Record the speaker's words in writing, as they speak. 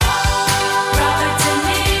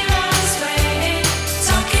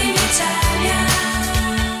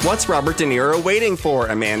What's Robert De Niro waiting for,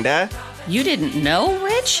 Amanda? You didn't know,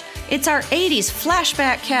 Rich? It's our 80s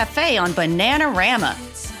flashback cafe on Bananarama.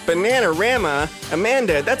 Bananarama?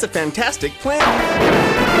 Amanda, that's a fantastic plan.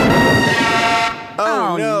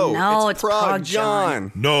 Oh no, it's Prague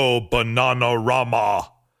John. No, Bananarama.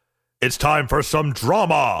 It's time for some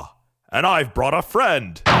drama. And I've brought a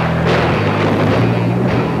friend.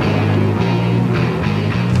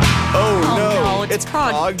 Oh no, it's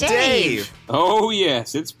Prague Dave. Oh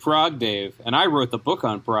yes, it's Prague Dave. And I wrote the book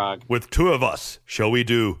on Prague. With two of us, shall we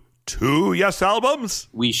do 2 Yes albums?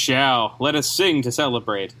 We shall. Let us sing to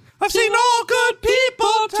celebrate. I've seen all good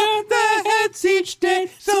people turn their heads each day,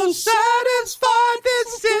 so satisfied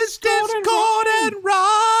this is discord and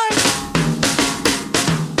rhyme.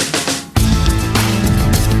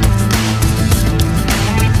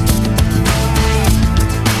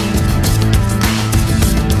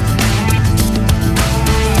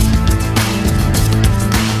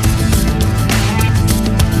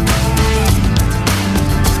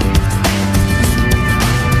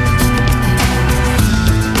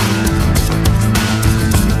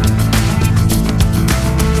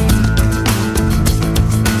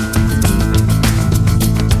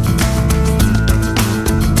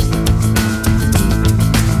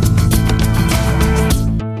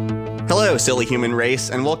 Hello, silly human race,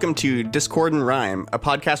 and welcome to Discord and Rhyme, a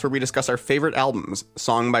podcast where we discuss our favorite albums,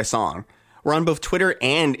 song by song. We're on both Twitter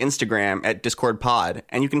and Instagram at DiscordPod,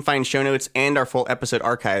 and you can find show notes and our full episode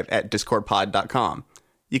archive at discordpod.com.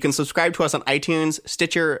 You can subscribe to us on iTunes,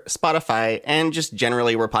 Stitcher, Spotify, and just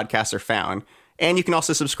generally where podcasts are found. And you can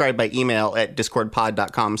also subscribe by email at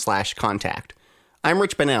discordpod.com/contact. I'm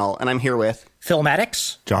Rich Bennell, and I'm here with Phil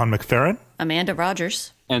Maddox, John McFerrin, Amanda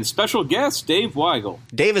Rogers, And special guest, Dave Weigel.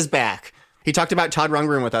 Dave is back. He talked about Todd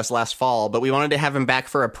Rundgren with us last fall, but we wanted to have him back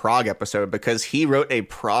for a Prague episode because he wrote a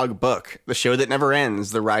Prague book, The Show That Never Ends,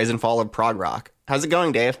 The Rise and Fall of Prog Rock. How's it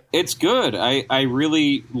going, Dave? It's good. I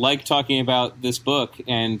really like talking about this book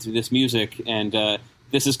and this music, and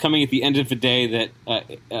this is coming at the end of a day that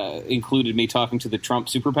included me talking to the Trump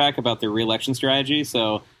Super PAC about their re-election strategy,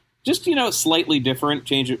 so just, slightly different,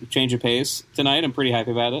 change of pace tonight. I'm pretty happy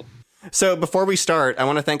about it. So before we start, I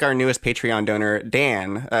want to thank our newest Patreon donor,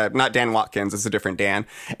 Dan. Not Dan Watkins, it's a different Dan.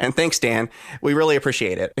 And thanks, Dan. We really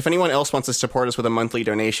appreciate it. If anyone else wants to support us with a monthly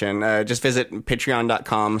donation, just visit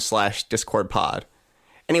patreon.com/discordpod.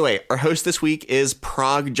 Anyway, our host this week is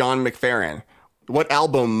Prague John McFerrin. What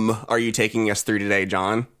album are you taking us through today,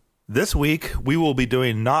 John? This week, we will be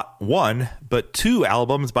doing not 1, but 2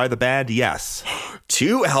 albums by the band Yes.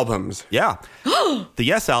 2 albums? Yeah. The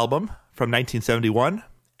Yes album from 1971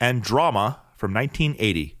 and Drama from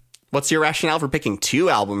 1980. What's your rationale for picking 2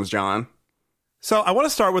 albums, John? So I want to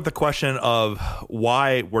start with the question of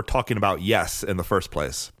why we're talking about Yes in the first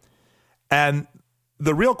place. And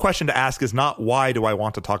the real question to ask is not why do I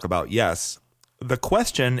want to talk about Yes? The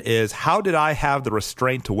question is, how did I have the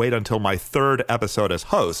restraint to wait until my 3rd episode as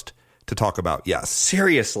host to talk about Yes?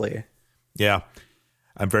 Seriously? Yeah,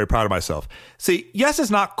 I'm very proud of myself. See, Yes is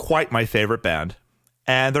not quite my favorite band,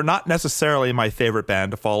 and they're not necessarily my favorite band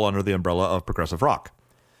to fall under the umbrella of progressive rock.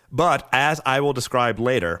 But as I will describe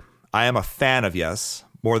later, I am a fan of Yes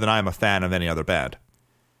more than I am a fan of any other band.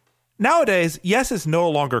 Nowadays, Yes is no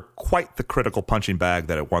longer quite the critical punching bag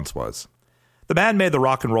that it once was. The band made the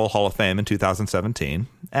Rock and Roll Hall of Fame in 2017,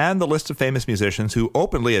 and the list of famous musicians who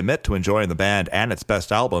openly admit to enjoying the band and its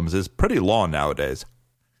best albums is pretty long nowadays.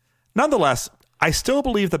 Nonetheless, I still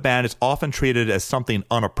believe the band is often treated as something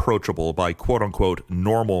unapproachable by quote-unquote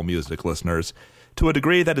normal music listeners to a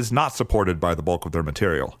degree that is not supported by the bulk of their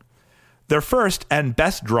material. Their first and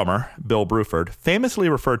best drummer, Bill Bruford, famously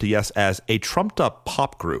referred to Yes as a trumped-up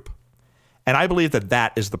pop group, and I believe that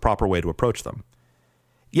that is the proper way to approach them.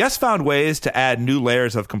 Yes found ways to add new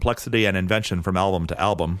layers of complexity and invention from album to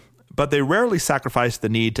album, but they rarely sacrificed the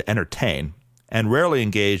need to entertain, and rarely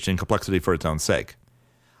engaged in complexity for its own sake.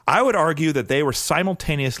 I would argue that they were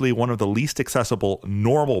simultaneously one of the least accessible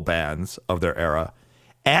normal bands of their era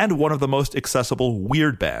and one of the most accessible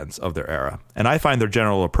weird bands of their era, and I find their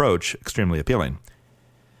general approach extremely appealing.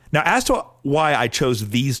 Now, as to why I chose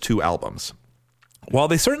these 2 albums, while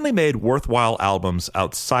they certainly made worthwhile albums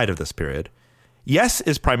outside of this period, Yes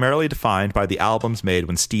is primarily defined by the albums made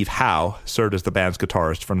when Steve Howe served as the band's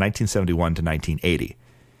guitarist from 1971 to 1980.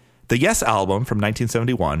 The Yes album from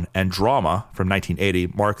 1971 and Drama from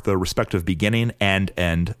 1980 mark the respective beginning and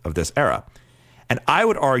end of this era. And I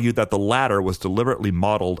would argue that the latter was deliberately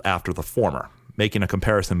modeled after the former, making a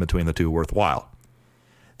comparison between the two worthwhile.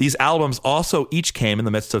 These albums also each came in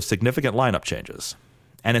the midst of significant lineup changes.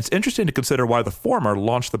 And it's interesting to consider why the former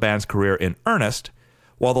launched the band's career in earnest,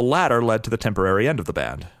 while the latter led to the temporary end of the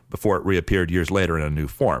band, before it reappeared years later in a new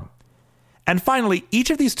form. And finally,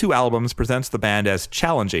 each of these two albums presents the band as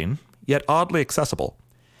challenging, yet oddly accessible.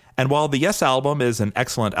 And while the Yes album is an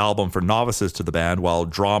excellent album for novices to the band, while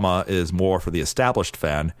Drama is more for the established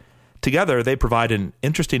fan, together they provide an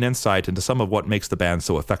interesting insight into some of what makes the band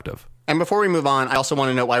so effective. And before we move on, I also want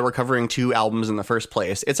to know why we're covering two albums in the first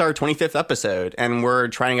place. It's our 25th episode, and we're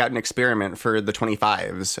trying out an experiment for the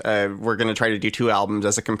 25s. We're going to try to do two albums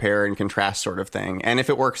as a compare and contrast sort of thing. And if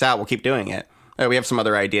it works out, we'll keep doing it. We have some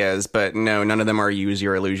other ideas, but no, none of them are Use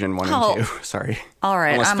Your Illusion 1 and 2. Sorry. All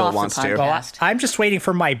right, Unless I'm Phil off wants the to. podcast. I'm just waiting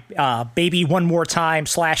for my Baby One More Time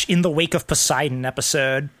 / In the Wake of Poseidon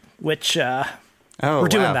episode, which we're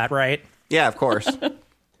doing that, right? Yeah, of course.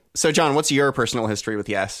 So, John, what's your personal history with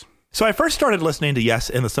Yes? So I first started listening to Yes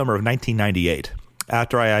in the summer of 1998,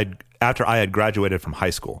 after I had graduated from high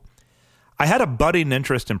school. I had a budding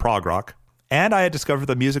interest in prog rock, and I had discovered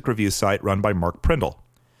the music review site run by Mark Prindle,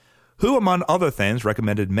 who, among other things,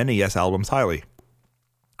 recommended many Yes albums highly.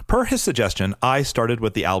 Per his suggestion, I started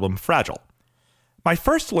with the album Fragile. My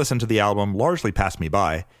first listen to the album largely passed me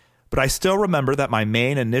by, but I still remember that my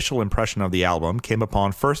main initial impression of the album came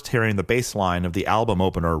upon first hearing the bass line of the album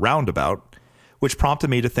opener Roundabout, which prompted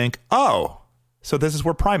me to think, oh, so this is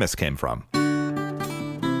where Primus came from.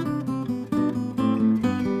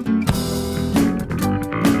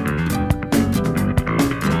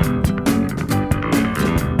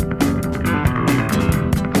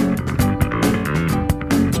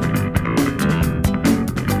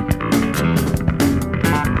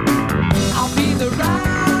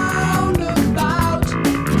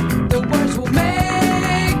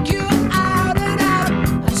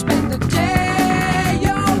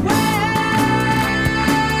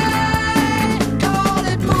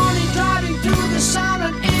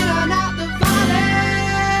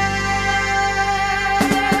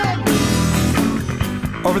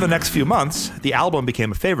 Over the next few months, the album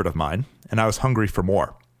became a favorite of mine, and I was hungry for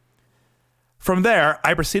more. From there,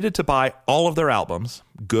 I proceeded to buy all of their albums,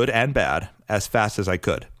 good and bad, as fast as I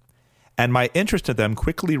could. And my interest in them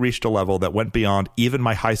quickly reached a level that went beyond even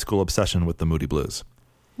my high school obsession with the Moody Blues.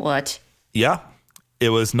 What? Yeah. It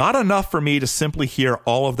was not enough for me to simply hear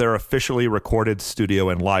all of their officially recorded studio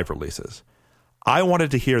and live releases. I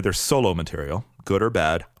wanted to hear their solo material, good or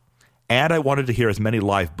bad, and I wanted to hear as many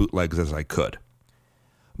live bootlegs as I could.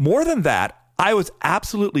 More than that, I was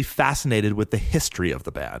absolutely fascinated with the history of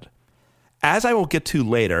the band. As I will get to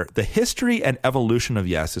later, the history and evolution of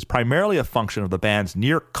Yes is primarily a function of the band's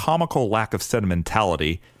near comical lack of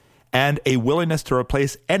sentimentality and a willingness to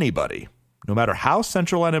replace anybody, no matter how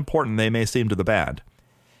central and important they may seem to the band.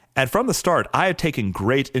 And from the start, I had taken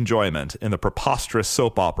great enjoyment in the preposterous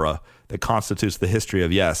soap opera that constitutes the history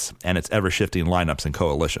of Yes and its ever-shifting lineups and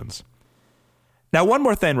coalitions. Now, one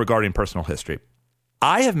more thing regarding personal history.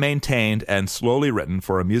 I have maintained and slowly written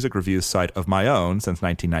for a music review site of my own since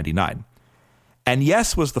 1999. And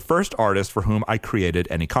Yes was the first artist for whom I created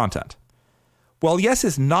any content. While Yes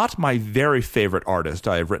is not my very favorite artist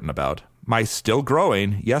I have written about, my still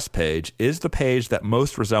growing Yes page is the page that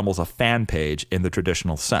most resembles a fan page in the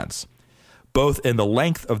traditional sense, both in the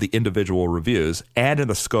length of the individual reviews and in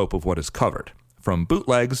the scope of what is covered, from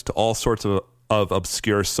bootlegs to all sorts of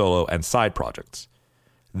obscure solo and side projects.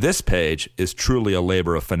 This page is truly a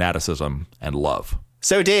labor of fanaticism and love.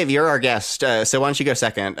 So, Dave, you're our guest, so why don't you go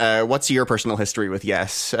second? What's your personal history with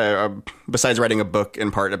Yes, besides writing a book in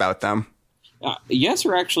part about them? Yes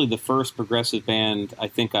are actually the first progressive band I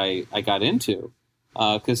think I got into,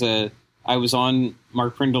 because I was on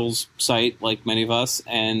Mark Prindle's site, like many of us,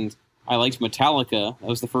 and I liked Metallica. That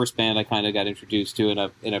was the first band I kind of got introduced to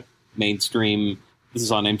in a mainstream, this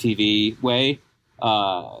is on MTV way.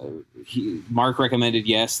 Mark recommended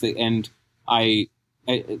Yes, and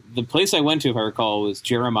the place I went to, if I recall, was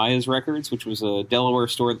Jeremiah's Records, which was a Delaware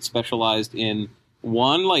store that specialized in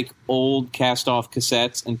one, like, old cast-off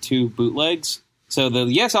cassettes and two bootlegs. So the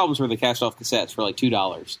Yes albums were the cast-off cassettes for like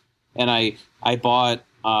 $2. And I bought,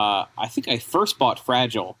 I think I first bought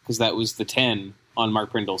Fragile, because that was the 10 on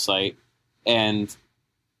Mark Prindle's site. And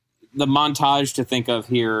the montage to think of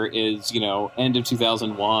here is, end of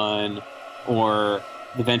 2001, or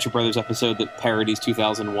the Venture Brothers episode that parodies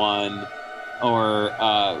 2001,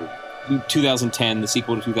 or 2010, the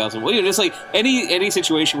sequel to 2001. Just like any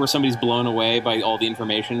situation where somebody's blown away by all the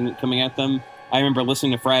information coming at them. I remember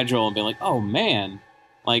listening to Fragile and being like, oh man,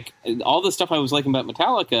 like all the stuff I was liking about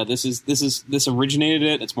Metallica, this originated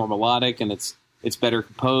it. It's more melodic and it's better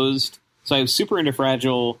composed. So I was super into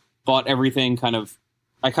Fragile, bought everything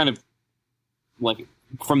I kind of like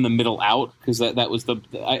from the middle out, because that was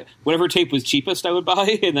whatever tape was cheapest I would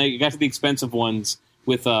buy, and I got to the expensive ones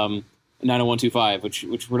with 90125,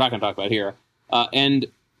 which we're not going to talk about here, and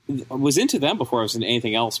was into them before I was into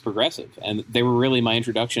anything else progressive, and they were really my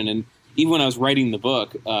introduction. And even when I was writing the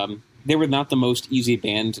book, they were not the most easy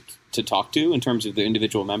band to talk to in terms of the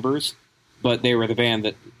individual members, but they were the band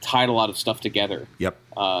that tied a lot of stuff together. Yep.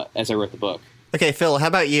 As I wrote the book. Okay, Phil, how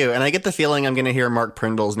about you? And I get the feeling I'm going to hear Mark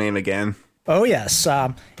Prindle's name again. Oh, yes.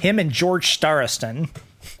 Him and George Starostin.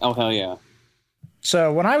 Oh, hell yeah.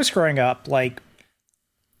 So when I was growing up, like,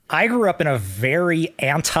 I grew up in a very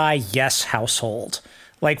anti-Yes household.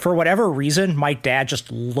 Like, for whatever reason, my dad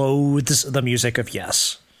just loathes the music of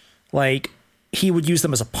Yes. Like, he would use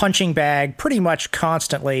them as a punching bag pretty much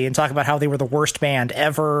constantly and talk about how they were the worst band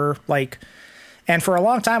ever. Like, and for a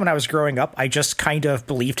long time when I was growing up, I just kind of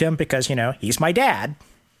believed him because, you know, he's my dad.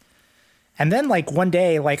 And then, like, one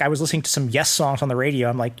day, like, I was listening to some Yes songs on the radio.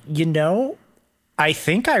 I'm like, you know, I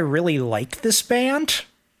think I really like this band.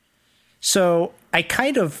 So I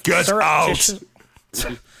kind of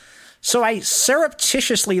So I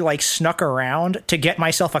surreptitiously, like, snuck around to get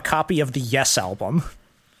myself a copy of the Yes album.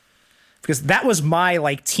 Because that was my,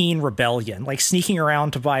 like, teen rebellion, like, sneaking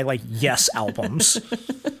around to buy, like, Yes albums.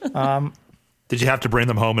 Did you have to bring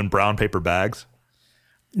them home in brown paper bags?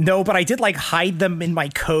 No, but I did, like, hide them in my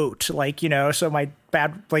coat, like, you know, so my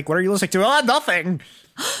bad, like, what are you listening to? Oh, nothing.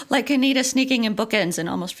 Like Anita sneaking in bookends and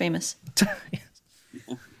Almost Famous.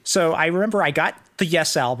 So I remember I got the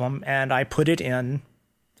Yes album and I put it in,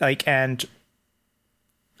 like, and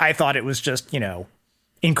I thought it was just, you know,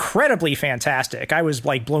 incredibly fantastic. I was,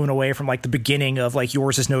 like, blown away from, like, the beginning of, like,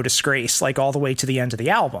 Yours Is No Disgrace, like, all the way to the end of the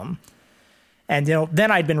album. And, you know,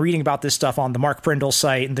 then I'd been reading about this stuff on the Mark Prindle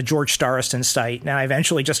site and the George Starostin site. And I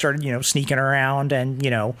eventually just started, you know, sneaking around and, you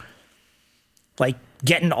know, like,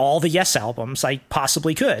 getting all the Yes albums I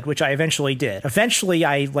possibly could, which I eventually did. Eventually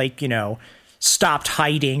I, like, you know, stopped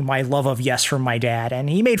hiding my love of Yes from my dad. And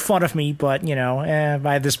he made fun of me, but, you know,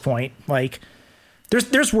 by this point, like,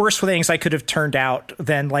 there's worse things I could have turned out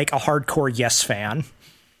than, like, a hardcore Yes fan.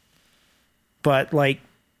 But, like,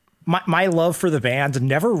 my love for the band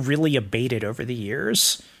never really abated over the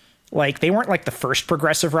years. Like, they weren't, like, the first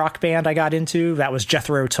progressive rock band I got into. That was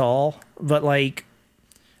Jethro Tull. But, like,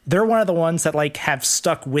 they're one of the ones that, like, have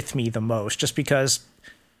stuck with me the most just because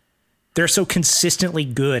they're so consistently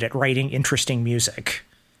good at writing interesting music.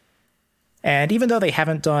 And even though they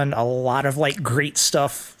haven't done a lot of, like, great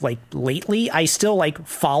stuff, like, lately, I still, like,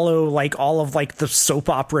 follow, like, all of, like, the soap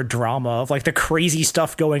opera drama of, like, the crazy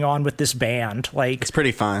stuff going on with this band. Like, it's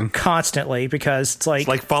pretty fun. Constantly, because it's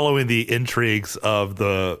like following the intrigues of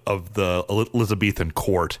the Elizabethan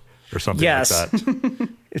court or something like that.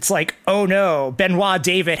 It's like, oh no, Benoit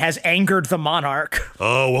David has angered the monarch.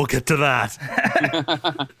 Oh, we'll get to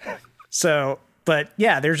that. So... But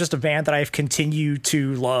yeah, they're just a band that I've continued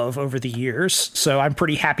to love over the years. So I'm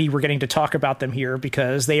pretty happy we're getting to talk about them here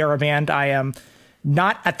because they are a band I am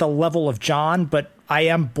not at the level of John, but I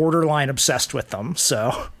am borderline obsessed with them.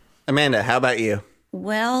 So, Amanda, how about you?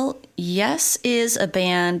 Well, Yes is a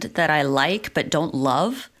band that I like but don't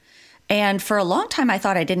love. And for a long time, I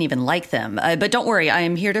thought I didn't even like them. But don't worry, I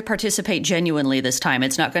am here to participate genuinely this time.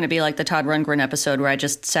 It's not going to be like the Todd Rundgren episode where I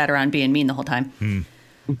just sat around being mean the whole time.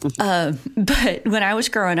 But when I was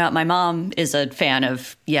growing up, my mom is a fan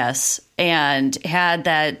of Yes and had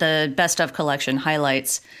the best of collection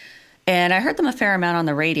highlights. And I heard them a fair amount on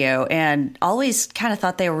the radio and always kind of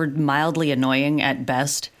thought they were mildly annoying at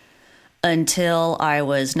best until I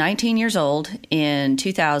was 19 years old in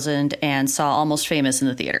 2000 and saw Almost Famous in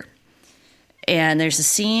the theater. And there's a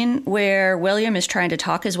scene where William is trying to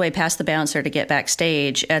talk his way past the bouncer to get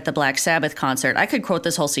backstage at the Black Sabbath concert. I could quote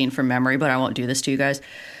this whole scene from memory, but I won't do this to you guys.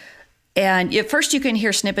 And at first you can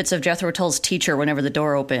hear snippets of Jethro Tull's Teacher whenever the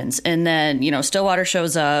door opens. And then, you know, Stillwater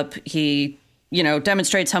shows up. He, you know,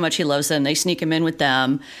 demonstrates how much he loves them. They sneak him in with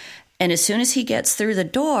them. And as soon as he gets through the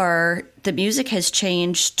door, the music has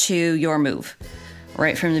changed to Your Move.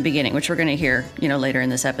 Right from the beginning, which we're going to hear, you know, later in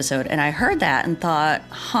this episode. And I heard that and thought,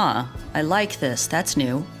 I like this. That's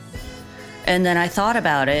new. And then I thought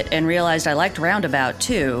about it and realized I liked Roundabout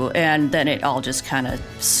too. And then it all just kind of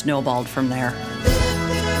snowballed from there.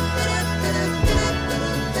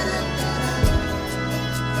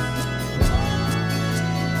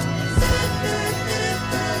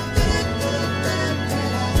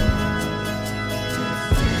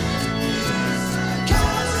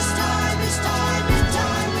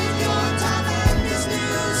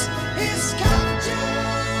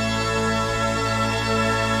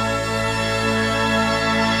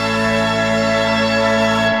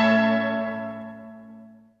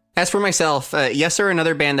 As for myself, Yes are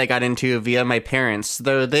another band I got into via my parents,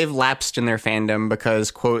 though they've lapsed in their fandom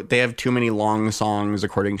because, quote, they have too many long songs,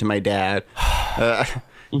 according to my dad.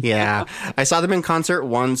 Yeah. I saw them in concert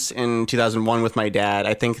once in 2001 with my dad.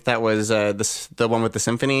 I think that was the one with the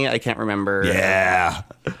symphony. I can't remember. Yeah.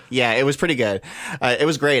 Yeah, it was pretty good. It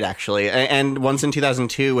was great, actually. And once in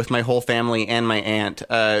 2002 with my whole family and my aunt.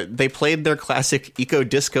 They played their classic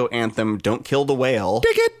eco-disco anthem, Don't Kill the Whale.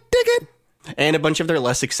 Dig it. And a bunch of their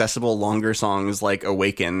less accessible, longer songs like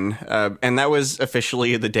Awaken. And that was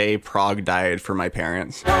officially the day prog died for my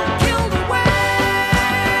parents. Don't kill the whale.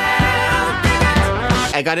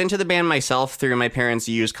 I got into the band myself through my parents'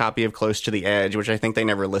 used copy of Close to the Edge, which I think they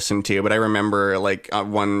never listened to, but I remember like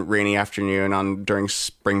one rainy afternoon during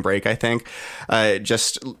spring break, I think,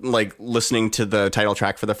 just like listening to the title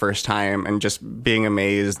track for the first time and just being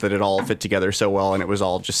amazed that it all fit together so well and it was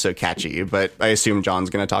all just so catchy. But I assume John's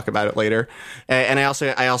going to talk about it later. And I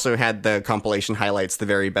also had the compilation highlights, The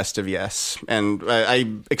Very Best of Yes, and I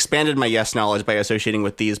expanded my Yes knowledge by associating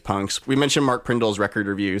with these punks. We mentioned Mark Prindle's record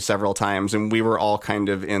reviews several times, and we were all kind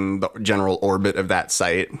of in the general orbit of that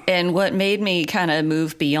site. And what made me kind of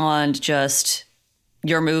move beyond just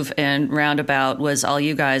your move and roundabout was all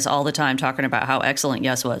you guys all the time talking about how excellent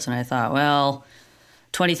Yes was. And I thought, well,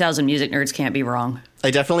 20,000 music nerds can't be wrong.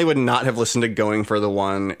 I definitely would not have listened to Going for the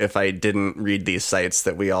One if I didn't read these sites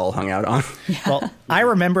that we all hung out on. Well, I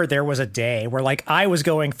remember there was a day where like I was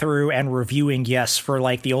going through and reviewing Yes for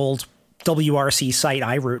like the old WRC site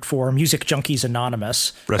I root for, Music Junkies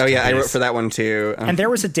Anonymous. Rest Oh yeah, in I peace. wrote for that one too. And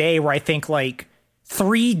there was a day where I think like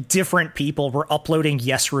 3 different people were uploading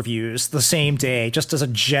Yes reviews the same day, just as a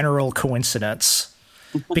general coincidence,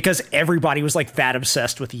 because everybody was like that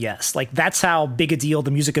obsessed with Yes. Like that's how big a deal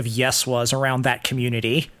the music of Yes was around that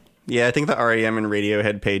community. Yeah, I think the REM and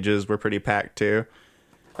Radiohead pages were pretty packed too.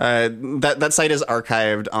 That site is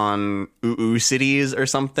archived on UU Cities or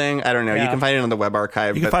something. I don't know. Yeah. You can find it on the web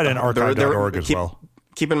archive. You can find it on archive.org as well.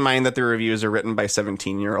 Keep in mind that the reviews are written by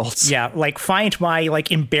 17-year-olds. Yeah, like find my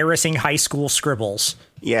like embarrassing high school scribbles.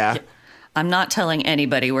 Yeah. I'm not telling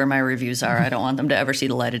anybody where my reviews are. I don't want them to ever see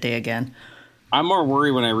the light of day again. I'm more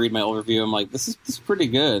worried when I read my old review. I'm like, this is pretty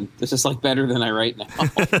good. This is like better than I write now.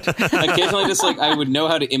 Occasionally, just like I would know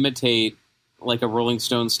how to imitate like a Rolling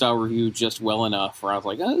Stone style review just well enough where I was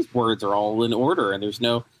like, oh, these words are all in order and there's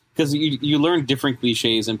no, because you learn different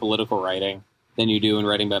cliches in political writing than you do in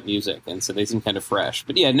writing about music, and so they seem kind of fresh.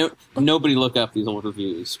 But yeah, nobody look up these old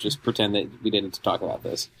reviews. Just pretend that we didn't talk about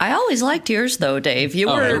this. I always liked yours, though, Dave. You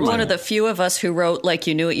were everybody. one of the few of us who wrote like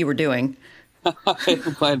you knew what you were doing.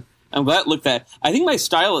 I'm glad. Look, that I think my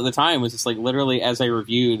style at the time was just like literally as I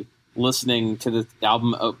reviewed, listening to the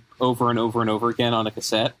album over and over and over again on a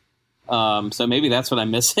cassette. So maybe that's what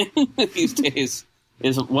I'm missing these days.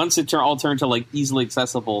 Is once it all turned to like easily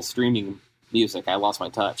accessible streaming music, I lost my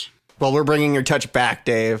touch. Well, we're bringing your touch back,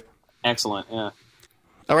 Dave. Excellent. Yeah.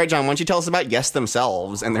 All right, John, why don't you tell us about Yes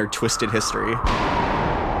themselves and their twisted history?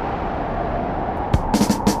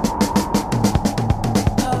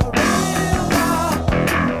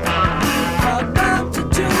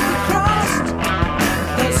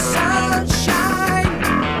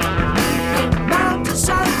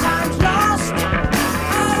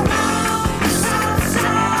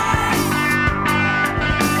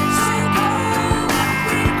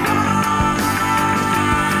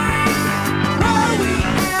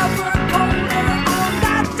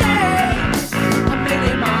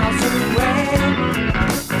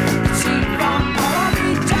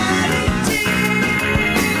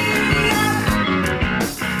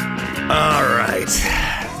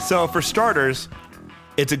 So for starters,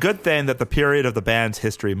 it's a good thing that the period of the band's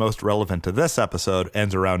history most relevant to this episode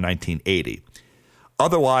ends around 1980.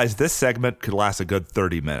 Otherwise, this segment could last a good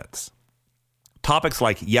 30 minutes. Topics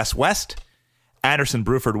like Yes West, Anderson,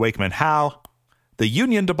 Bruford, Wakeman, Howe, the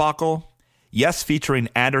Union debacle, Yes featuring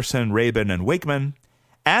Anderson, Rabin, and Wakeman,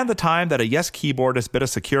 and the time that a Yes keyboardist bit a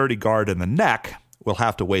security guard in the neck will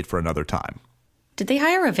have to wait for another time. Did they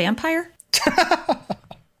hire a vampire?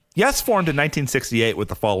 Yes formed in 1968 with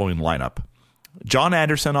the following lineup: John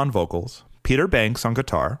Anderson on vocals, Peter Banks on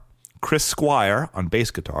guitar, Chris Squire on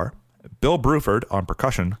bass guitar, Bill Bruford on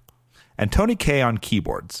percussion, and Tony Kaye on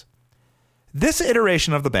keyboards. This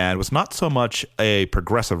iteration of the band was not so much a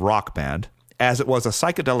progressive rock band as it was a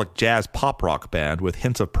psychedelic jazz pop rock band with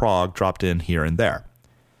hints of prog dropped in here and there.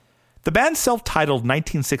 The band's self-titled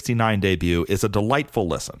 1969 debut is a delightful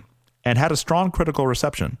listen and had a strong critical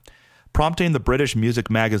reception, prompting the British music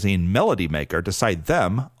magazine Melody Maker to cite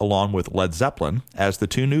them, along with Led Zeppelin, as the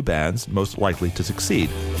two new bands most likely to succeed.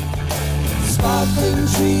 Sparkling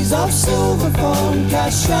trees of silver foam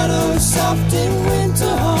cast shadows soft in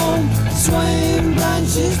winter home. Swaying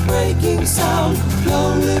branches breaking sound,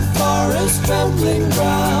 lonely forest trembling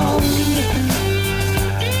ground.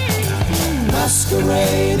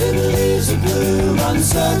 Masquerading leaves of blue run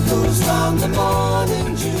circles round the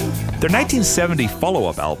morning dew. Their 1970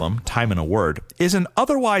 follow-up album, Time in a Word, is an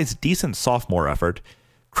otherwise decent sophomore effort,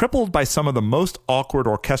 crippled by some of the most awkward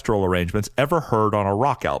orchestral arrangements ever heard on a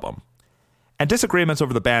rock album. And disagreements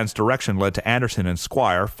over the band's direction led to Anderson and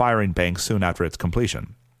Squire firing Banks soon after its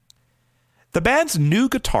completion. The band's new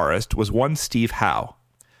guitarist was one Steve Howe,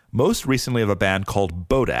 most recently of a band called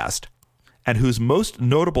Bodast, and whose most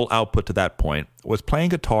notable output to that point was playing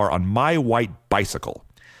guitar on My White Bicycle,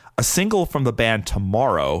 a single from the band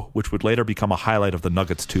Tomorrow, which would later become a highlight of the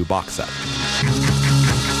Nuggets 2 box set.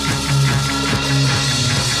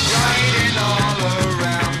 Riding all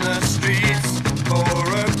around the streets, 4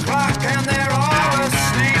 o'clock and they're all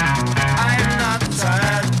asleep. I'm not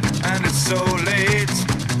tired and it's so late,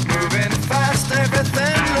 moving fast,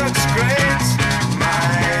 everything looks great.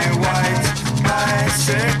 My white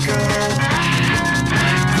bicycle.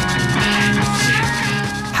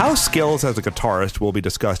 Howe's skills as a guitarist will be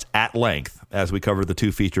discussed at length as we cover the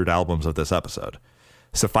 2 featured albums of this episode.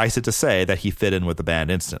 Suffice it to say that he fit in with the band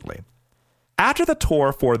instantly. After the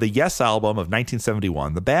tour for the Yes album of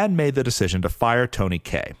 1971, the band made the decision to fire Tony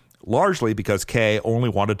Kaye, largely because Kaye only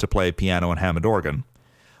wanted to play piano and Hammond organ,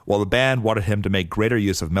 while the band wanted him to make greater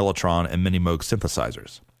use of Mellotron and Minimoog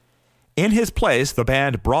synthesizers. In his place, the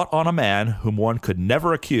band brought on a man whom one could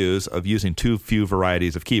never accuse of using too few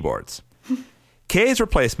varieties of keyboards. Kaye's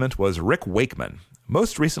replacement was Rick Wakeman,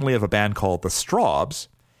 most recently of a band called the Strawbs,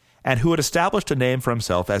 and who had established a name for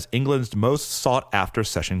himself as England's most sought-after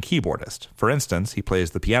session keyboardist. For instance, he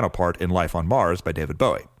plays the piano part in Life on Mars by David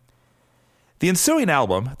Bowie. The ensuing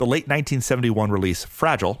album, the late 1971 release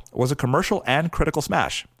Fragile, was a commercial and critical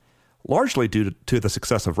smash, largely due to the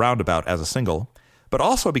success of Roundabout as a single, but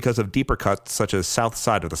also because of deeper cuts such as South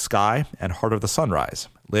Side of the Sky and Heart of the Sunrise,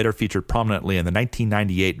 later featured prominently in the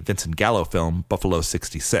 1998 Vincent Gallo film Buffalo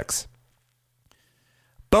 66.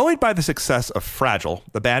 Buoyed by the success of Fragile,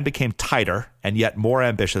 the band became tighter and yet more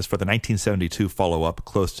ambitious for the 1972 follow-up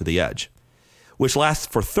Close to the Edge, which lasts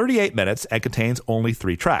for 38 minutes and contains only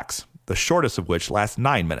 3 tracks, the shortest of which lasts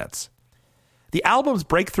 9 minutes. The album's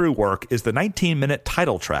breakthrough work is the 19-minute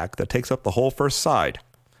title track that takes up the whole first side,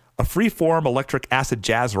 a free-form electric acid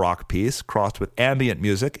jazz rock piece crossed with ambient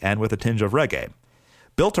music and with a tinge of reggae,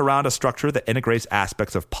 built around a structure that integrates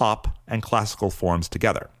aspects of pop and classical forms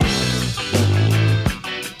together.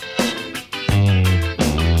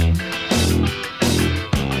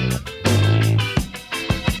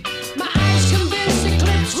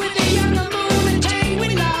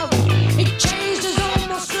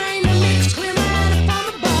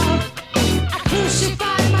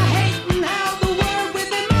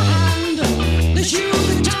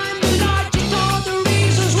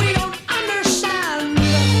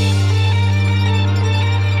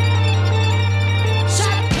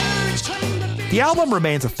 The album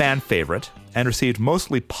remains a fan favorite and received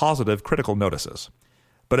mostly positive critical notices,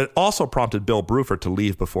 but it also prompted Bill Bruford to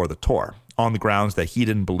leave before the tour, on the grounds that he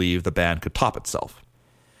didn't believe the band could top itself.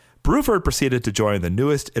 Bruford proceeded to join the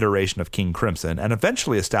newest iteration of King Crimson and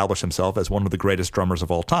eventually established himself as one of the greatest drummers of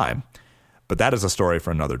all time, but that is a story for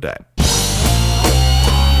another day.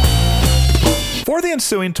 For the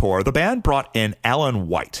ensuing tour, the band brought in Alan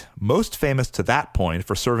White, most famous to that point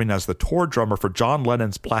for serving as the tour drummer for John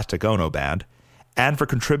Lennon's Plastic Ono Band, and for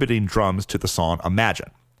contributing drums to the song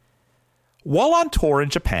Imagine. While on tour in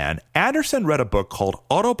Japan, Anderson read a book called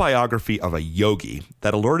Autobiography of a Yogi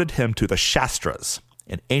that alerted him to the Shastras,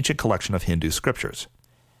 an ancient collection of Hindu scriptures.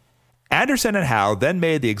 Anderson and Howe then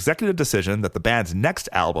made the executive decision that the band's next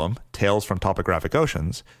album, Tales from Topographic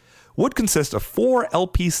Oceans, would consist of 4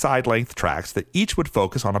 LP side-length tracks that each would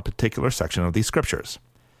focus on a particular section of these scriptures.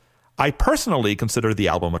 I personally consider the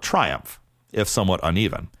album a triumph, if somewhat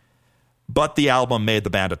uneven, but the album made the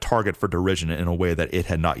band a target for derision in a way that it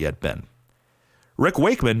had not yet been. Rick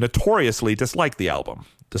Wakeman notoriously disliked the album,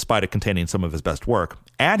 despite it containing some of his best work,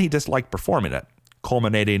 and he disliked performing it,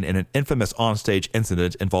 culminating in an infamous onstage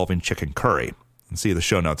incident involving chicken curry. And see the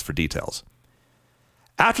show notes for details.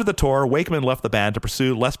 After the tour, Wakeman left the band to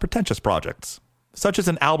pursue less pretentious projects, such as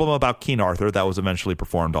an album about King Arthur that was eventually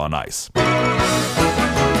performed on ice.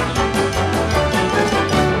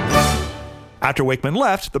 After Wakeman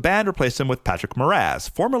left, the band replaced him with Patrick Moraz,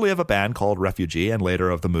 formerly of a band called Refugee and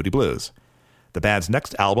later of the Moody Blues. The band's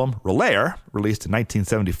next album, Relayer, released in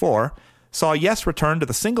 1974, saw Yes return to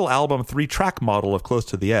the single album 3-track model of Close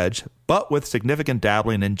to the Edge, but with significant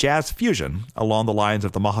dabbling in jazz fusion along the lines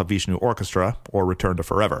of the Mahavishnu Orchestra or Return to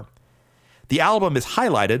Forever. The album is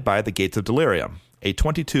highlighted by The Gates of Delirium, a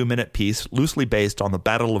 22-minute piece loosely based on the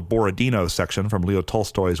Battle of Borodino section from Leo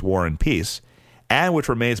Tolstoy's War and Peace, and which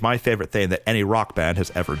remains my favorite thing that any rock band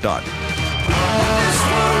has ever done.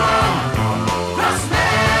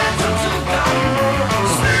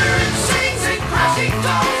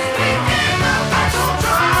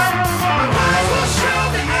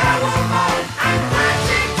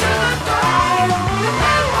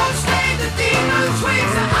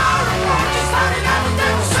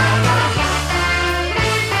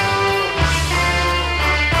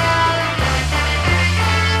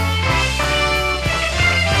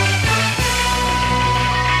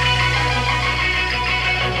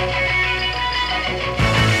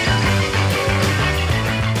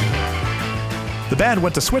 The band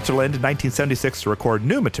went to Switzerland in 1976 to record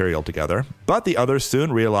new material together, but the others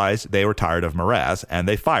soon realized they were tired of Mraz, and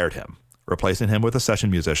they fired him, replacing him with a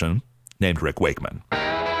session musician named Rick Wakeman.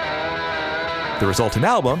 The resulting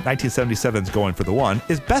album, 1977's Going for the One,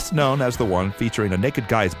 is best known as the one featuring a naked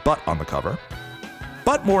guy's butt on the cover.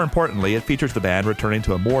 But more importantly, it features the band returning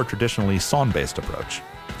to a more traditionally song-based approach.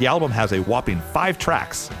 The album has a whopping 5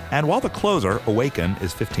 tracks, and while the closer, Awaken,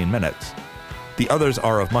 is 15 minutes, the others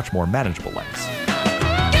are of much more manageable lengths.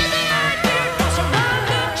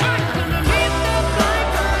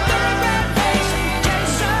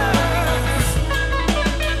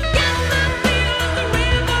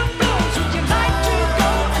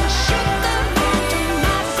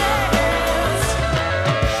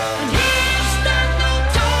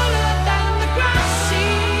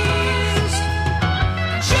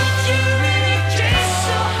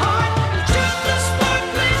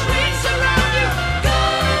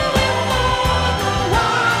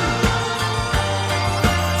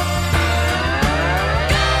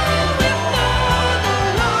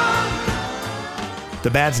 The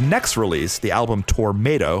band's next release, the album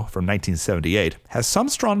Tornado from 1978, has some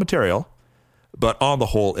strong material, but on the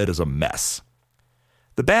whole, it is a mess.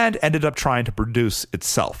 The band ended up trying to produce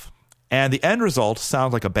itself, and the end result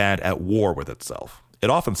sounds like a band at war with itself. It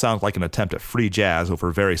often sounds like an attempt at free jazz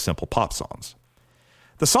over very simple pop songs.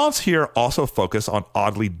 The songs here also focus on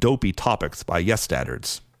oddly dopey topics by Yes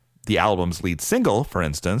standards. The album's lead single, for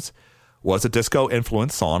instance, was a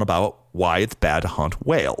disco-influenced song about why it's bad to hunt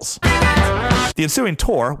whales. The ensuing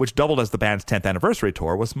tour, which doubled as the band's 10th anniversary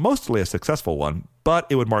tour, was mostly a successful one, but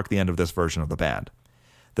it would mark the end of this version of the band.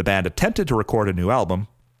 The band attempted to record a new album,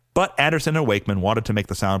 but Anderson and Wakeman wanted to make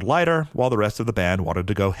the sound lighter, while the rest of the band wanted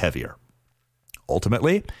to go heavier.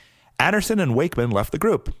 Ultimately, Anderson and Wakeman left the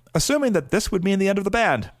group, assuming that this would mean the end of the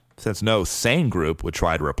band, since no sane group would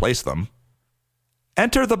try to replace them.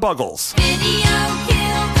 Enter the Buggles.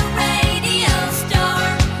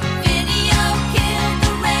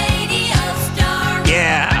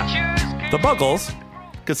 The Buggles,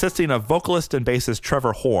 consisting of vocalist and bassist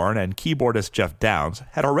Trevor Horn and keyboardist Jeff Downs,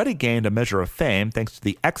 had already gained a measure of fame thanks to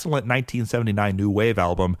the excellent 1979 new wave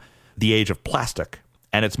album The Age of Plastic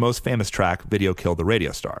and its most famous track, Video Killed the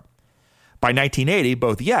Radio Star. By 1980,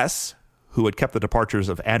 both Yes, who had kept the departures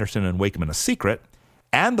of Anderson and Wakeman a secret,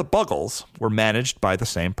 and the Buggles were managed by the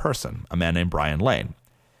same person, a man named Brian Lane.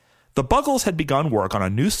 The Buggles had begun work on a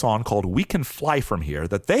new song called We Can Fly From Here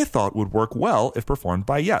that they thought would work well if performed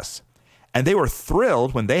by Yes. And they were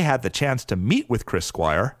thrilled when they had the chance to meet with Chris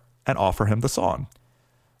Squire and offer him the song.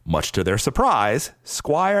 Much to their surprise,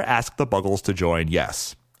 Squire asked the Buggles to join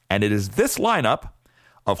Yes. And it is this lineup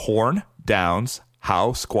of Horn, Downs,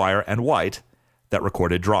 Howe, Squire, and White that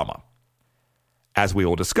recorded Drama. As we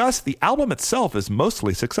will discuss, the album itself is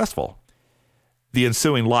mostly successful. The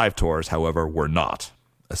ensuing live tours, however, were not,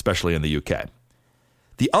 especially in the UK.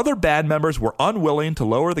 The other band members were unwilling to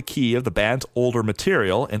lower the key of the band's older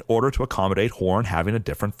material in order to accommodate Horn having a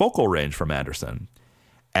different vocal range from Anderson.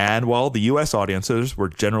 And while the US audiences were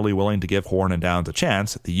generally willing to give Horn and Downs a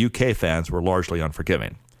chance, the UK fans were largely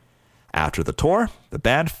unforgiving. After the tour, the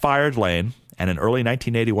band fired Lane, and in early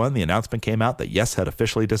 1981 the announcement came out that Yes had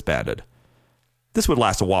officially disbanded. This would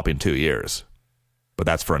last a whopping 2 years, but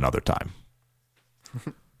that's for another time.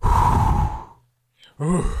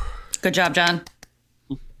 Good job, John.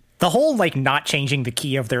 The whole not changing the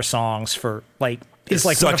key of their songs for is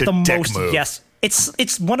one such of the a dick most move. Yes.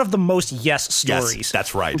 It's one of the most Yes stories. Yes,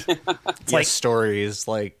 that's right. Yes, stories,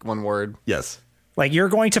 one word. Yes. You're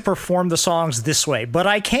going to perform the songs this way, but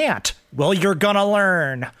I can't. Well, you're gonna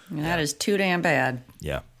learn. That is too damn bad.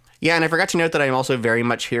 Yeah. Yeah, and I forgot to note that I'm also very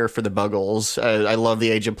much here for the Buggles. I love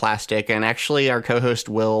The Age of Plastic, and actually our co-host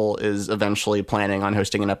Will is eventually planning on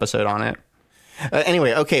hosting an episode on it.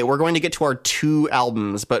 Anyway, okay, we're going to get to our 2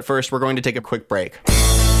 albums, but first we're going to take a quick break.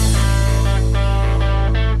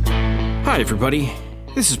 Hi, everybody.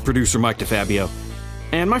 This is producer Mike DeFabio.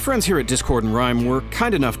 And my friends here at Discord and Rhyme were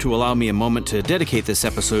kind enough to allow me a moment to dedicate this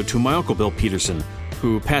episode to my Uncle Bill Peterson,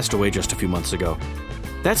 who passed away just a few months ago.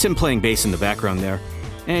 That's him playing bass in the background there,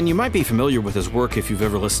 and you might be familiar with his work if you've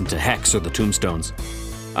ever listened to Hex or the Tombstones.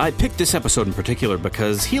 I picked this episode in particular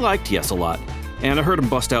because he liked Yes a lot, and I heard him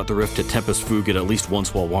bust out the riff to Tempest Fugit at least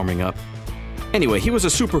once while warming up. Anyway, he was a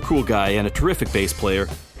super cool guy and a terrific bass player,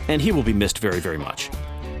 and he will be missed very, very much.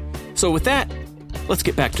 So with that, let's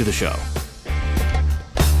get back to the show.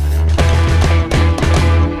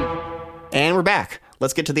 And we're back.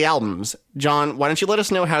 Let's get to the albums. John, why don't you let us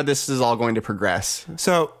know how this is all going to progress?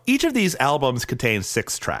 So each of these albums contains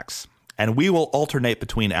 6 tracks, and we will alternate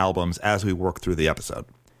between albums as we work through the episode.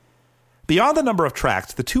 Beyond the number of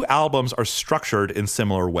tracks, the 2 albums are structured in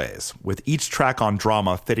similar ways, with each track on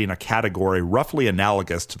Drama fitting a category roughly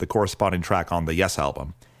analogous to the corresponding track on the Yes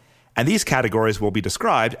album. And these categories will be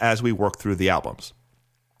described as we work through the albums.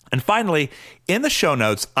 And finally, in the show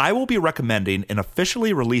notes, I will be recommending an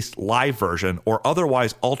officially released live version or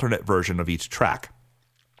otherwise alternate version of each track.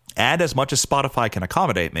 And as much as Spotify can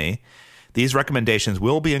accommodate me, these recommendations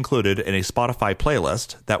will be included in a Spotify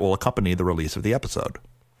playlist that will accompany the release of the episode.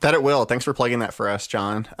 That it will. Thanks for plugging that for us,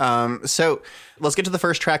 John. So let's get to the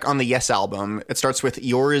first track on the Yes album. It starts with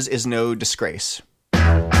Yours Is No Disgrace.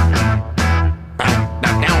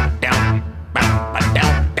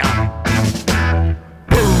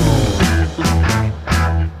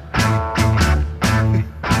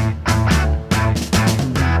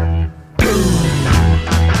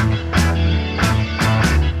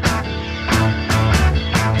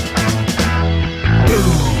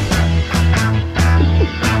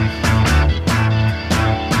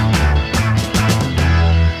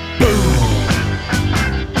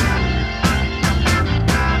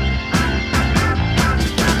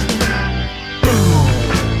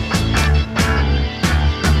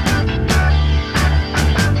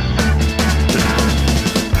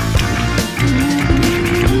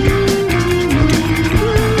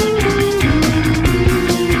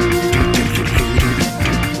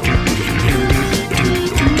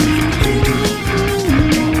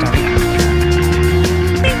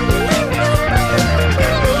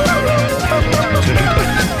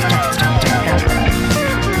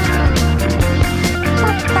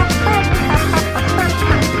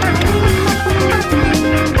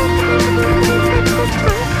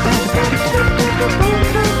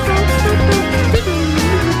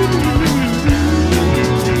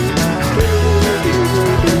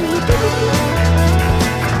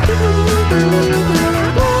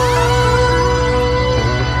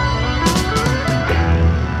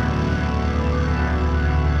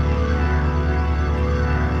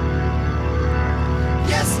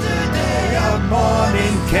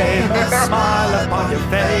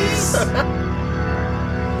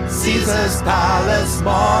 Caesar's palace,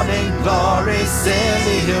 morning glory,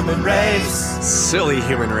 silly human race. Silly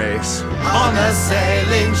human race. On a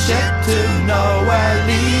sailing ship to nowhere,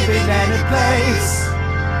 leaving any place.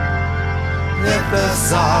 If the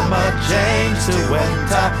summer changed to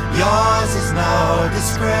winter, yours is no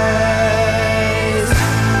disgrace.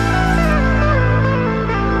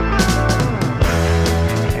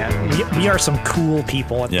 And we are some cool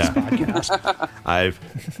people at this podcast.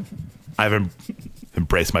 I've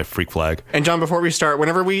embraced my freak flag. And John, before we start,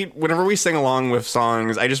 whenever we sing along with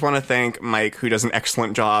songs, I just want to thank Mike, who does an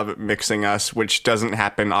excellent job mixing us, which doesn't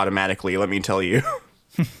happen automatically, let me tell you.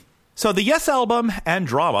 So the Yes album and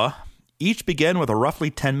Drama each begin with a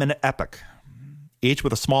roughly 10-minute epic, each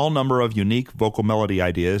with a small number of unique vocal melody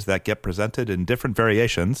ideas that get presented in different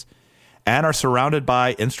variations and are surrounded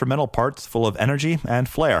by instrumental parts full of energy and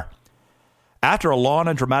flair. After a long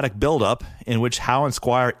and dramatic build-up, in which Howe and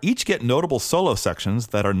Squire each get notable solo sections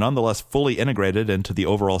that are nonetheless fully integrated into the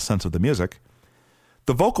overall sense of the music,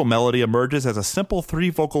 the vocal melody emerges as a simple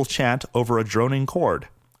 3-vocal chant over a droning chord,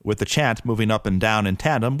 with the chant moving up and down in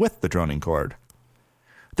tandem with the droning chord.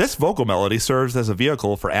 This vocal melody serves as a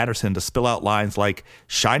vehicle for Anderson to spill out lines like,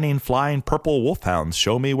 "Shining, flying, purple wolfhounds,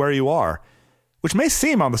 show me where you are," which may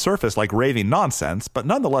seem on the surface like raving nonsense, but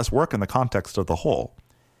nonetheless work in the context of the whole.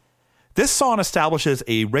 This song establishes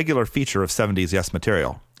a regular feature of 70s Yes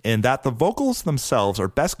material, in that the vocals themselves are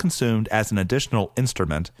best consumed as an additional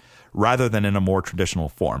instrument rather than in a more traditional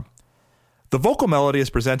form. The vocal melody is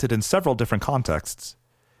presented in several different contexts,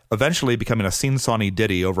 eventually becoming a sing-songy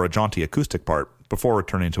ditty over a jaunty acoustic part before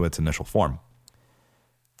returning to its initial form.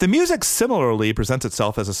 The music similarly presents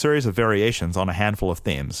itself as a series of variations on a handful of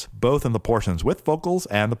themes, both in the portions with vocals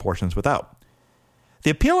and the portions without. The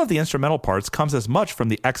appeal of the instrumental parts comes as much from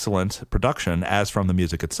the excellent production as from the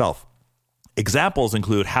music itself. Examples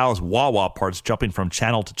include Hal's wah-wah parts jumping from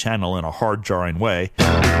channel to channel in a hard, jarring way.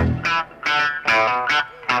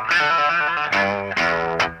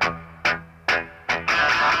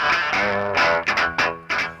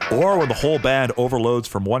 Or when the whole band overloads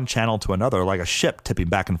from one channel to another like a ship tipping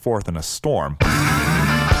back and forth in a storm.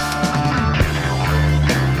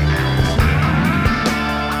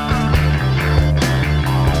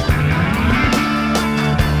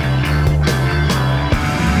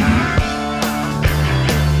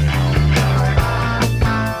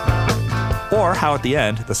 Or how at the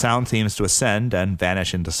end, the sound seems to ascend and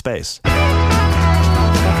vanish into space.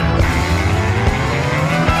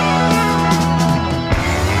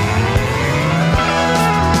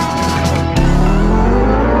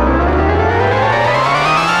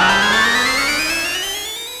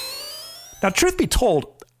 Now, truth be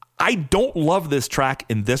told, I don't love this track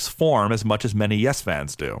in this form as much as many Yes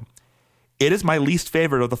fans do. It is my least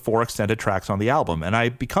favorite of the 4 extended tracks on the album, and I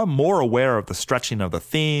become more aware of the stretching of the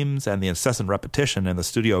themes and the incessant repetition in the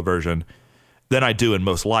studio version than I do in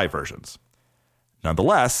most live versions.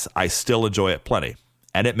 Nonetheless, I still enjoy it plenty,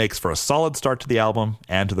 and it makes for a solid start to the album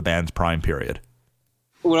and to the band's prime period.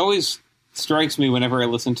 What always strikes me whenever I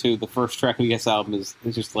listen to the first track of the Yes album is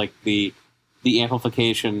just like the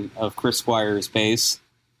amplification of Chris Squire's bass,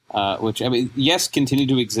 which, I mean, Yes continue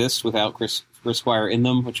to exist without Chris Squire in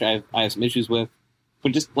them, which I have some issues with.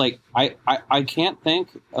 But just, like, I can't think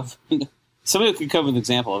of somebody who could come with an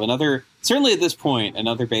example of another, certainly at this point,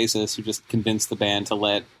 another bassist who just convinced the band to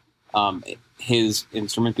let his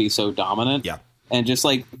instrument be so dominant. Yeah. And just,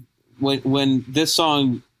 like, when this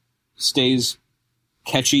song stays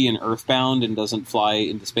catchy and earthbound and doesn't fly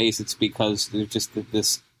into space, it's because there's just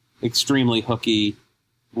this extremely hooky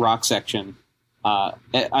rock section.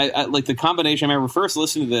 I like the combination. I remember first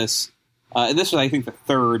listening to this, and this was, I think, the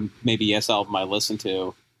third maybe Yes album I listened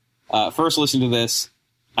to. First listening to this,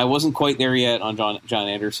 I wasn't quite there yet on John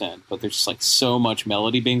Anderson, but there's just like so much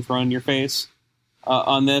melody being thrown in your face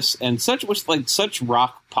on this, and such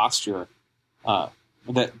rock posture that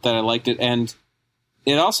I liked it. And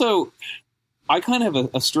it also, I kind of have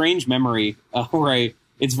a strange memory where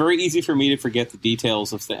it's very easy for me to forget the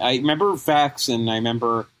details of things. I remember facts and I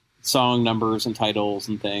remember song numbers and titles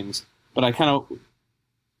and things, but I kind of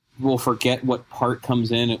will forget what part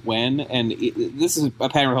comes in at when. And this is a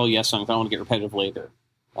pattern of whole Yes songs. I don't want to get repetitive later.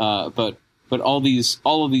 But all of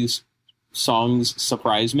these songs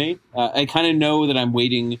surprise me. I kind of know that I'm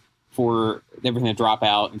waiting for everything to drop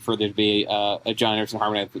out and for there to be a John Anderson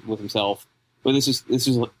harmony with himself. But this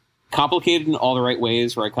is complicated in all the right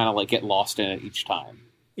ways where I kind of like get lost in it each time.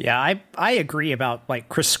 Yeah, I agree about like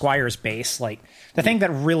Chris Squire's bass. Like the thing that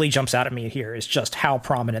really jumps out at me here is just how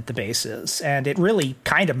prominent the bass is, and it really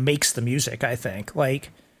kind of makes the music, I think. Like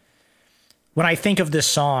when I think of this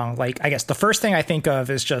song, like I guess the first thing I think of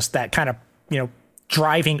is just that kind of,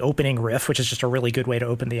 driving opening riff, which is just a really good way to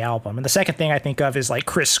open the album. And the second thing I think of is like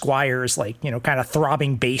Chris Squire's like, kind of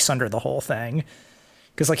throbbing bass under the whole thing.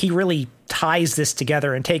 Because like he really ties this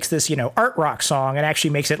together and takes this, art rock song and actually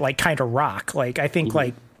makes it like kind of rock. Like I think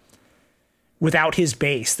like without his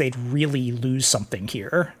bass, they'd really lose something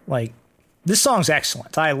here. Like this song's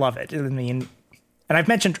excellent. I love it. I mean, and I've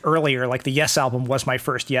mentioned earlier, like the Yes album was my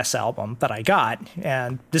first Yes album that I got,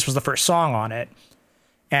 and this was the first song on it.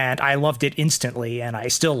 And I loved it instantly, and I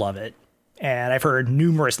still love it. And I've heard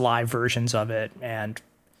numerous live versions of it, and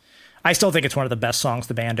I still think it's one of the best songs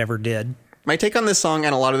the band ever did. My take on this song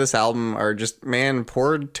and a lot of this album are just, man,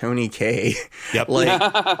 poor Tony Kaye. Yep.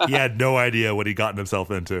 Like, he had no idea what he'd gotten himself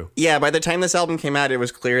into. Yeah, by the time this album came out, it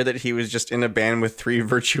was clear that he was just in a band with 3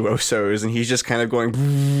 virtuosos, and he's just kind of going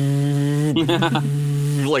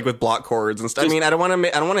like with block chords and stuff. I mean, I don't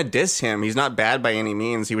want to diss him. He's not bad by any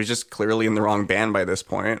means. He was just clearly in the wrong band by this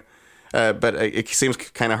point. But it seems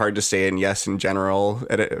kind of hard to say in Yes in general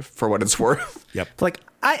for what it's worth. Yep. Like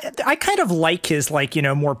I kind of like his like,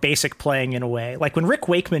 more basic playing in a way. Like when Rick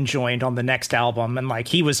Wakeman joined on the next album and like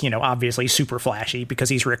he was, obviously super flashy because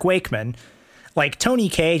he's Rick Wakeman. Like Tony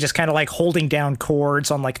Kaye just kind of like holding down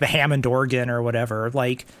chords on like the Hammond organ or whatever,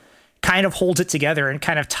 like kind of holds it together and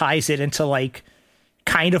kind of ties it into like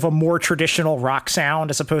kind of a more traditional rock sound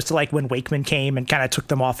as opposed to like when Wakeman came and kind of took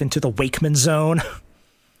them off into the Wakeman zone.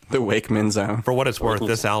 The Wakeman zone. For what it's worth,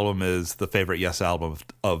 this album is the favorite Yes album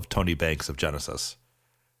of Tony Banks of Genesis,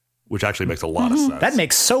 which actually makes a lot of sense. That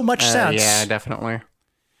makes so much sense. Yeah, definitely.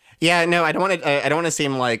 Yeah, no, I don't want to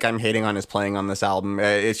seem like I'm hating on his playing on this album.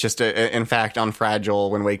 It's just, in fact, on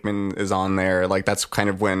Fragile, when Wakeman is on there, like that's kind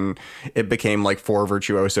of when it became like 4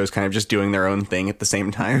 virtuosos kind of just doing their own thing at the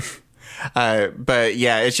same time. But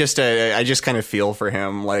yeah, it's just I just kind of feel for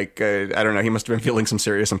him. Like I don't know, he must have been feeling some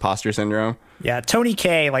serious imposter syndrome. Yeah, Tony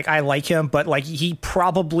Kaye, like I like him, but like he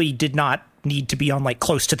probably did not need to be on like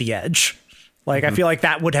Close to the Edge. Like I feel like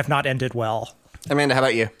that would have not ended well. Amanda, how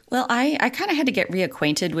about you? Well, I kind of had to get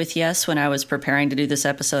reacquainted with Yes when I was preparing to do this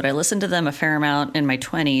episode. I listened to them a fair amount in my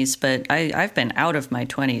 20s, but I've been out of my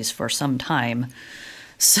 20s for some time.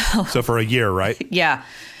 So for a year, right? Yeah,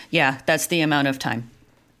 that's the amount of time.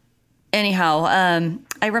 Anyhow,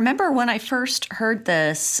 I remember when I first heard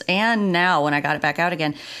this, and now when I got it back out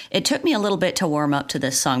again, it took me a little bit to warm up to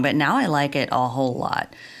this song, but now I like it a whole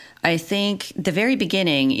lot. I think the very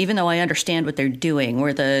beginning, even though I understand what they're doing,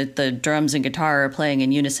 where the drums and guitar are playing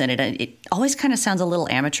in unison, it always kind of sounds a little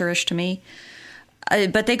amateurish to me.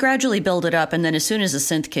 But they gradually build it up, and then as soon as the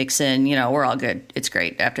synth kicks in, we're all good. It's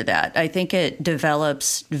great after that. I think it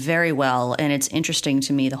develops very well, and it's interesting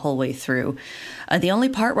to me the whole way through. The only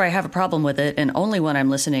part where I have a problem with it, and only when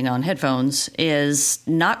I'm listening on headphones, is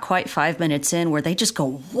not quite 5 minutes in, where they just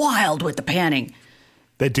go wild with the panning.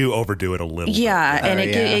 They do overdo it a little. Yeah, and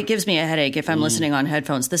it gives me a headache if I'm listening on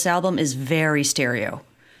headphones. This album is very stereo.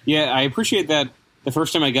 Yeah, I appreciate that. The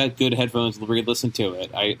first time I got good headphones to re-listen to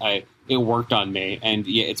it, it worked on me, and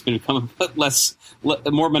yeah, it's been becoming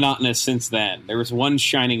more monotonous since then. There was one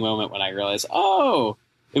shining moment when I realized,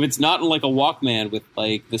 if it's not like a Walkman with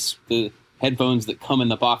like the headphones that come in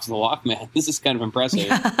the box of the Walkman, this is kind of impressive.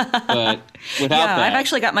 But without that, I've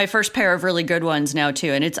actually got my first pair of really good ones now too,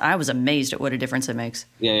 and I was amazed at what a difference it makes.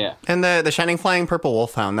 Yeah. And the Shining Flying Purple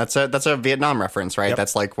Wolfhound, that's a Vietnam reference, right? Yep.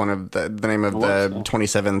 That's like one of the name of the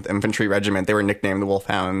 27th Infantry Regiment. They were nicknamed the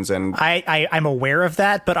Wolfhounds, and I'm aware of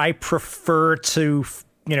that, but I prefer to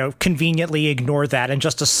conveniently ignore that and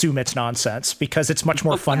just assume it's nonsense because it's much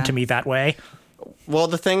more fun to me that way. Well,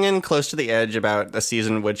 the thing in Close to the Edge about a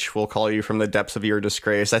season which will call you from the depths of your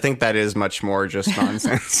disgrace, I think that is much more just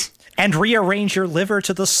nonsense. And rearrange your liver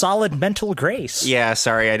to the solid mental grace. Yeah,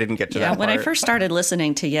 sorry, I didn't get to that part. When I first started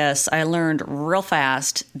listening to Yes, I learned real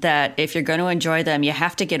fast that if you're going to enjoy them, you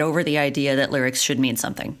have to get over the idea that lyrics should mean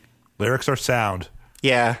something. Lyrics are sound.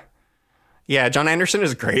 Yeah. Yeah, John Anderson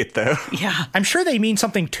is great, though. Yeah. I'm sure they mean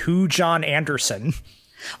something to John Anderson.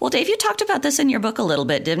 Well, Dave, you talked about this in your book a little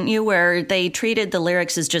bit, didn't you? Where they treated the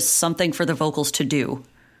lyrics as just something for the vocals to do.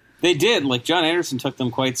 They did. Like, John Anderson took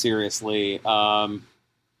them quite seriously.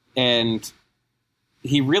 And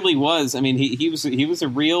he really was. I mean, he was a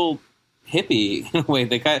real hippie in a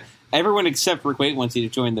way. Everyone except Rick Waite, once he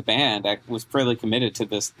joined the band, was fairly committed to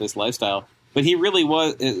this lifestyle. But he really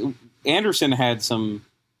was. Anderson had some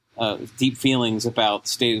deep feelings about the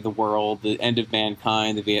state of the world, the end of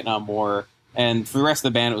mankind, the Vietnam War. And for the rest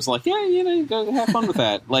of the band, it was like, yeah, go have fun with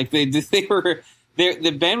that. Like the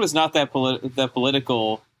band was not that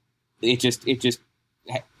political. It just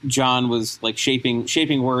John was like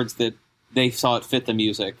shaping words that they saw it fit the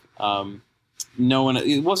music.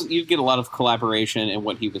 It wasn't. You'd get a lot of collaboration in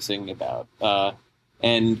what he was singing about. But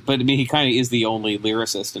I mean, he kind of is the only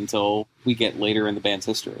lyricist until we get later in the band's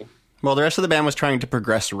history. Well, the rest of the band was trying to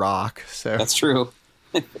progress rock, so that's true.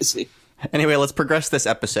 See. Anyway, let's progress this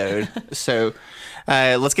episode. So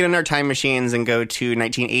let's get in our time machines and go to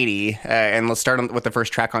 1980, and let's start with the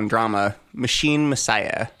first track on Drama, Machine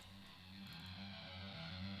Messiah.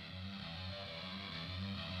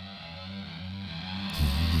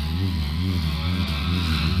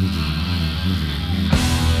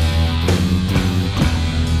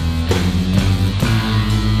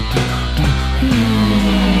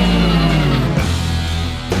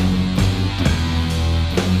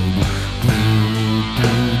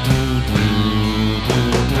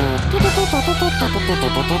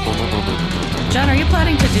 John, are you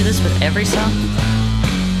planning to do this with every song?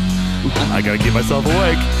 I gotta keep myself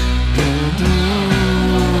awake.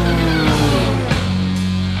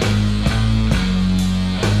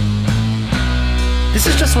 This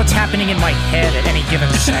is just what's happening in my head at any given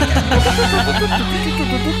second.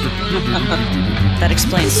 That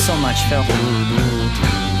explains so much, Phil.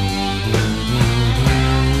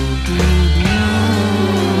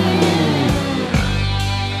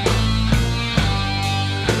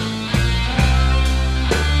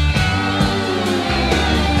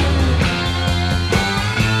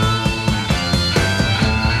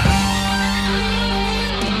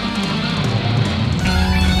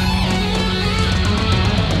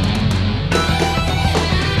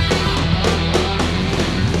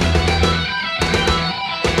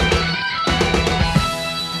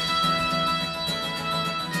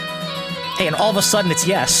 And all of a sudden it's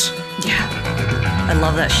Yes. Yeah. I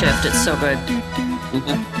love that shift. It's so good.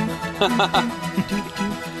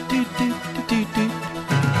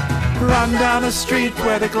 Run down a street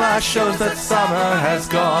where the glass shows that summer has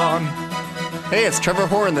gone. Hey, it's Trevor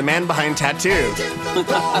Horn, the man behind Tattoo.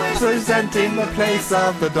 Presenting the place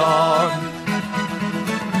of the dawn.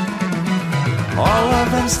 All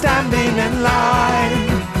of them standing in line.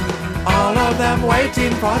 All of them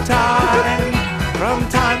waiting for time. From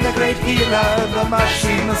time the great healer, the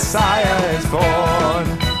machine messiah is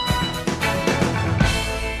born.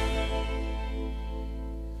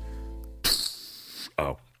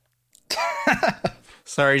 Oh.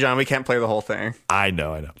 Sorry, John, we can't play the whole thing. I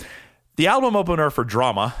know. The album opener for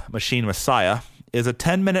Drama, Machine Messiah, is a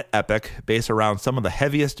 10-minute epic based around some of the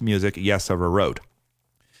heaviest music Yes ever wrote.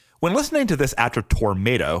 When listening to this after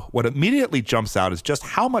Tornado, what immediately jumps out is just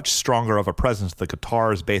how much stronger of a presence the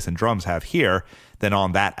guitars, bass, and drums have here than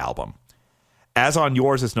on that album. As on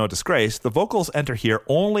Yours Is No Disgrace, the vocals enter here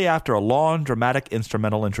only after a long, dramatic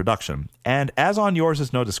instrumental introduction, and as on Yours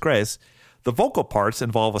Is No Disgrace, the vocal parts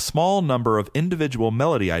involve a small number of individual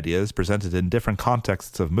melody ideas presented in different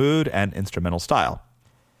contexts of mood and instrumental style.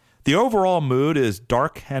 The overall mood is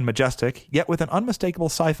dark and majestic, yet with an unmistakable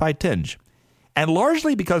sci-fi tinge. And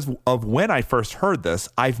largely because of when I first heard this,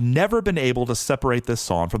 I've never been able to separate this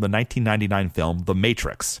song from the 1999 film The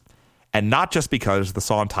Matrix. And not just because the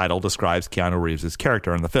song title describes Keanu Reeves'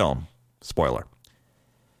 character in the film. Spoiler.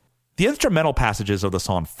 The instrumental passages of the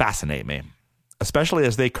song fascinate me, especially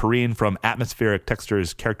as they careen from atmospheric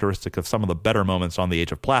textures characteristic of some of the better moments on The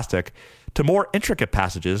Age of Plastic to more intricate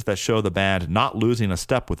passages that show the band not losing a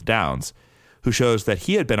step with Downes, who shows that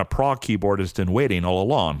he had been a prog keyboardist in waiting all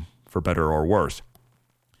along, for better or worse.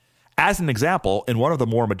 As an example, in one of the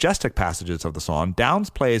more majestic passages of the song, Downes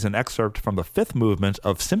plays an excerpt from the fifth movement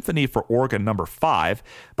of Symphony for Organ No. 5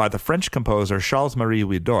 by the French composer Charles-Marie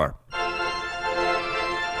Widor.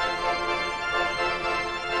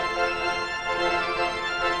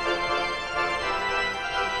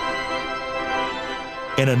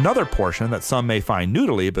 In another portion that some may find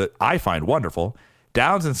noodly, but I find wonderful,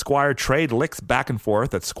 Downes and Squire trade licks back and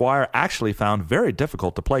forth that Squire actually found very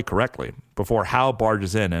difficult to play correctly, before Howe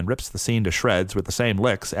barges in and rips the scene to shreds with the same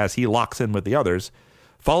licks as he locks in with the others,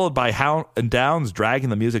 followed by Howe and Downes dragging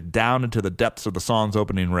the music down into the depths of the song's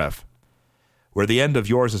opening riff. Where the end of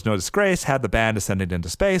Yours Is No Disgrace had the band ascending into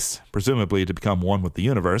space, presumably to become one with the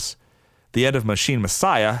universe, the end of Machine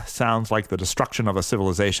Messiah sounds like the destruction of a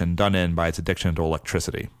civilization done in by its addiction to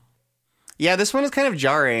electricity. Yeah, this one is kind of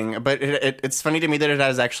jarring, but it's funny to me that it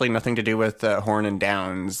has actually nothing to do with Horn and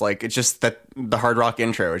Downes. Like, it's just that the hard rock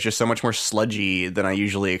intro is just so much more sludgy than I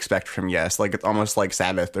usually expect from Yes. Like, it's almost like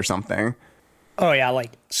Sabbath or something. Oh, yeah.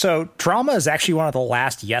 So Drama is actually one of the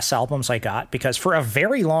last Yes albums I got, because for a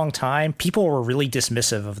very long time, people were really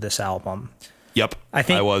dismissive of this album. Yep,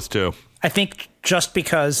 I was too. I think just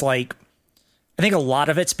because, I think a lot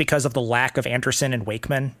of it's because of the lack of Anderson and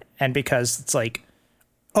Wakeman, and because it's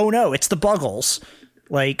oh no, it's the Buggles.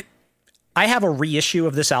 I have a reissue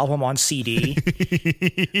of this album on CD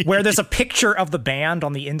where there's a picture of the band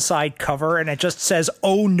on the inside cover and it just says,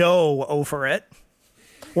 "Oh no," over it.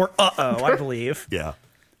 Or "uh-oh," I believe. Yeah.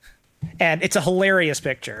 And it's a hilarious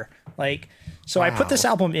picture. So wow. I put this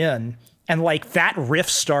album in and that riff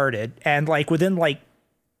started and within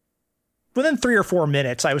 3 or 4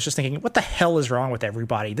 minutes, I was just thinking, what the hell is wrong with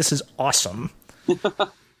everybody? This is awesome.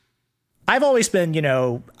 I've always been,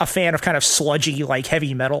 a fan of kind of sludgy,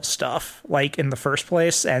 heavy metal stuff, in the first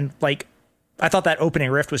place. And, I thought that opening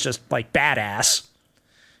riff was just, badass.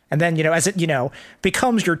 And then, as it,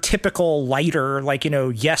 becomes your typical lighter,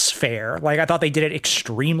 Yes fare, I thought they did it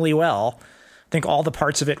extremely well. I think all the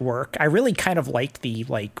parts of it work. I really kind of liked the,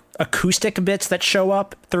 acoustic bits that show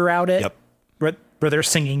up throughout it. Yep. Where they're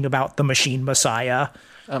singing about the Machine Messiah.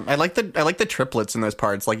 I like the triplets in those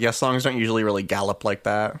parts. Yes songs don't usually really gallop like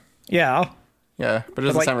that. Yeah. Yeah, but it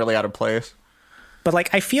doesn't sound really out of place.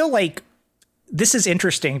 But I feel like this is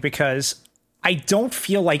interesting because I don't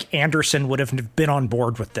feel like Anderson would have been on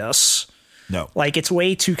board with this. No. It's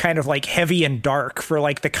way too kind of heavy and dark for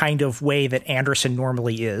the kind of way that Anderson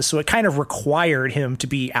normally is. So it kind of required him to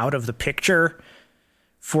be out of the picture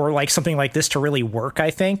for something like this to really work,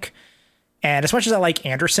 I think. And as much as I like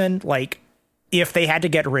Anderson, if they had to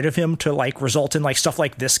get rid of him to result in stuff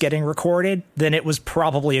like this getting recorded, then it was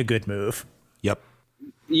probably a good move. Yep.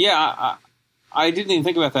 Yeah, I didn't even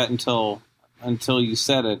think about that until you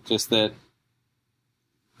said it. Just that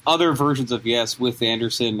other versions of Yes with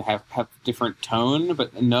Anderson have different tone,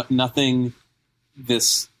 but nothing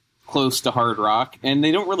this close to hard rock, and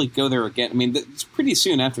they don't really go there again. I mean, it's pretty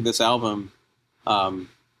soon after this album,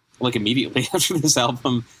 immediately after this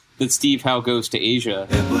album, that Steve Howe goes to Asia.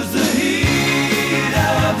 It was the heat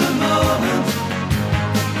of the moment,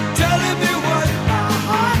 telling me what my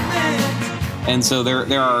heart meant. And so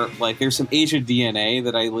there's some Asia DNA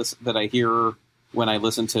that I hear when I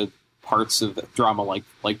listen to parts of drama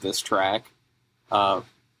like this track.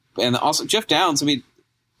 And also Jeff Downes, I mean,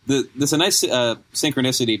 there's a nice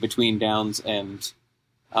synchronicity between Downes and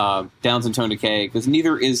Tony Kaye, because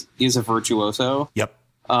neither is a virtuoso. Yep.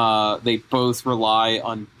 They both rely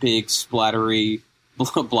on big splattery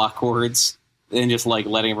block chords and just like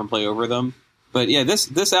letting everyone play over them. But yeah,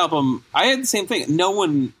 this album, I had the same thing. No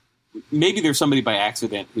one, maybe there's somebody by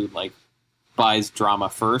accident who like buys drama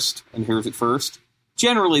first and hears it first.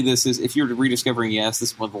 Generally, this is, if you're rediscovering Yes,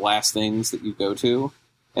 this is one of the last things that you go to.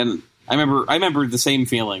 And I remember the same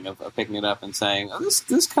feeling of picking it up and saying, oh,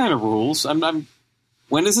 this kind of rules.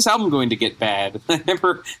 When is this album going to get bad? I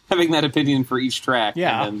remember having that opinion for each track.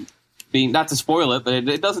 Yeah. And then being, not to spoil it, but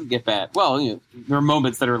it doesn't get bad. Well, there are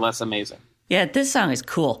moments that are less amazing. Yeah, this song is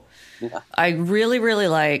cool. Yeah. I really, really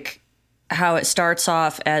like how it starts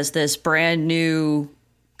off as this brand new,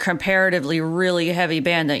 comparatively really heavy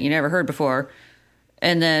band that you never heard before.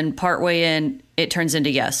 And then partway in, it turns into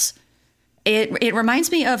Yes. It reminds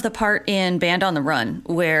me of the part in Band on the Run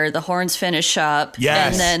where the horns finish up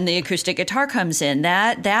Yes. and then the acoustic guitar comes in.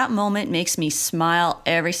 That moment makes me smile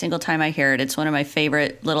every single time I hear it. It's one of my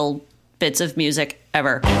favorite little bits of music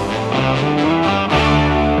ever.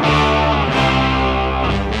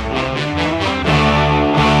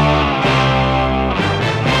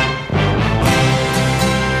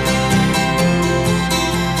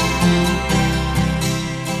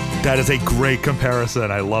 That is a great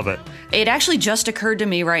comparison. I love it. It actually just occurred to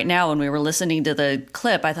me right now when we were listening to the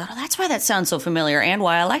clip. I thought, oh, that's why that sounds so familiar and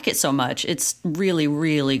why I like it so much. It's really,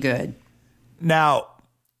 really good. Now,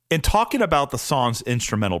 in talking about the song's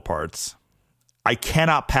instrumental parts, I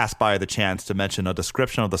cannot pass by the chance to mention a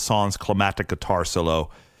description of the song's climactic guitar solo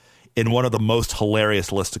in one of the most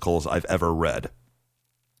hilarious listicles I've ever read.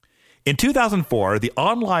 In 2004, the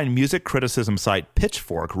online music criticism site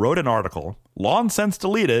Pitchfork wrote an article, long since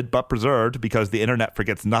deleted but preserved because the internet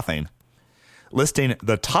forgets nothing, listing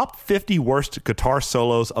the top 50 worst guitar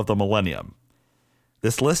solos of the millennium.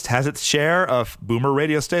 This list has its share of boomer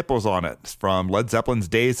radio staples on it, from Led Zeppelin's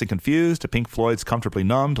Dazed and Confused to Pink Floyd's Comfortably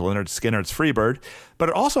Numb to Lynyrd Skynyrd's Freebird, but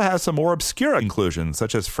it also has some more obscure inclusions,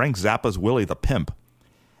 such as Frank Zappa's Willie the Pimp.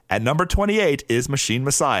 At number 28 is Machine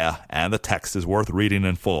Messiah, and the text is worth reading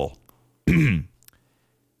in full.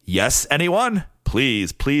 Yes, anyone?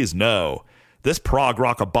 Please, please no. This prog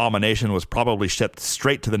rock abomination was probably shipped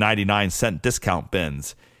straight to the 99-cent discount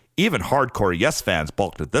bins. Even hardcore Yes fans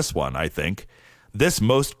balked at this one, I think. This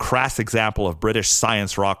most crass example of British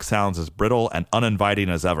science rock sounds as brittle and uninviting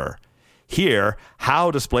as ever. Here,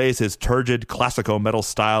 Howe displays his turgid classico metal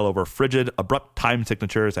style over frigid, abrupt time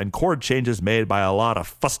signatures and chord changes made by a lot of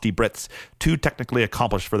fusty Brits too technically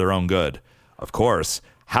accomplished for their own good. Of course,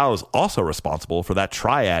 Howe's also responsible for that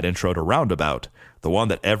triad intro to Roundabout, the one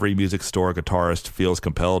that every music store guitarist feels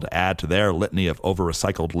compelled to add to their litany of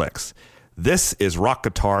over-recycled licks. This is rock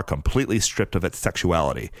guitar completely stripped of its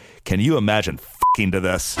sexuality. Can you imagine f***ing to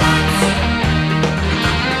this?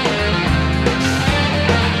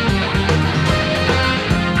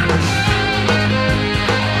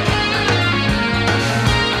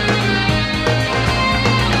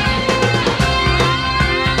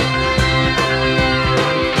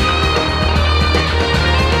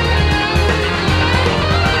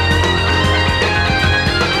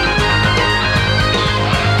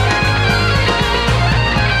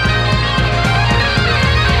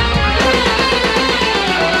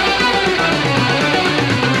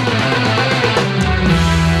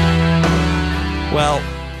 Well,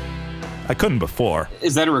 I couldn't before.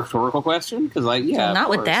 Is that a rhetorical question? Because not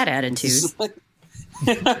with that attitude.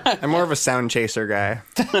 I'm more of a sound chaser guy.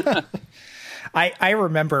 I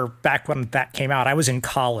remember back when that came out, I was in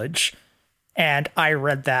college, and I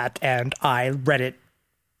read that, and I read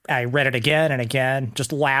it again and again,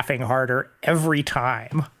 just laughing harder every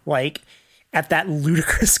time, like at that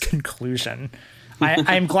ludicrous conclusion.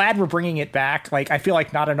 I'm glad we're bringing it back. Like, I feel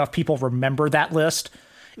like not enough people remember that list.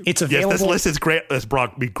 It's available. Yes, this list is great. This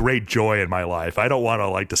brought me great joy in my life. I don't want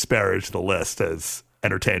to disparage the list as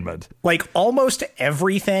entertainment. Like, almost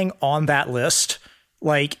everything on that list,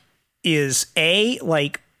 is A,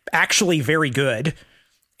 actually very good,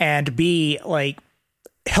 and B,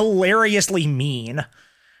 hilariously mean.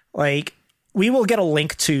 We will get a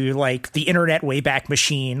link to the Internet Wayback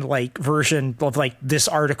Machine version of this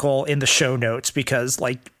article in the show notes, because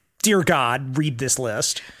dear God, read this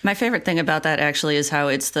list. My favorite thing about that actually is how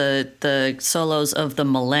it's the solos of the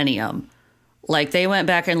millennium. They went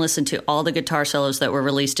back and listened to all the guitar solos that were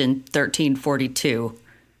released in 1342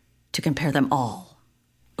 to compare them all.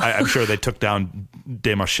 I'm sure they took down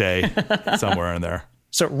Desmarchais somewhere in there.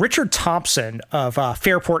 So Richard Thompson of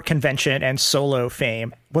Fairport Convention and solo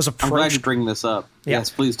fame was approached. I'm glad you bring this up. Yeah. Yes,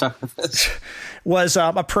 please talk about this. Was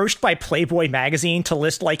approached by Playboy magazine to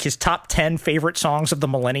list like his top 10 favorite songs of the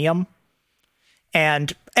millennium.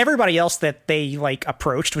 And everybody else that they like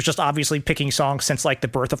approached was just obviously picking songs since like the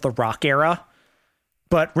birth of the rock era.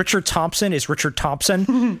 But Richard Thompson is Richard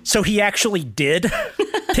Thompson. So he actually did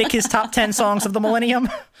pick his top 10 songs of the millennium.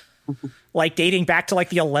 Like dating back to like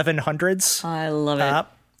the 1100s. I love it.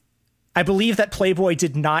 I believe that Playboy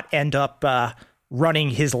did not end up running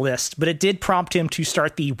his list, but it did prompt him to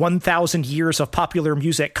start the 1,000 Years of Popular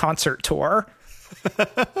Music concert tour.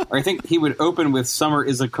 Or I think he would open with Summer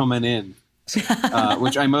Is a Comin' In,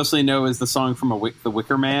 which I mostly know is the song from The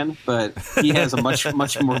Wicker Man, but he has a much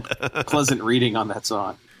more pleasant reading on that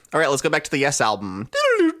song. All right, let's go back to the Yes album.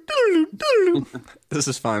 This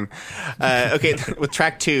is fun. Okay, with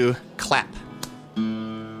track 2, Clap.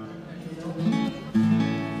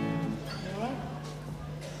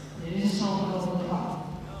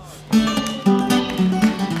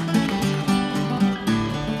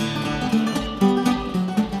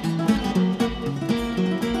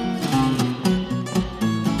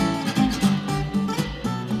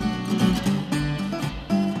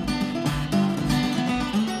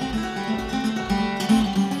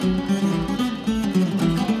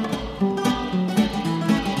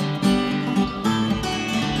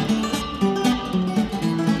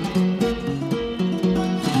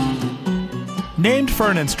 Named for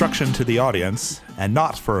an instruction to the audience, and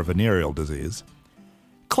not for a venereal disease,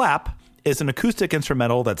 Clap is an acoustic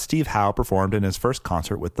instrumental that Steve Howe performed in his first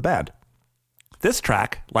concert with the band. This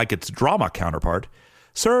track, like its drama counterpart,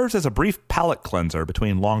 serves as a brief palate cleanser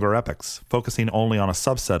between longer epics, focusing only on a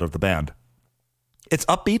subset of the band. It's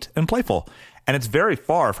upbeat and playful, and it's very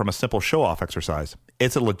far from a simple show-off exercise.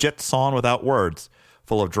 It's a legit song without words,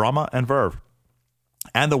 full of drama and verve.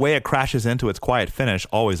 And the way it crashes into its quiet finish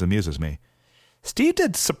always amuses me. Steve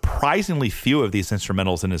did surprisingly few of these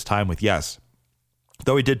instrumentals in his time with Yes,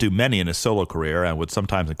 though he did do many in his solo career and would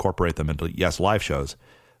sometimes incorporate them into Yes live shows,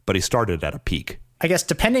 but he started at a peak. I guess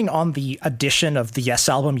depending on the edition of the Yes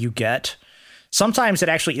album you get, sometimes it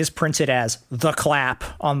actually is printed as The Clap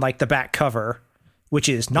on like the back cover, which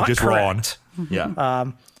is not correct. Wrong.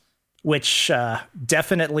 Yeah. Which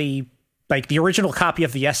definitely, like the original copy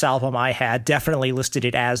of the Yes album I had definitely listed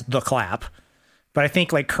it as The Clap. But I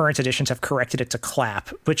think like current editions have corrected it to Clap,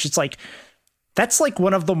 which is like, that's like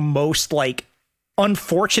one of the most like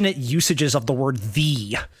unfortunate usages of the word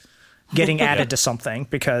the getting added to something,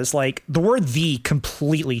 because like the word the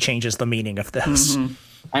completely changes the meaning of this.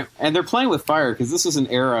 Mm-hmm. And they're playing with fire, because this is an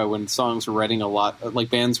era when songs were writing a lot, like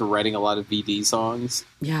bands were writing a lot of VD songs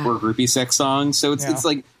or groupie sex songs. So it's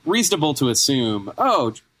like reasonable to assume,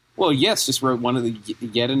 oh, well, Yes just wrote one of the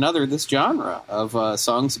yet another this genre of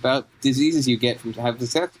songs about diseases you get from having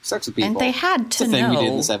sex with people. And they had to know. It's a thing we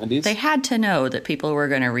did in the 70s. They had to know that people were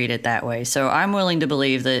going to read it that way. So I'm willing to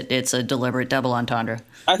believe that it's a deliberate double entendre.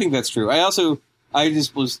 I think that's true. I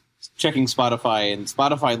just was checking Spotify, and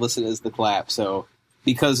Spotify listed as The Clap. So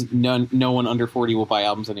because no one under 40 will buy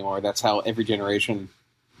albums anymore, that's how every generation,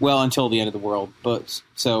 well, until the end of the world. But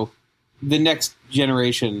so the next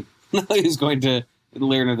generation is going to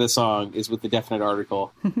learn of this song is with the definite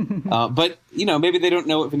article. But, you know, maybe they don't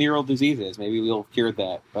know what venereal disease is. Maybe we'll have cured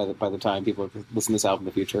that by the time people listen to this album in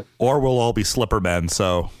the future. Or we'll all be slipper men,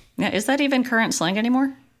 so... Yeah, is that even current slang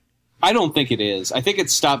anymore? I don't think it is. I think it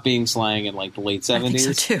stopped being slang in, like, the late 70s. I think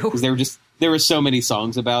so, too. Because there were so many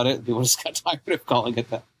songs about it. People just got tired of calling it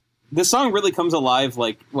that. This song really comes alive,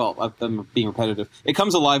 like, well, I'm being repetitive. It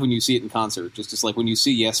comes alive when you see it in concert. Just like when you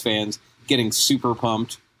see Yes fans getting super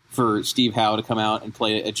pumped for Steve Howe to come out and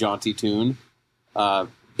play a jaunty tune.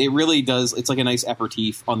 It really does. It's like a nice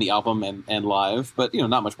aperitif on the album and live, but, you know,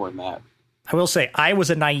 not much more than that. I will say I was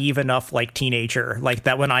a naive enough like teenager like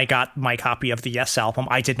that when I got my copy of the Yes album,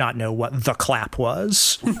 I did not know what The Clap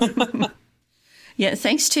was. Yeah,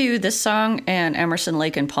 thanks to this song and Emerson,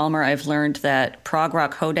 Lake and Palmer, I've learned that prog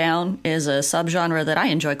rock hoedown is a subgenre that I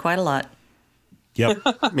enjoy quite a lot.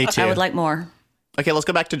 Yep. Me too. I would like more. Okay, let's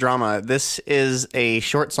go back to drama. This is a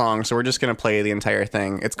short song, so we're just going to play the entire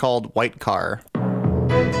thing. It's called White Car.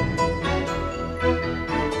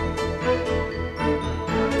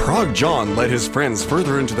 Prog John led his friends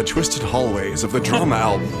further into the twisted hallways of the drama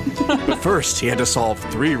album. But first, he had to solve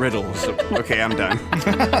 3 riddles. Okay, I'm done.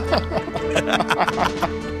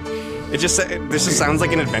 This just sounds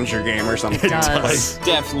like an adventure game or something. It does.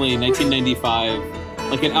 Definitely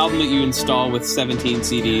 1995. Like an album that you install with 17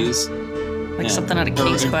 CDs. Like something out of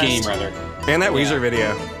King's Quest. Game, rather. And that Weezer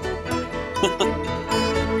video.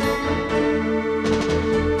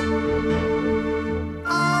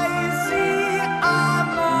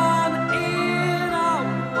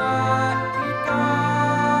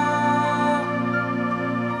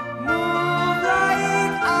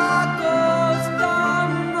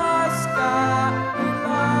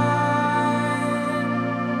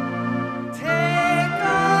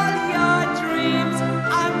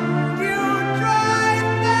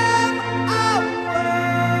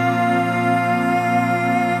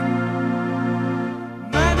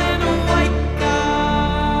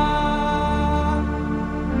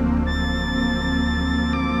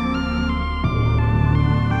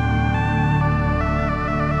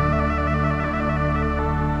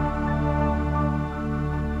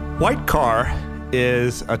 White Car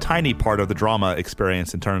is a tiny part of the drama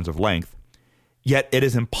experience in terms of length, yet it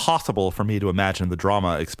is impossible for me to imagine the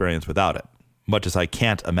drama experience without it, much as I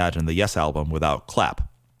can't imagine the Yes album without Clap.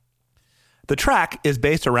 The track is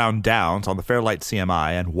based around Downs on the Fairlight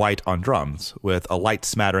CMI and White on drums, with a light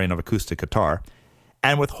smattering of acoustic guitar,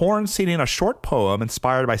 and with Horn singing a short poem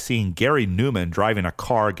inspired by seeing Gary Newman driving a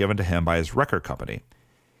car given to him by his record company.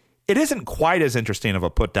 It isn't quite as interesting of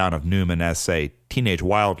a put-down of Newman as, say, Teenage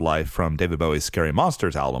Wildlife from David Bowie's Scary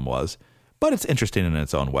Monsters album was, but it's interesting in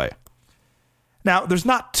its own way. Now, there's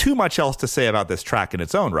not too much else to say about this track in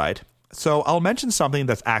its own right, so I'll mention something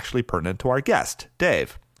that's actually pertinent to our guest,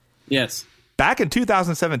 Dave. Yes. Back in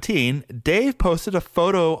 2017, Dave posted a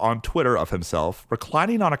photo on Twitter of himself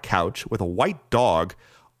reclining on a couch with a white dog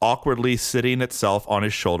awkwardly sitting itself on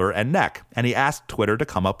his shoulder and neck, and he asked Twitter to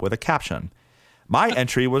come up with a caption. My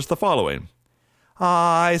entry was the following.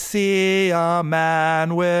 I see a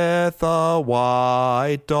man with a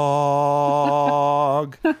white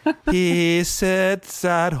dog. He sits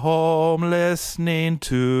at home listening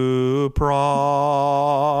to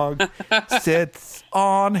prog. Sits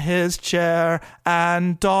on his chair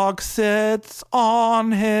and dog sits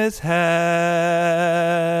on his head.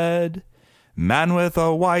 Man with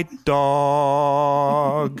a white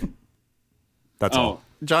dog. That's all.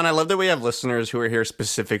 John, I love that we have listeners who are here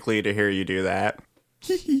specifically to hear you do that.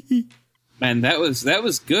 Man, that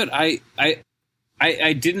was good. I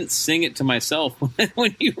didn't sing it to myself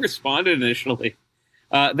when you responded initially.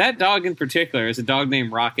 That dog in particular is a dog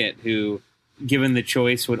named Rocket, who, given the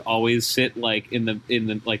choice, would always sit like in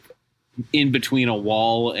between a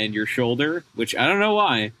wall and your shoulder, which I don't know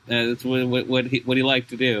why. That's what he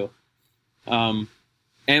liked to do. And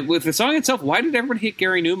with the song itself, why did everyone hate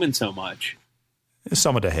Gary Newman so much?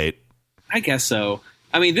 Someone to hate. I guess so.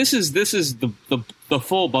 I mean, this is the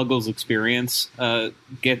full Buggles experience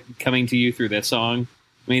coming to you through this song.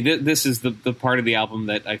 I mean, this is the part of the album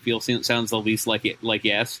that I feel sounds the least like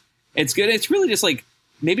Yes. It's good. It's really just like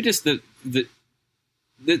maybe just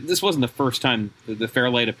this wasn't the first time the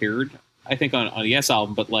Fairlight appeared, I think, on a Yes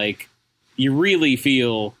album, but like you really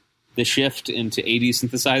feel the shift into 80s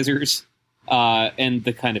synthesizers and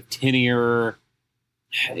the kind of tinnier.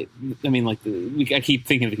 I mean, like I keep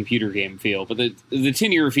thinking of the computer game feel, but the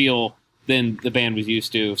tinnier feel than the band was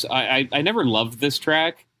used to. So I never loved this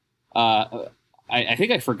track. I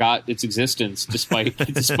think I forgot its existence despite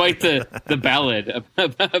the ballad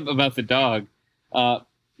about the dog.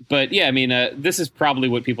 But yeah, I mean, this is probably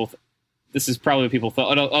what people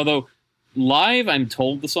thought. Although live, I'm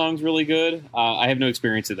told the song's really good. I have no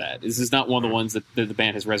experience of that. This is not one of the ones that the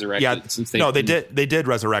band has resurrected since they. No, they did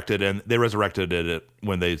resurrect it, and they resurrected it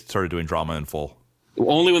when they started doing drama in full.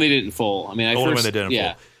 Only when they did it in full. I mean, when they did it in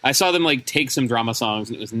full. I saw them like take some drama songs,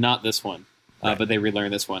 and it was not this one. Right. But they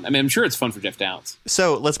relearned this one. I mean, I'm sure it's fun for Jeff Downs.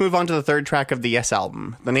 So let's move on to the third track of the Yes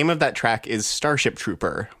album. The name of that track is Starship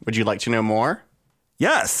Trooper. Would you like to know more?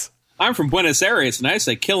 Yes. I'm from Buenos Aires, and I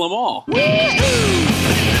say kill them all.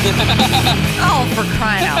 Oh, for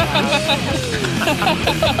crying out loud.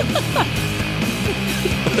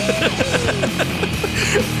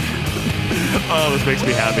 Oh, this makes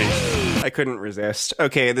me happy. I couldn't resist.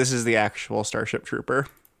 Okay, this is the actual Starship Trooper.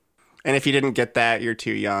 And if you didn't get that, you're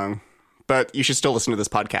too young. But you should still listen to this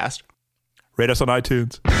podcast. Rate us on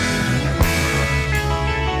iTunes.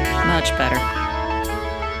 Much better.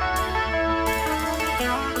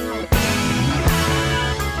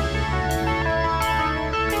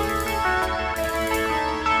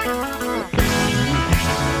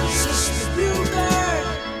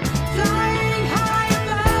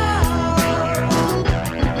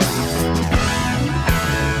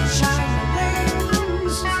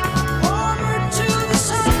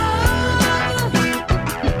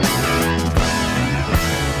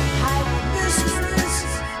 Mysteries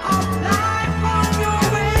of life.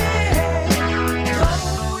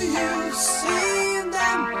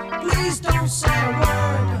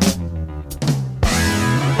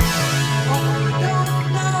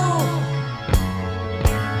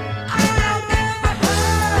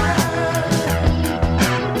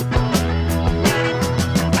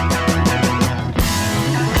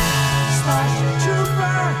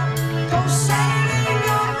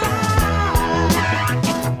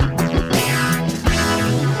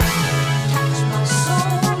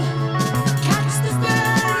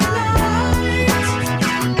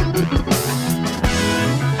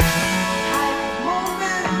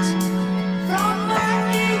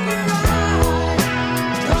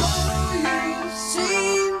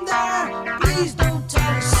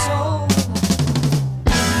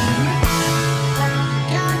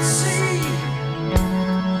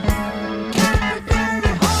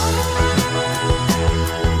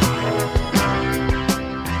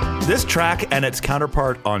 This track and its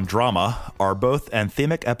counterpart on Drama are both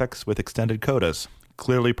anthemic epics with extended codas,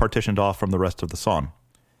 clearly partitioned off from the rest of the song.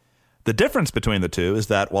 The difference between the two is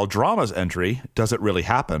that while Drama's entry, Does It Really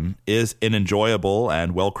Happen, is an enjoyable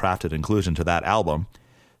and well-crafted inclusion to that album,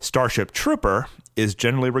 Starship Trooper is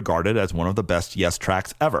generally regarded as one of the best Yes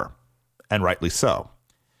tracks ever, and rightly so.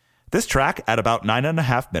 This track, at about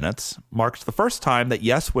 9.5 minutes, marks the first time that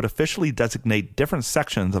Yes would officially designate different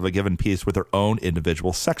sections of a given piece with their own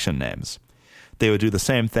individual section names. They would do the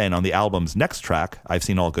same thing on the album's next track, I've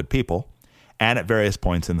Seen All Good People, and at various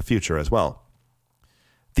points in the future as well.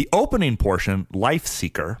 The opening portion, Life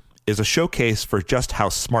Seeker, is a showcase for just how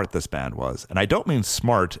smart this band was, and I don't mean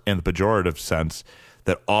smart in the pejorative sense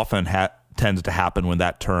that often tends to happen when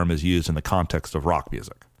that term is used in the context of rock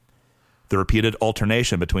music. The repeated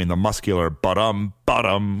alternation between the muscular bottom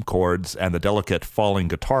chords and the delicate falling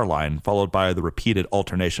guitar line, followed by the repeated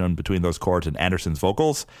alternation between those chords and Anderson's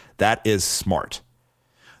vocals, that is smart.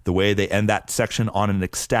 The way they end that section on an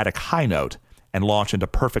ecstatic high note and launch into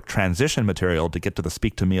perfect transition material to get to the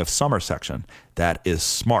Speak to Me of Summer section, that is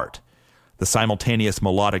smart. The simultaneous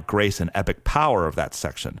melodic grace and epic power of that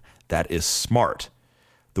section, that is smart.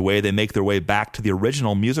 The way they make their way back to the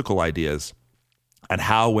original musical ideas, and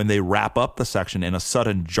how when they wrap up the section in a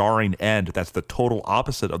sudden jarring end that's the total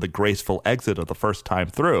opposite of the graceful exit of the first time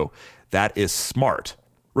through, that is smart.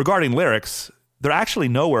 Regarding lyrics, they're actually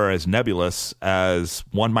nowhere as nebulous as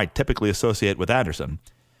one might typically associate with Anderson.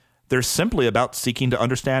 They're simply about seeking to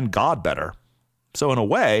understand God better. So in a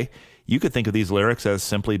way, you could think of these lyrics as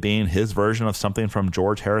simply being his version of something from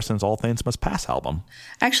George Harrison's All Things Must Pass album.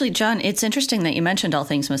 Actually, John, it's interesting that you mentioned All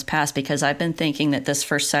Things Must Pass, because I've been thinking that this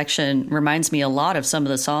first section reminds me a lot of some of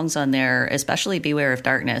the songs on there, especially Beware of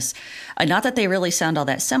Darkness. Not that they really sound all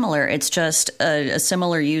that similar. It's just a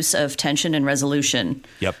similar use of tension and resolution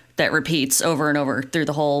that repeats over and over through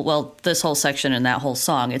this whole section and that whole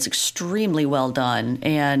song. It's extremely well done.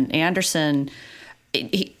 And Anderson,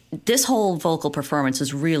 this whole vocal performance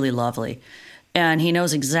is really lovely, and he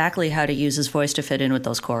knows exactly how to use his voice to fit in with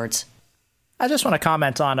those chords. I just want to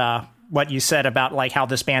comment on what you said about like how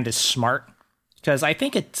this band is smart, because I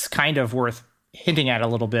think it's kind of worth hinting at a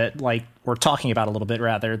little bit, like we're talking about a little bit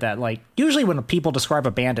rather, that like usually when people describe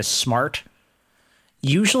a band as smart,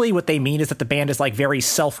 usually what they mean is that the band is like very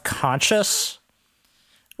self-conscious.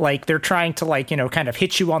 Like they're trying to like, kind of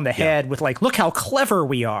hit you on the head with like, look how clever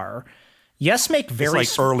we are. Yes, make very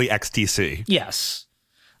it's like early XTC. Yes,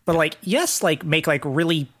 but like yes, like make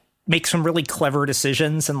some really clever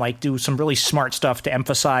decisions and like do some really smart stuff to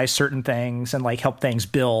emphasize certain things and like help things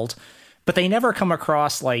build. But they never come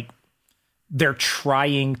across like they're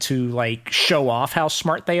trying to like show off how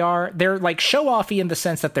smart they are. They're like show offy in the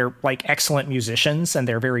sense that they're like excellent musicians and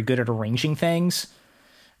they're very good at arranging things.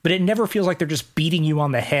 But it never feels like they're just beating you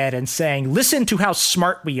on the head and saying, "Listen to how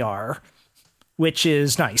smart we are," which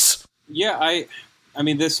is nice. Yeah, I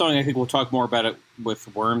mean, this song, I think we'll talk more about it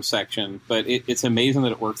with Worm section, but it's amazing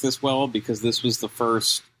that it works this well, because this was the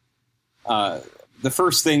first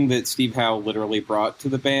thing that Steve Howe literally brought to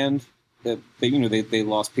the band. That they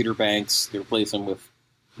lost Peter Banks, they replaced him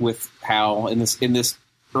with Howe in this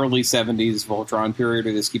early 70s Voltron period,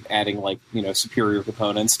 where they just keep adding like superior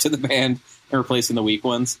components to the band and replacing the weak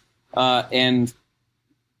ones. And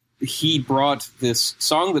he brought this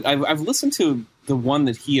song that I've listened to. The one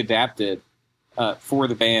that he adapted for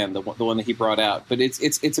the band, the one that he brought out. But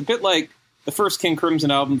it's a bit like the first King Crimson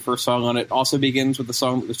album. The first song on it also begins with a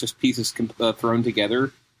song that was just pieces thrown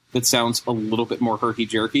together that sounds a little bit more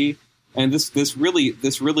herky-jerky. And this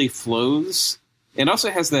really flows, and also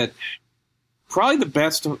has that probably the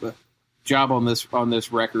best job on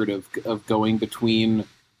this record of going between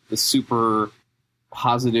the super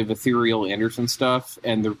positive, ethereal Anderson stuff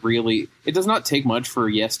and it does not take much for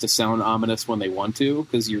Yes to sound ominous when they want to,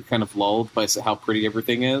 because you're kind of lulled by how pretty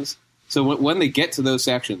everything is. So when they get to those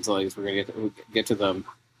sections, like we're going to get to them,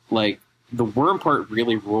 like the Worm part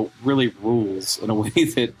really rules in a way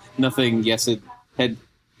that nothing Yes had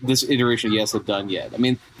this iteration of Yes had done yet. I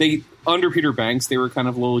mean, they under Peter Banks, they were kind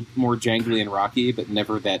of a little more jangly and rocky, but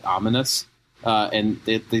never that ominous. And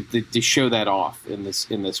they show that off in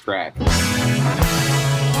this track.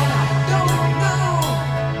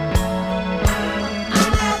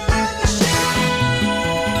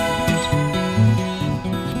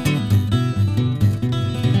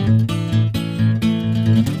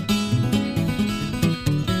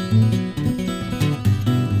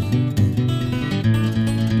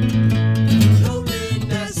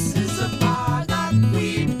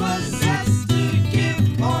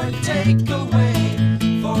 Take away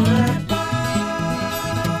forever.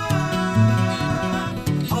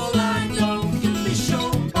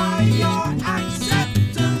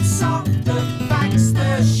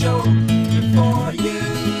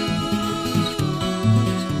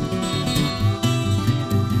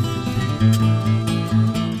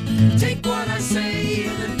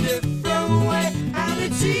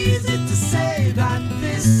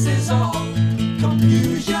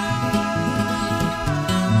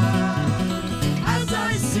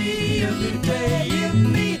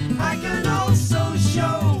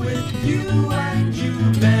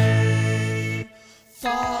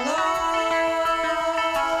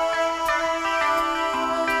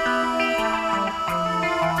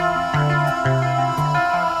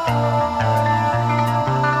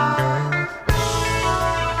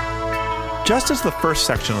 Just as the first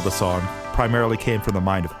section of the song primarily came from the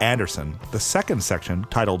mind of Anderson, the second section,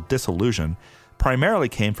 titled Disillusion, primarily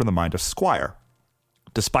came from the mind of Squire,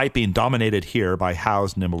 despite being dominated here by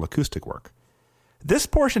Howe's nimble acoustic work. This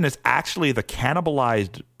portion is actually the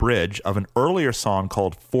cannibalized bridge of an earlier song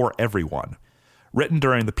called For Everyone, written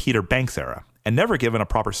during the Peter Banks era, and never given a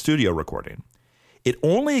proper studio recording. It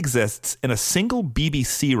only exists in a single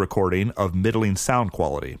BBC recording of middling sound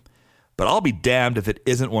quality, but I'll be damned if it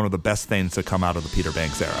isn't one of the best things to come out of the Peter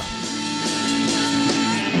Banks era.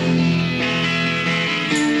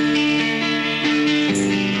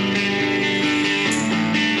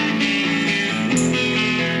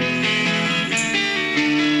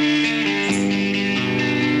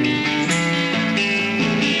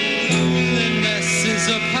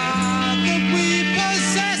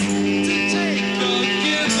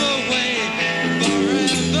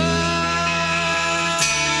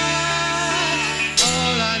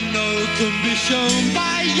 Shown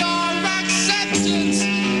by your acceptance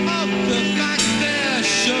of the fact they're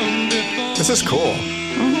shown before. This is cool.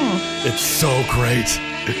 It's so great.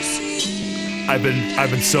 I've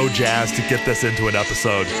been so jazzed to get this into an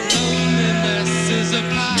episode. Loneliness is a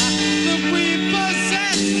power that we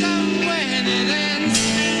possess, and when it ends,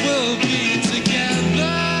 we'll be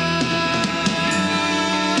together.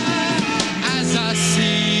 As I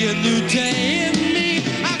see a new day in me,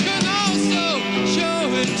 I can also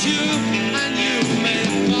show it to you.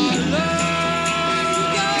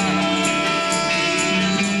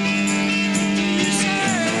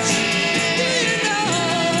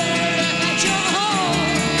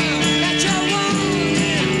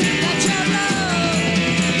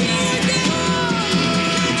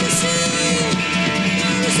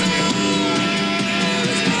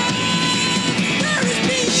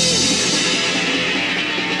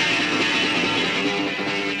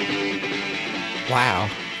 Wow.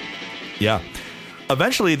 Yeah.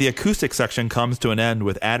 Eventually, the acoustic section comes to an end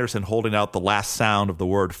with Anderson holding out the last sound of the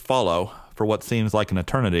word follow for what seems like an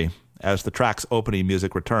eternity. As the track's opening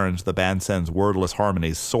music returns, the band sends wordless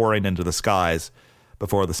harmonies soaring into the skies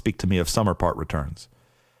before the Speak to Me of Summer part returns.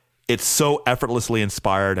 It's so effortlessly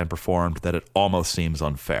inspired and performed that it almost seems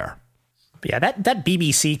unfair. Yeah, that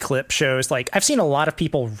BBC clip shows, like, I've seen a lot of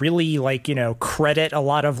people really, like, you know, credit a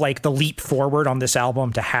lot of, like, the leap forward on this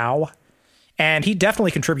album to Howe. And he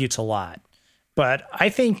definitely contributes a lot. But I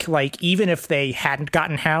think, like, even if they hadn't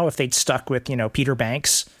gotten Howe, if they'd stuck with, you know, Peter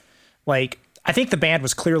Banks, like, I think the band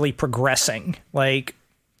was clearly progressing. Like,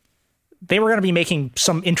 they were going to be making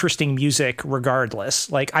some interesting music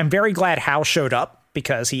regardless. Like, I'm very glad Howe showed up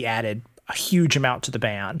because he added a huge amount to the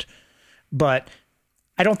band. But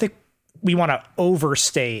I don't think we want to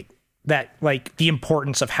overstate that, like, the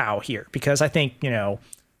importance of Howe here, because I think, you know,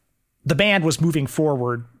 the band was moving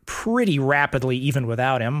forward pretty rapidly even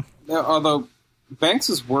without him. Although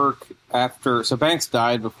Banks's work so Banks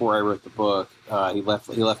died before I wrote the book. He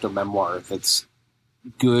left a memoir that's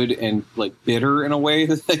good and, like, bitter in a way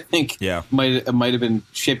that I think might have been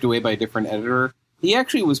shaped away by a different editor. He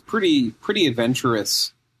actually was pretty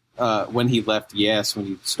adventurous when he left Yes, when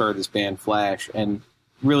he started this band Flash, and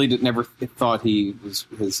really never thought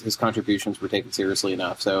his contributions were taken seriously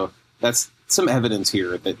enough. So that's some evidence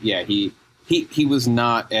here that he was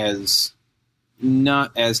not as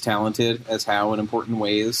talented as Howe in important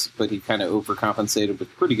ways, but he kind of overcompensated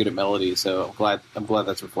with pretty good at melody. So I'm glad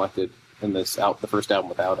that's reflected in the first album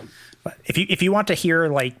without him. If you want to hear,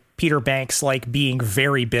 like, Peter Banks, like, being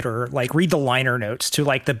very bitter, like, read the liner notes to,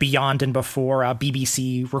 like, the Beyond and Before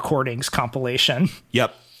BBC recordings compilation.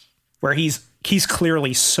 Yep. Where he's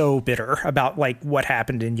clearly so bitter about, like, what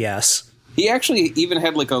happened in Yes. He actually even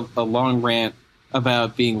had, like, a long rant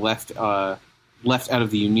about being left out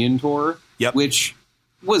of the Union tour, which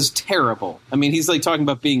was terrible. I mean, he's, like, talking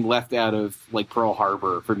about being left out of, like, Pearl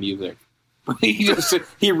Harbor for music.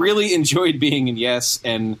 He really enjoyed being in Yes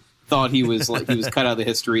and thought he was cut out of the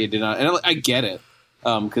history and did not. And I get it,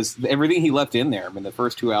 because everything he left in there. I mean, the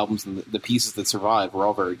first two albums and the pieces that survived were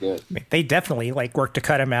all very good. They definitely, like, worked to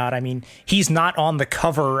cut him out. I mean, he's not on the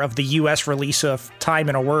cover of the U.S. release of Time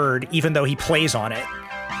in a Word, even though he plays on it.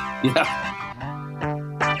 Yeah.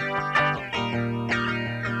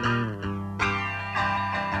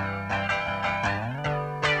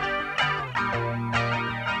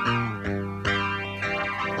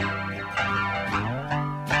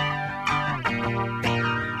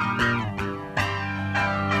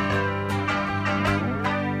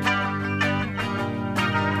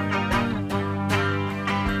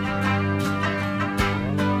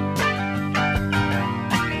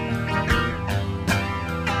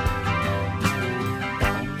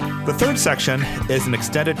 The third section is an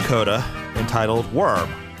extended coda entitled Worm.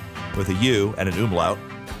 with a U and an umlaut.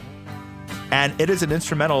 And it is an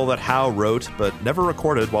instrumental that Howe wrote but never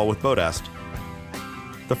recorded while with Modest.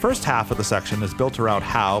 The first half of the section is built around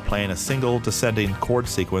Howe playing a single descending chord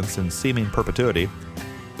sequence in seeming perpetuity,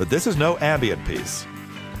 but this is no ambient piece.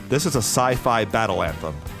 This is a sci-fi battle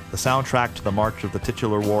anthem, the soundtrack to the march of the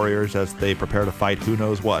titular warriors as they prepare to fight who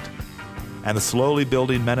knows what. And the slowly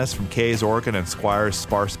building menace from Kay's organ and Squire's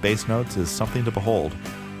sparse bass notes is something to behold.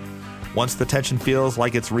 Once the tension feels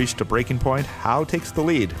like it's reached a breaking point, Howe takes the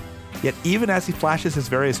lead. Yet even as he flashes his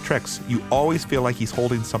various tricks, you always feel like he's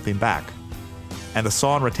holding something back. And the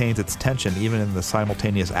song retains its tension even in the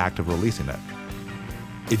simultaneous act of releasing it.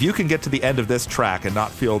 If you can get to the end of this track and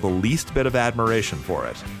not feel the least bit of admiration for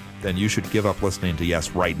it, then you should give up listening to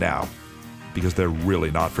Yes right now, because they're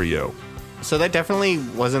really not for you. So that definitely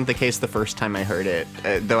wasn't the case the first time I heard it,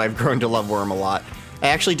 though I've grown to love Worm a lot. I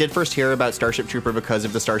actually did first hear about Starship Trooper because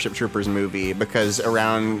of the Starship Troopers movie, because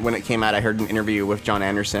around when it came out, I heard an interview with John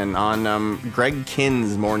Anderson on Greg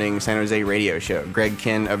Kinn's morning San Jose radio show. Greg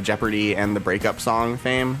Kinn of Jeopardy and the Breakup Song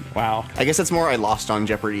fame. Wow. I guess it's more I Lost on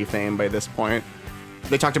Jeopardy fame by this point.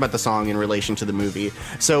 They talked about the song in relation to the movie.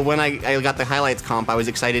 So when I got the highlights comp, I was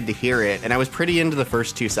excited to hear it, and I was pretty into the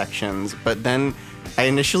first two sections, but then I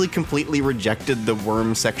initially completely rejected the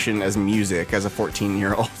Worm section as music as a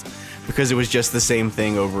 14-year-old. Because it was just the same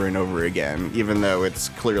thing over and over again, even though it's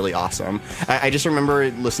clearly awesome. I just remember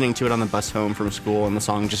listening to it on the bus home from school and the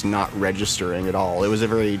song just not registering at all. It was a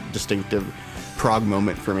very distinctive prog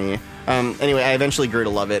moment for me. Anyway, I eventually grew to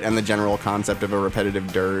love it and the general concept of a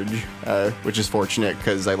repetitive dirge, which is fortunate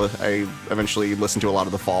because I eventually listened to a lot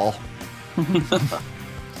of The Fall.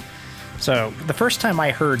 So the first time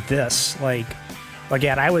I heard this,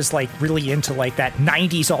 again, I was really into that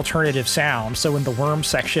 90s alternative sound. So when the Worm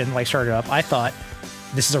section started up, I thought,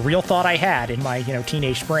 this is a real thought I had in my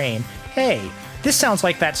teenage brain. Hey, this sounds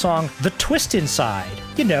like that song The Twist Inside.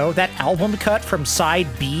 That album cut from side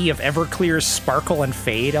B of Everclear's Sparkle and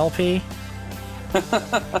Fade LP.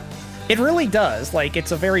 It really does.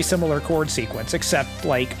 It's a very similar chord sequence, except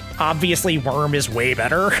obviously Worm is way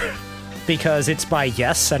better because it's by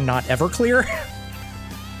Yes and not Everclear.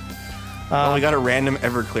 Well, we got a random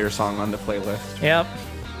Everclear song on the playlist. Yep.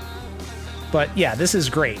 But yeah, this is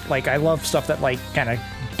great. I love stuff that kind of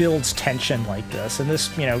builds tension like this, and this,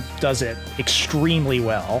 does it extremely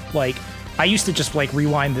well. I used to just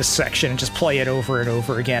rewind this section and just play it over and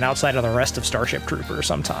over again outside of the rest of Starship Trooper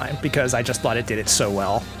sometime because I just thought it did it so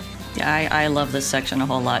well. Yeah, I love this section a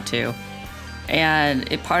whole lot too. And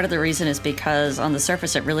part of the reason is because on the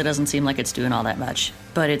surface it really doesn't seem like it's doing all that much,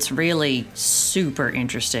 but it's really super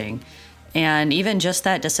interesting. And even just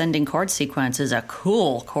that descending chord sequence is a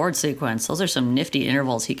cool chord sequence. Those are some nifty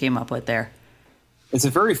intervals he came up with there. It's a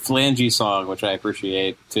very flangey song, which I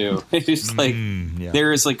appreciate, too. It's just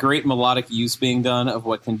there is great melodic use being done of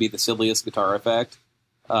what can be the silliest guitar effect.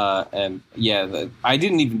 And yeah, I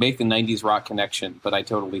didn't even make the 90s rock connection, but I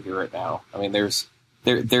totally hear it now. I mean, this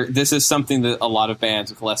is something that a lot of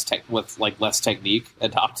bands with less technique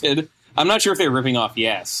adopted. I'm not sure if they're ripping off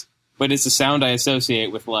Yes, but it's a sound I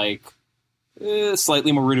associate with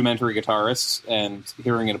slightly more rudimentary guitarists, and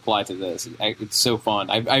hearing it apply to this, it's so fun.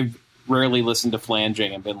 I've rarely listened to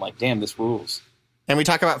flanging and been like, damn, this rules. And we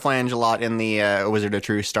talk about flange a lot in the Wizard of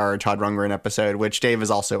True Star Todd Rundgren episode, which Dave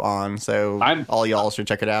is also on, so all y'all should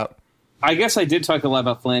check it out. I guess I did talk a lot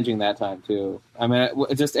about flanging that time, too. I mean,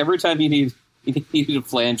 just every time you need a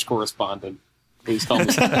flange correspondent, please call me.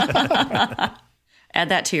 Add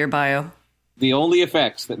that to your bio. The only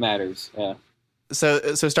effect that matters, yeah. So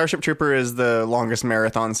Starship Trooper is the longest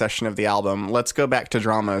marathon session of the album. Let's go back to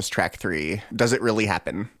Drama's track 3. Does it really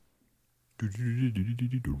happen?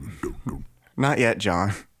 Not yet,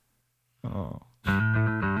 John. Oh.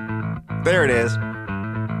 There it is.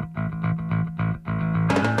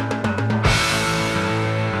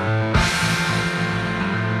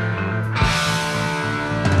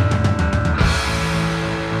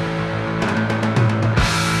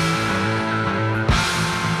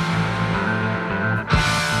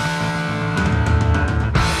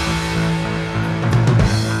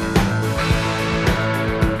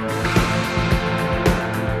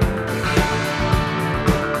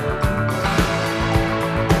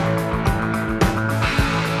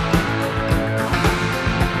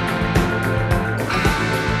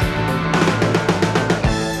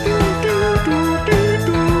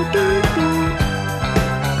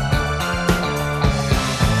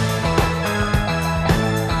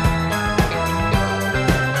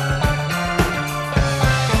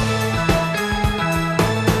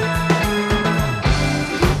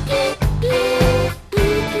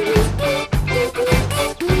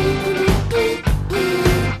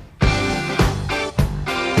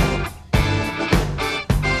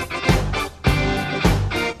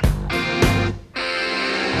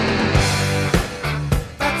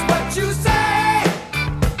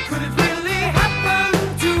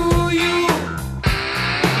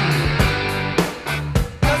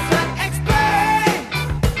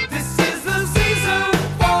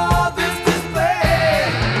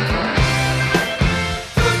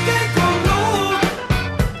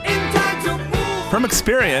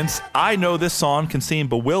 experience, I know this song can seem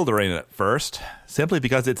bewildering at first, simply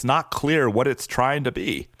because it's not clear what it's trying to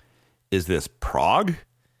be. Is this prog?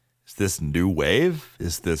 Is this new wave?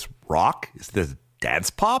 Is this rock? Is this dance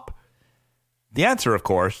pop? The answer, of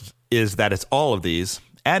course, is that it's all of these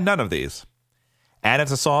and none of these. And it's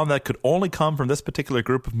a song that could only come from this particular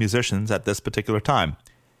group of musicians at this particular time.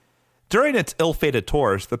 During its ill-fated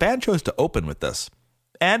tours, the band chose to open with this.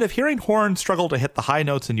 And if hearing Horn struggle to hit the high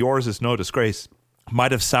notes in Yours Is No Disgrace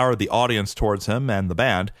might have soured the audience towards him and the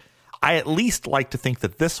band, I at least like to think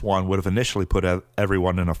that this one would have initially put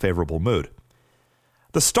everyone in a favorable mood.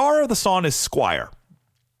 The star of the song is Squire,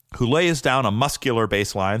 who lays down a muscular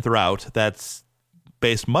bass line throughout that's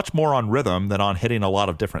based much more on rhythm than on hitting a lot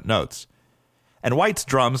of different notes. And White's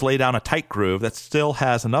drums lay down a tight groove that still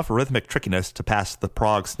has enough rhythmic trickiness to pass the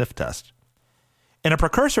prog sniff test. In a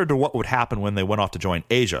precursor to what would happen when they went off to join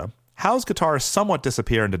Asia, Howe's guitars somewhat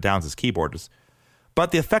disappear into Downes' keyboards,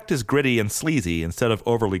 but the effect is gritty and sleazy instead of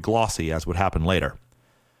overly glossy as would happen later.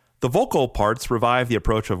 The vocal parts revive the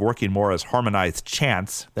approach of working more as harmonized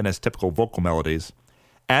chants than as typical vocal melodies,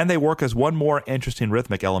 and they work as one more interesting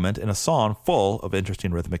rhythmic element in a song full of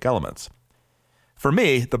interesting rhythmic elements. For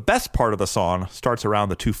me, the best part of the song starts around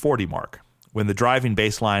the 240 mark, when the driving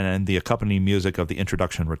bass line and the accompanying music of the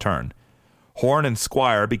introduction return. Horn and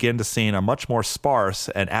Squire begin to sing a much more sparse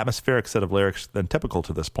and atmospheric set of lyrics than typical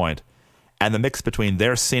to this point, and the mix between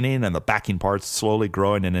their singing and the backing parts slowly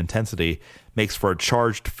growing in intensity makes for a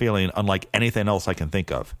charged feeling unlike anything else I can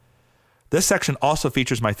think of. This section also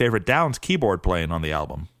features my favorite Downes keyboard playing on the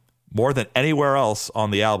album. More than anywhere else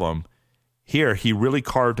on the album, here he really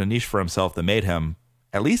carved a niche for himself that made him,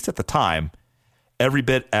 at least at the time, every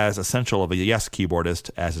bit as essential of a Yes keyboardist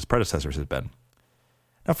as his predecessors had been.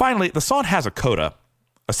 Now finally, the song has a coda,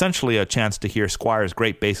 essentially a chance to hear Squire's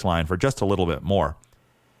great bass line for just a little bit more.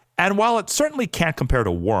 And while it certainly can't compare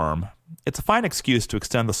to Worm, it's a fine excuse to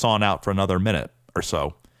extend the song out for another minute or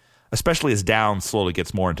so, especially as Downes slowly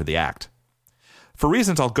gets more into the act. For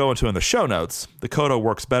reasons I'll go into in the show notes, the coda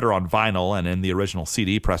works better on vinyl and in the original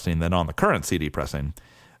CD pressing than on the current CD pressing,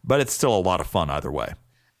 but it's still a lot of fun either way.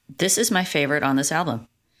 This is my favorite on this album.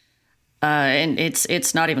 And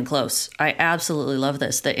it's not even close. I absolutely love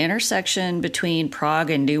this. The intersection between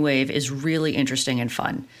prog and new wave is really interesting and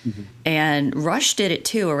fun. Mm-hmm. And Rush did it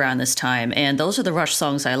too around this time. And those are the Rush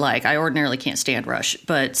songs I like. I ordinarily can't stand Rush,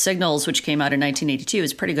 but Signals, which came out in 1982,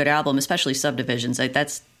 is a pretty good album, especially Subdivisions.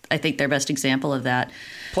 That's, I think, their best example of that.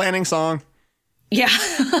 Planning song. Yeah.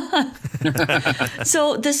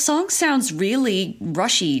 So this song sounds really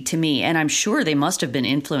Rushy to me, and I'm sure they must have been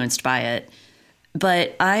influenced by it.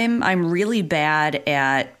 But I'm really bad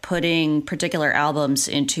at putting particular albums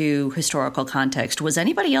into historical context. Was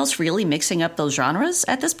anybody else really mixing up those genres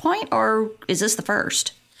at this point, or is this the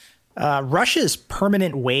first? Rush's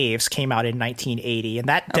Permanent Waves came out in 1980, and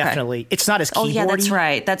that definitely it's not as keyboardy. Oh yeah, that's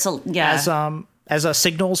right. That's as a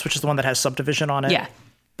Signals, which is the one that has Subdivision on it. Yeah.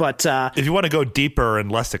 But if you want to go deeper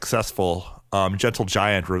and less successful, Gentle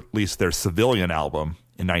Giant released their Civilian album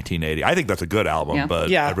in 1980. I think that's a good album,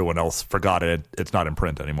 but everyone else forgot it. It's not in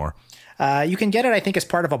print anymore. You can get it, I think, as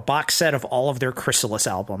part of a box set of all of their Chrysalis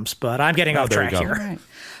albums, but I'm getting off track here. Right.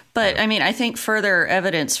 But, I mean, I think further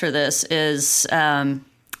evidence for this is I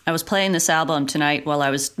was playing this album tonight while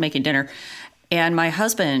I was making dinner, and my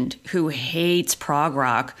husband, who hates prog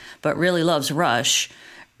rock but really loves Rush,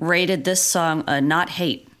 rated this song a not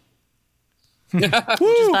hate. Which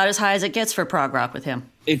is about as high as it gets for prog rock with him.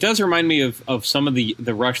 It does remind me of some of the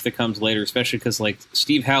Rush that comes later, especially because like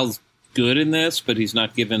Steve Howe's good in this, but he's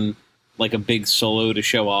not given like a big solo to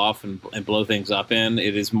show off and blow things up in.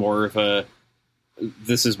 It is more of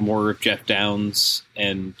this is more of Jeff Downes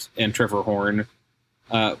and Trevor Horn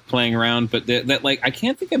playing around, but that like I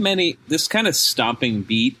can't think of many. This kind of stomping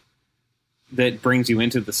beat that brings you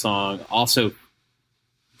into the song also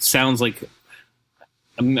sounds like.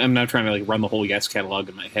 I'm not trying to like run the whole Yes catalog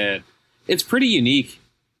in my head. It's pretty unique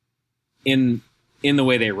in the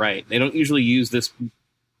way they write. They don't usually use this,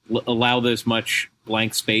 allow this much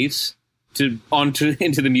blank space into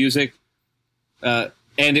the music, and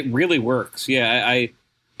it really works. Yeah,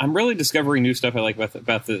 I'm really discovering new stuff I like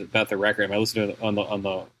about the record. I listened to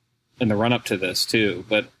it in the run up to this too,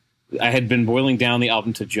 but I had been boiling down the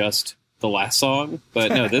album to just the last song.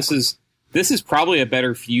 But no, this is probably a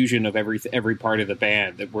better fusion of every part of the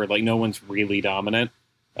band, where like no one's really dominant.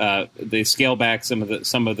 They scale back some of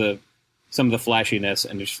the flashiness,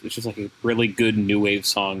 and it's just like a really good new wave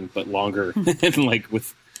song, but longer and like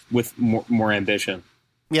with more ambition.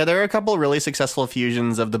 Yeah, there are a couple really successful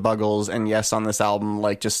fusions of the Buggles and Yes on this album,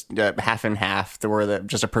 like just half and half. There were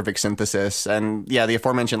just a perfect synthesis. And yeah, the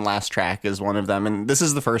aforementioned Last Track is one of them. And this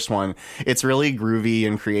is the first one. It's really groovy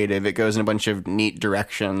and creative. It goes in a bunch of neat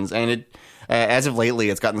directions. And it, as of lately,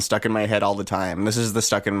 it's gotten stuck in my head all the time. This is the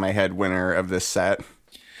stuck in my head winner of this set.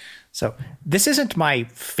 So this isn't my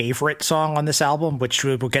favorite song on this album, which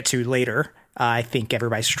we'll get to later. I think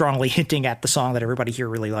everybody's strongly hinting at the song that everybody here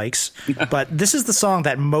really likes. But this is the song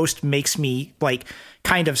that most makes me like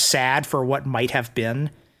kind of sad for what might have been,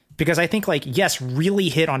 because I think like Yes really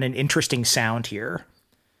hit on an interesting sound here.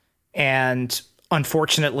 And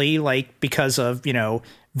unfortunately, like because of, you know,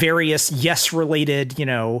 various Yes related, you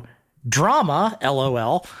know, drama,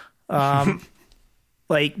 LOL,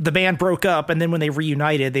 like the band broke up, and then when they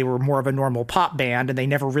reunited, they were more of a normal pop band, and they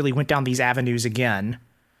never really went down these avenues again.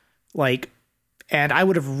 Like, and I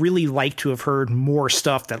would have really liked to have heard more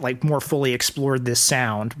stuff that like more fully explored this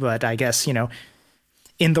sound. But I guess, you know,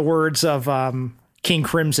 in the words of King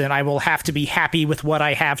Crimson, I will have to be happy with what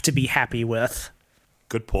I have to be happy with.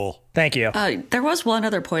 Good pull. Thank you. There was one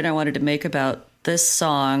other point I wanted to make about this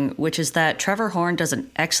song, which is that Trevor Horn does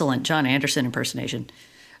an excellent John Anderson impersonation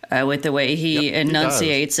with the way he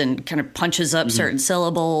enunciates and kind of punches up certain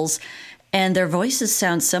syllables. And their voices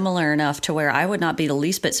sound similar enough to where I would not be the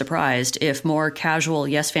least bit surprised if more casual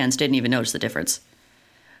Yes fans didn't even notice the difference.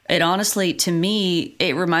 It honestly, to me,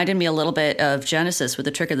 it reminded me a little bit of Genesis with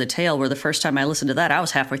The Trick of the Tail, where the first time I listened to that, I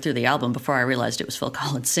was halfway through the album before I realized it was Phil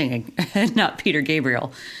Collins singing and not Peter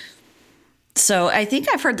Gabriel. So I think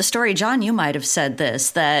I've heard the story, John, you might have said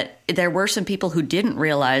this, that there were some people who didn't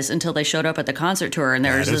realize until they showed up at the concert tour and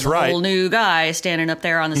there was this whole new guy standing up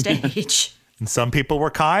there on the stage. And some people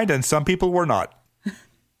were kind and some people were not.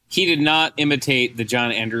 He did not imitate the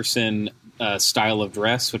John Anderson style of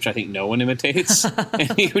dress, which I think no one imitates.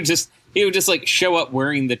 And he would just like show up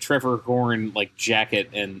wearing the Trevor Horn like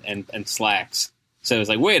jacket and slacks. So it was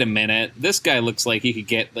like, wait a minute, this guy looks like he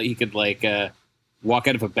could walk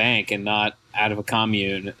out of a bank and not out of a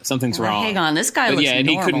commune. Something's wrong. Hang on, this guy looks normal. And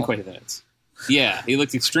he couldn't quite hit the notes. Yeah, he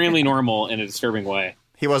looked extremely normal in a disturbing way.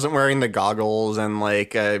 He wasn't wearing the goggles and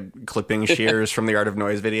like clipping shears from the Art of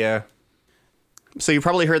Noise video. So you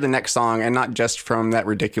probably heard the next song, and not just from that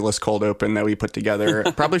ridiculous cold open that we put together,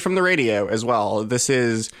 probably from the radio as well. This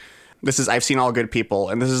is I've Seen All Good People,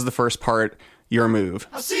 and this is the first part, Your Move.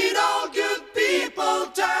 I've seen all good people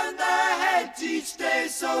turn their heads each day,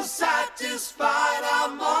 so satisfied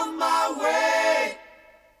I'm on my way.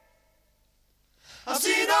 I've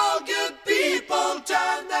seen all good people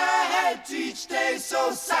turn their heads each day,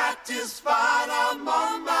 so satisfied I'm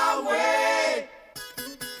on my way.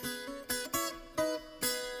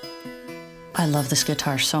 I love this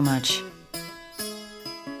guitar so much.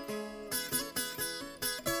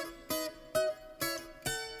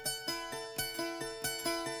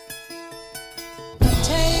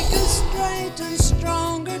 Take a straight and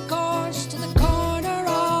stronger course to the corner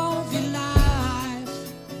of your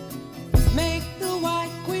life. Make the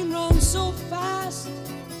White Queen run so fast,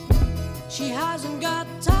 she hasn't got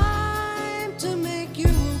time to make you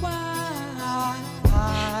a wife.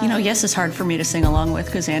 You know, Yes is hard for me to sing along with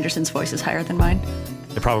because Anderson's voice is higher than mine.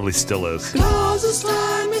 It probably still is. Cause it's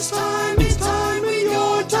time, when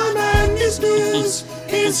your time and his news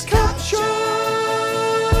is captured.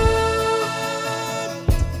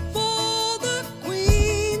 For the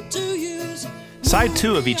Queen to use. Side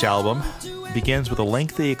 2 of each album begins with a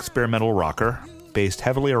lengthy experimental rocker based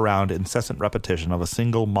heavily around incessant repetition of a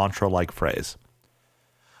single mantra-like phrase.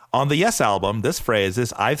 On the Yes album, this phrase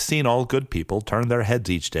is, I've seen all good people turn their heads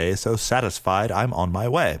each day, so satisfied I'm on my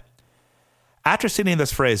way. After singing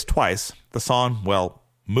this phrase twice, the song, well,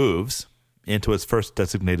 moves into its first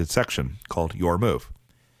designated section, called Your Move.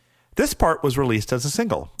 This part was released as a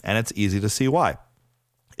single, and it's easy to see why.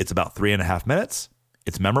 It's about 3.5 minutes,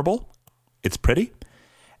 it's memorable, it's pretty,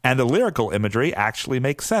 and the lyrical imagery actually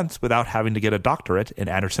makes sense without having to get a doctorate in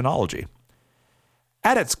Andersonology.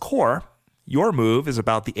 At its core, Your Move is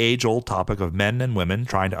about the age-old topic of men and women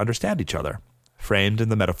trying to understand each other, framed in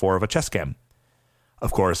the metaphor of a chess game.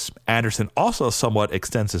 Of course, Anderson also somewhat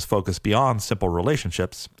extends his focus beyond simple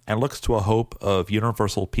relationships and looks to a hope of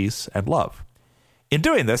universal peace and love. In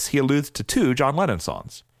doing this, he alludes to 2 John Lennon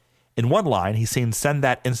songs. In one line, he sings Send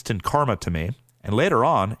That Instant Karma to Me, and later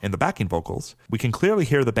on, in the backing vocals, we can clearly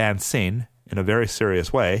hear the band sing, in a very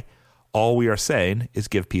serious way, All We Are Saying Is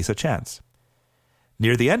Give Peace a Chance.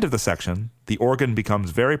 Near the end of the section, the organ becomes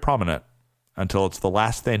very prominent until it's the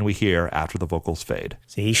last thing we hear after the vocals fade.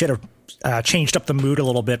 See, he should have changed up the mood a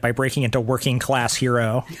little bit by breaking into Working Class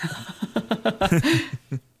Hero.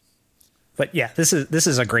 But yeah, this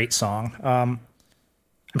is a great song.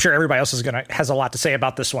 I'm sure everybody else has a lot to say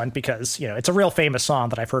about this one because, you know, it's a real famous song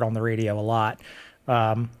that I've heard on the radio a lot.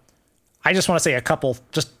 I just want to say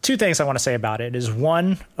just two things I want to say about it is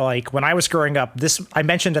one, like when I was growing up, I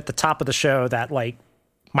mentioned at the top of the show that like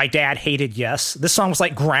my dad hated Yes. This song was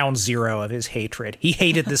like ground zero of his hatred. He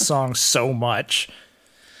hated this song so much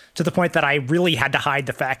to the point that I really had to hide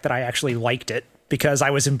the fact that I actually liked it because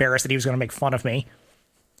I was embarrassed that he was going to make fun of me.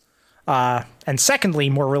 And secondly,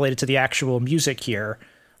 more related to the actual music here,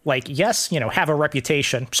 like Yes, you know, have a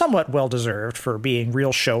reputation, somewhat well-deserved, for being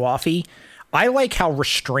real show-offy. I like how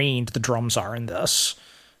restrained the drums are in this.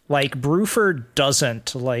 Like, Bruford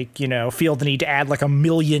doesn't, like, you know, feel the need to add, like, a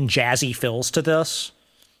million jazzy fills to this.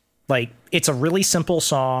 Like, it's a really simple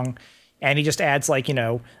song, and he just adds, like, you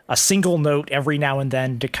know, a single note every now and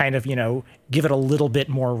then to kind of, you know, give it a little bit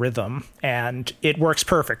more rhythm, and it works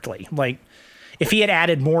perfectly. Like, if he had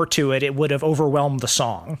added more to it, it would have overwhelmed the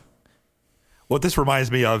song. What this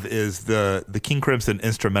reminds me of is the King Crimson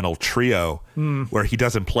instrumental trio, where he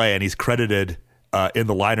doesn't play and he's credited in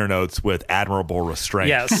the liner notes with admirable restraint.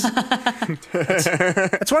 Yes.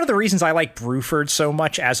 That's one of the reasons I like Bruford so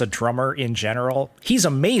much as a drummer in general. He's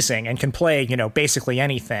amazing and can play, you know, basically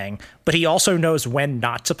anything, but he also knows when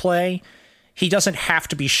not to play. He doesn't have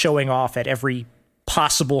to be showing off at every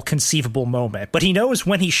possible conceivable moment, but he knows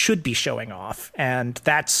when he should be showing off, and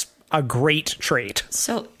that's a great trait.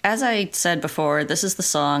 So, as I said before, this is the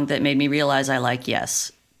song that made me realize I like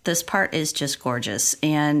Yes. This part is just gorgeous,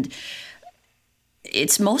 and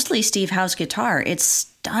it's mostly Steve Howe's guitar. It's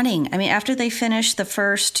stunning. I mean, after they finish the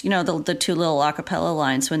first, you know, the two little a cappella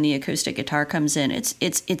lines when the acoustic guitar comes in,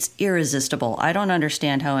 it's irresistible. I don't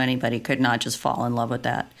understand how anybody could not just fall in love with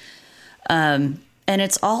that. And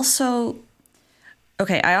it's also...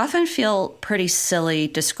 Okay, I often feel pretty silly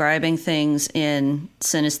describing things in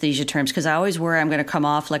synesthesia terms because I always worry I'm going to come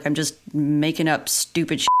off like I'm just making up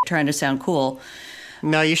stupid shit trying to sound cool.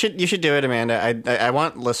 No, you should do it, Amanda. I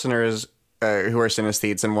want listeners who are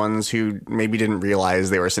synesthetes and ones who maybe didn't realize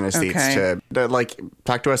they were synesthetes to like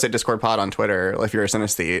talk to us at Discord Pod on Twitter if you're a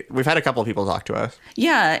synesthete. We've had a couple of people talk to us.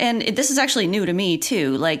 Yeah, and this is actually new to me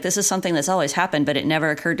too. Like, this is something that's always happened, but it never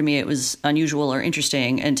occurred to me it was unusual or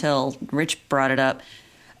interesting until Rich brought it up.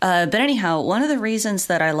 But anyhow, one of the reasons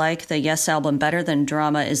that I like the Yes album better than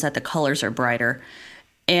Drama is that the colors are brighter.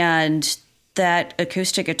 And that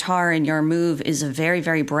acoustic guitar in Your Move is a very,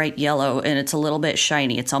 very bright yellow, and it's a little bit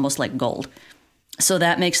shiny. It's almost like gold. So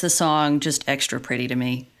that makes the song just extra pretty to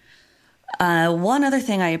me. One other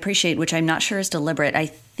thing I appreciate, which I'm not sure is deliberate, I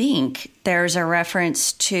think there's a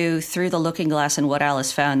reference to Through the Looking Glass and what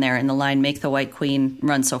Alice found there in the line, Make the White Queen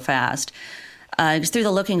Run So Fast. Because Through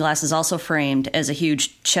the Looking Glass is also framed as a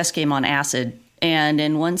huge chess game on acid. And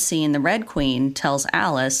in one scene, the Red Queen tells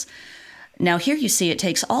Alice, now here you see it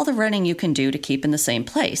takes all the running you can do to keep in the same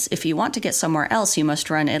place. If you want to get somewhere else, you must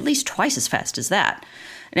run at least twice as fast as that.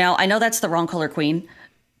 Now, I know that's the wrong color queen,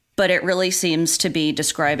 but it really seems to be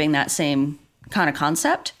describing that same kind of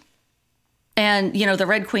concept. And, you know, the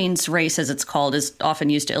Red Queen's race, as it's called, is often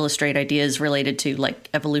used to illustrate ideas related to, like,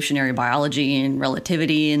 evolutionary biology and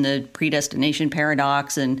relativity and the predestination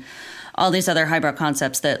paradox and all these other highbrow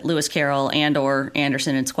concepts that Lewis Carroll and or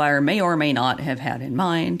Anderson and Squire may or may not have had in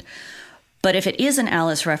mind. But if it is an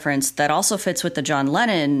Alice reference, that also fits with the John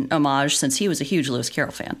Lennon homage, since he was a huge Lewis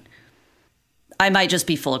Carroll fan. I might just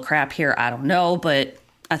be full of crap here, I don't know, but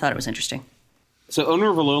I thought it was interesting. So Owner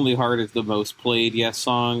of a Lonely Heart is the most played Yes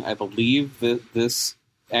song. I believe that this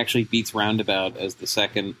actually beats Roundabout as the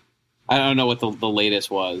second. I don't know what the latest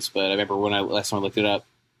was, but I remember when last time I looked it up,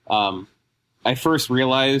 I first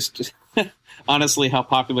realized, honestly, how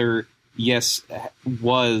popular Yes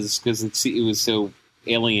was, because it was so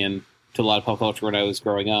alien to a lot of pop culture when I was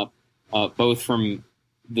growing up, both from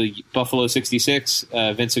the Buffalo 66,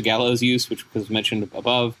 Vincent Gallo's use, which was mentioned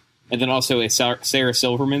above, and then also a Sarah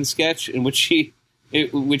Silverman sketch in which she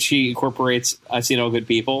incorporates "I've Seen All Good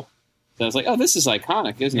People." So I was like, "Oh, this is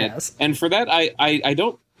iconic, isn't it?" And for that, I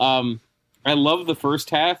don't. I love the first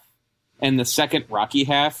half and the second Rocky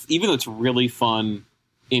half, even though it's really fun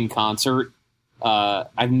in concert.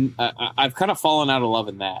 I've kind of fallen out of love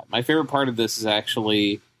in that. My favorite part of this is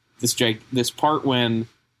actually this part when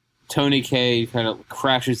Tony Kaye kind of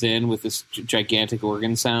crashes in with this gigantic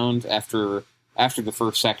organ sound after the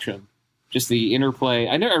first section. Just the interplay.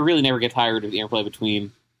 I really never get tired of the interplay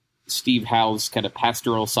between Steve Howe's kind of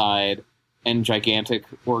pastoral side and gigantic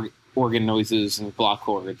organ noises and block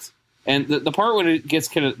chords. And the part when it gets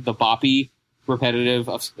kind of the boppy, repetitive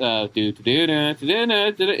of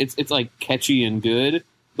it's like catchy and good,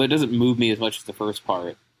 but it doesn't move me as much as the first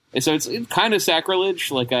part. And so it's kind of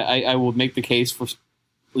sacrilege. Like I will make the case for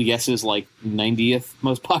Yes's like 90th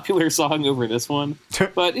most popular song over this one.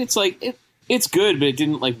 But it's like it's good, but it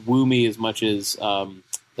didn't like woo me as much as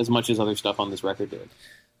other stuff on this record did.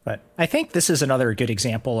 But I think this is another good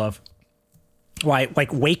example of why,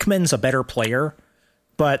 like, Wakeman's a better player,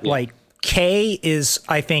 but like Kay is,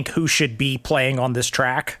 I think, who should be playing on this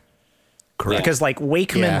track. Correct. Because like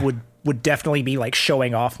Wakeman would definitely be like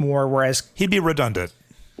showing off more, whereas he'd be redundant.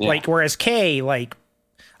 Whereas Kay, like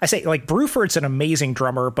I say, like Bruford's an amazing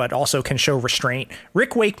drummer, but also can show restraint.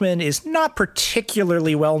 Rick Wakeman is not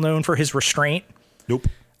particularly well known for his restraint. Nope.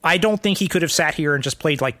 I don't think he could have sat here and just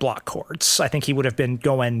played like block chords. I think he would have been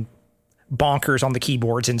going bonkers on the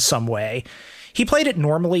keyboards in some way. He played it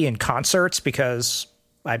normally in concerts because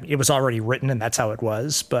it was already written and that's how it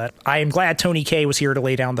was. But I am glad Tony Kaye was here to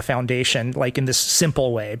lay down the foundation, like in this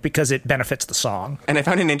simple way, because it benefits the song. And I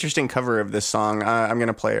found an interesting cover of this song. I'm going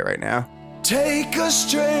to play it right now. Take a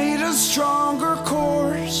straighter, stronger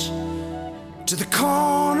course to the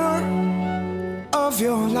corner of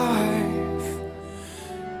your life.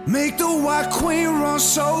 Make the White Queen run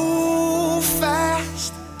so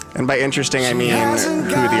fast. And by interesting, I mean who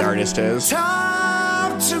the artist is.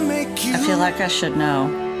 I feel like I should know.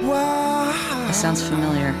 It sounds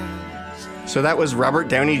familiar. So that was Robert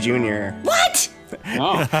Downey Jr. What?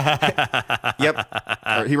 Oh.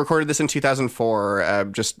 Yep. He recorded this in 2004,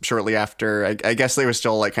 just shortly after, I guess they were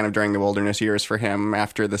still like kind of during the wilderness years for him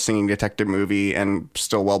after the Singing Detective movie and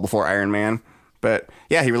still well before Iron Man. But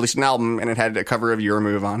yeah, he released an album and it had a cover of Your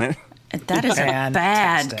Move on it. That is a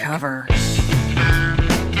bad cover.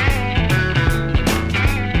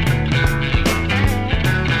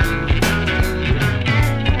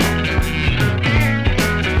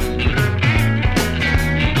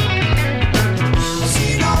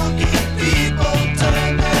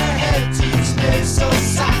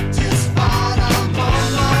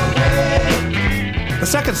 The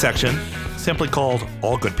second section, simply called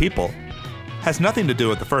All Good People, has nothing to do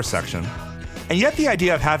with the first section, and yet the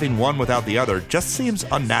idea of having one without the other just seems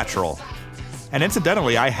unnatural. And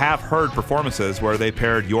incidentally, I have heard performances where they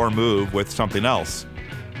paired Your Move with something else,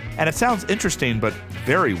 and it sounds interesting but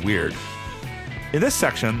very weird. In this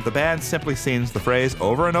section, the band simply sings the phrase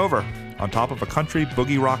over and over on top of a country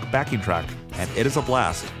boogie rock backing track, and it is a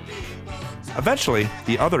blast. Eventually,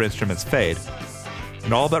 the other instruments fade,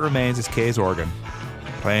 and all that remains is Kaye's organ,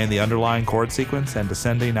 playing the underlying chord sequence and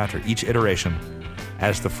descending after each iteration,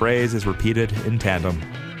 as the phrase is repeated in tandem,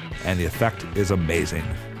 and the effect is amazing.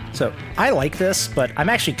 So I like this, but I'm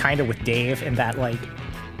actually kind of with Dave in that, like,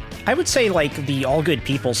 I would say like the All Good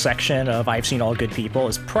People section of I've Seen All Good People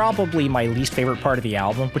is probably my least favorite part of the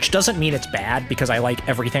album, which doesn't mean it's bad because I like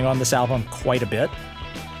everything on this album quite a bit,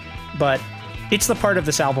 but it's the part of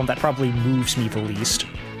this album that probably moves me the least.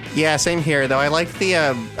 Yeah, same here. Though I like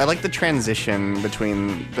the transition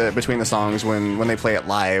between the songs when they play it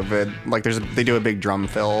live. They do a big drum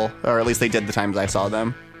fill, or at least they did the times I saw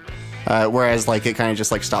them. Whereas like it kind of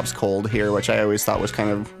just like stops cold here, which I always thought was kind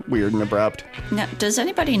of weird and abrupt. Now, does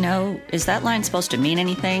anybody know, is that line supposed to mean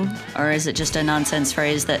anything, or is it just a nonsense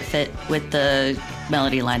phrase that fit with the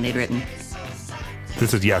melody line they'd written?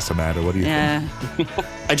 This is Yes, Amanda. What do you think?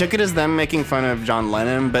 I took it as them making fun of John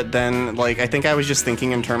Lennon, but then like I think I was just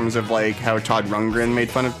thinking in terms of like how Todd Rundgren made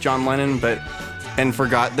fun of John Lennon, and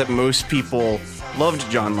forgot that most people loved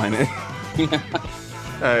John Lennon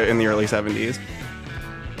in the early 70s.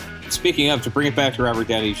 Speaking of, to bring it back to Robert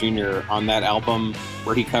Downey Jr. on that album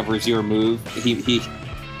where he covers Your Move,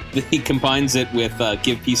 he combines it with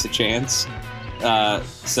Give Peace a Chance.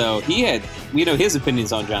 So he had, his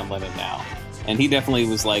opinions on John Lennon now. And he definitely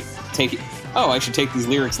was like, I should take these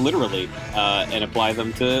lyrics literally and apply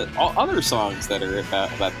them to all other songs that are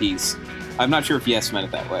about peace. I'm not sure if Yes meant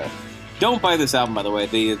it that way. Don't buy this album, by the way.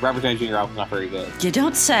 The Robert Downey Jr. album's not very good. You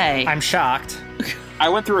don't say. I'm shocked. I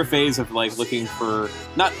went through a phase of like looking for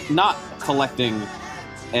not collecting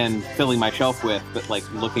and filling my shelf with, but like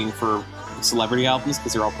looking for celebrity albums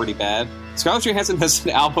because they're all pretty bad. Scarlett Johansson has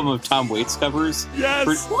an album of Tom Waits covers.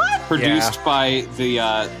 Yes. Produced by the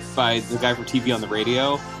guy from TV on the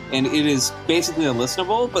Radio, and it is basically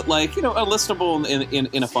unlistenable, but like unlistenable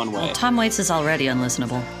in a fun way. Well, Tom Waits is already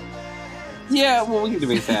unlistenable. Yeah, well, we can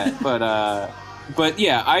debate that, but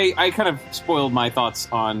yeah, I kind of spoiled my thoughts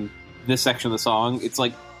on this section of the song. It's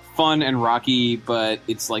like fun and rocky, but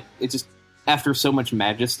it's just after so much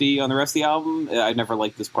majesty on the rest of the album, I never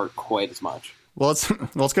liked this part quite as much. Well,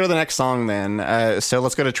 let's go to the next song then. So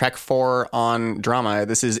let's go to track 4 on Drama.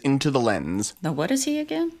 This is Into the Lens. Now, what is he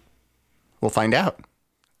again? We'll find out.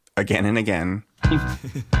 Again and again.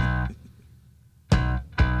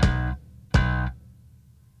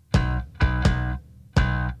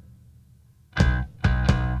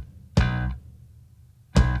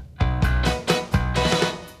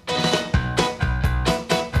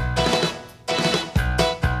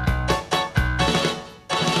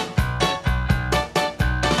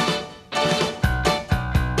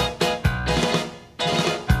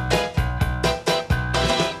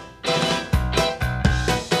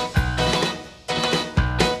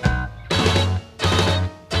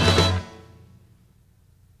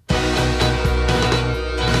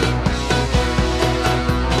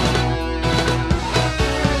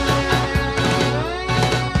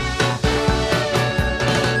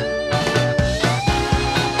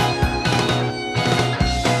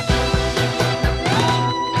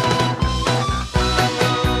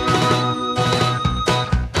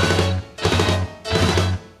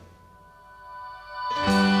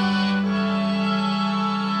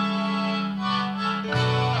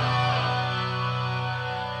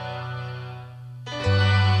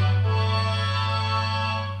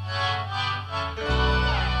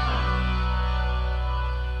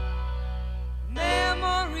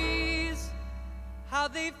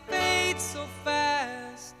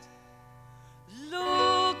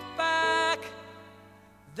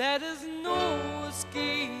 there is no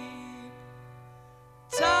escape.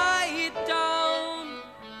 Tie it down,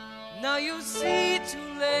 now you see too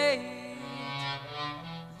late.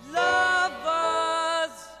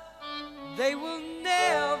 Lovers, they will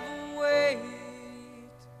never wait.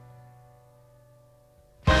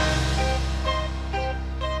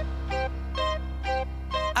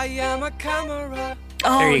 I am a camera.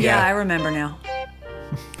 Oh, There you yeah, go. I remember now.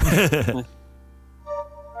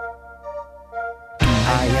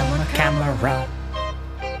 I am a camera.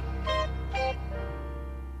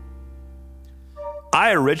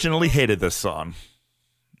 I originally hated this song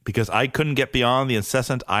because I couldn't get beyond the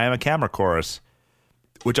incessant I am a camera chorus,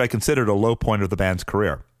 which I considered a low point of the band's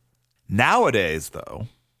career. Nowadays, though,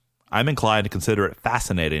 I'm inclined to consider it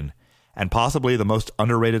fascinating and possibly the most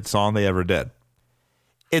underrated song they ever did.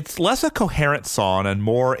 It's less a coherent song and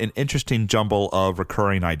more an interesting jumble of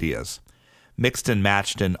recurring ideas, mixed and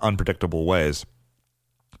matched in unpredictable ways.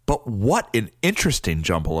 But what an interesting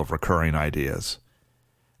jumble of recurring ideas.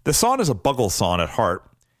 The song is a Buggles song at heart,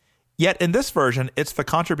 yet in this version, it's the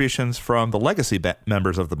contributions from the legacy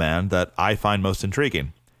members of the band that I find most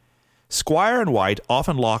intriguing. Squire and White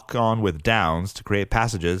often lock on with downs to create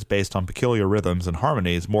passages based on peculiar rhythms and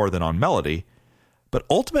harmonies more than on melody, but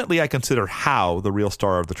ultimately I consider Howe the real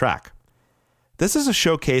star of the track. This is a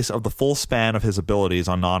showcase of the full span of his abilities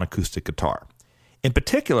on non-acoustic guitar. In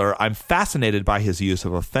particular, I'm fascinated by his use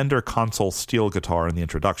of a Fender console steel guitar in the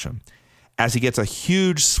introduction, as he gets a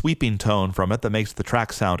huge sweeping tone from it that makes the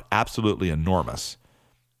track sound absolutely enormous.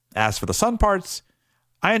 As for the Sun parts,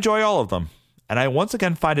 I enjoy all of them, and I once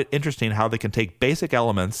again find it interesting how they can take basic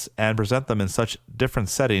elements and present them in such different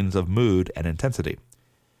settings of mood and intensity.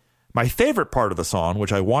 My favorite part of the song,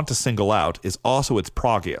 which I want to single out, is also its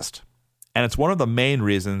proggiest. And it's one of the main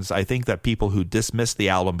reasons I think that people who dismiss the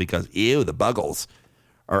album because, ew, the Buggles,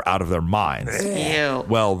 are out of their minds. Ew.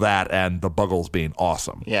 Well, that and the Buggles being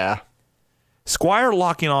awesome. Yeah. Squire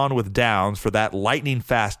locking on with downs for that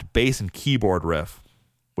lightning-fast bass and keyboard riff,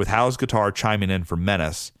 with Howe's guitar chiming in for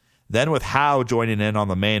menace, then with Howe joining in on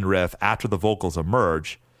the main riff after the vocals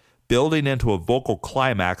emerge, building into a vocal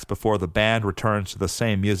climax before the band returns to the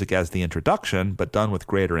same music as the introduction, but done with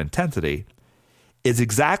greater intensity, is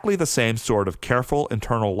exactly the same sort of careful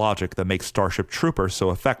internal logic that makes Starship Troopers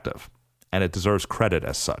so effective, and it deserves credit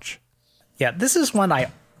as such. Yeah, this is one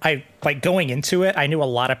I like going into it. I knew a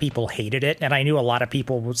lot of people hated it, and I knew a lot of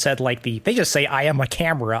people said like they just say I am a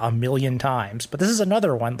camera a million times. But this is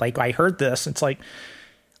another one. Like I heard this, it's like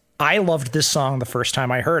I loved this song the first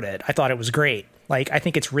time I heard it. I thought it was great. Like I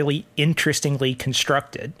think it's really interestingly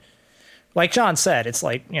constructed. Like John said, it's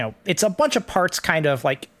like, you know, it's a bunch of parts kind of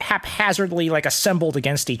like haphazardly like assembled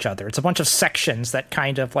against each other. It's a bunch of sections that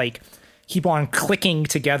kind of like keep on clicking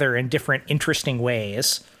together in different interesting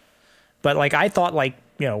ways. But like I thought, like,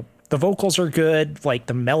 you know, the vocals are good, like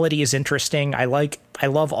the melody is interesting. I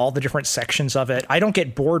love all the different sections of it. I don't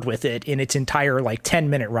get bored with it in its entire like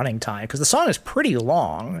 10-minute running time because the song is pretty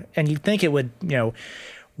long and you'd think it would, you know,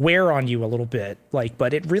 wear on you a little bit, like,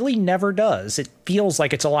 but it really never does. It feels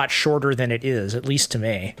like it's a lot shorter than it is, at least to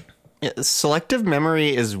me. Yeah, selective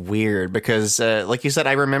memory is weird because, like you said,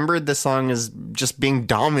 I remembered the song as just being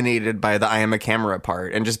dominated by the I Am a Camera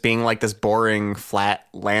part and just being like this boring, flat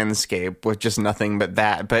landscape with just nothing but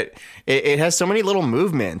that. But it has so many little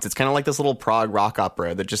movements. It's kind of like this little prog rock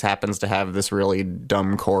opera that just happens to have this really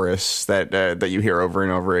dumb chorus that you hear over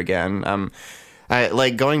and over again.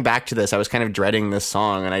 Like going back to this, I was kind of dreading this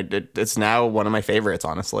song, and it's now one of my favorites,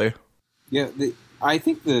 honestly. Yeah, I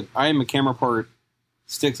think that I Am a Camera part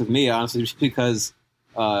sticks with me, honestly, just because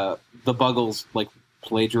the Buggles like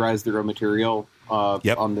plagiarized their own material on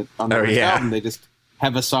the album. They just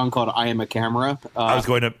have a song called I Am a Camera. That's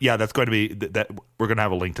going to be that we're going to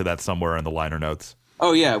have a link to that somewhere in the liner notes.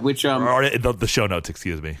 Oh yeah, which or the show notes,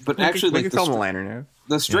 excuse me. But actually, we can call them the liner note.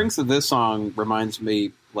 The strength of this song reminds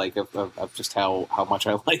me like of just how much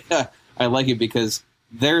I like it, because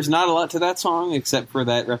there's not a lot to that song except for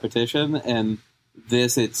that repetition, and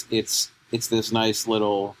this it's this nice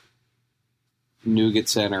little nougat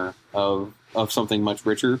center of something much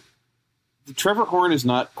richer. Trevor Horn is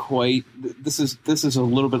not quite. This is a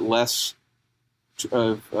little bit less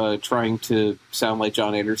of trying to sound like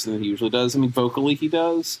John Anderson than he usually does. I mean, vocally he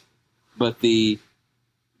does, but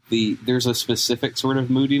there's a specific sort of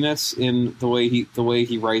moodiness in the way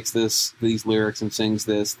he writes these lyrics and sings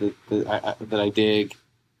this that I dig.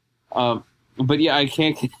 But yeah, I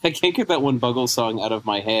can't get that one Buggles song out of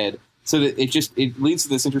my head. So that it leads to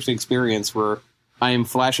this interesting experience where I am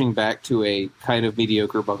flashing back to a kind of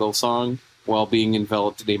mediocre Buggles song while being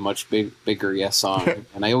enveloped in a much bigger Yes song,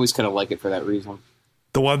 and I always kind of like it for that reason.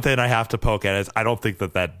 The one thing I have to poke at is I don't think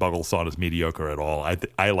that Buggles song is mediocre at all.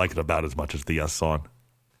 I like it about as much as the Yes song.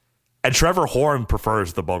 And Trevor Horn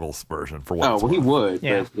prefers the Buggles version for what it's he worth. would.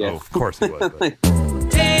 Yeah. But, yeah. Oh, of course he would. But.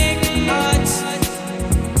 Take heart,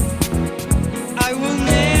 I will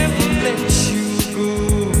never let you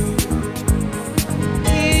go.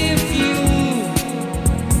 If you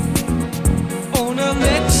wanna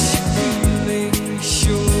let your feelings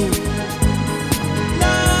show,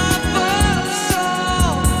 love us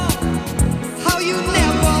all, how you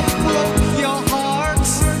never broke your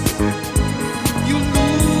hearts, you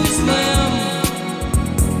lose them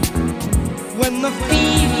when the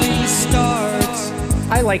feeling starts.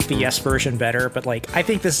 I like the Yes version better, but like I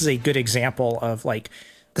think this is a good example of like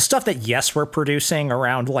the stuff that Yes were producing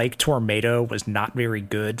around like Tornado was not very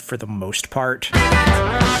good for the most part.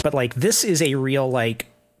 But like this is a real like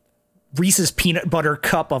Reese's peanut butter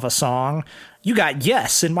cup of a song. You got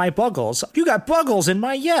Yes in my Buggles. You got Buggles in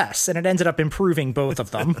my Yes, and it ended up improving both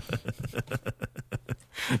of them.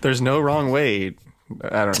 There's no wrong way.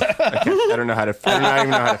 I don't know. I don't know how to. I don't even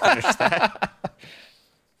know how to finish that.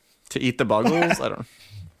 To eat the Buggles? I don't.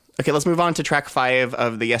 Okay, let's move on to track 5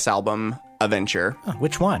 of the Yes album, Adventure. Oh,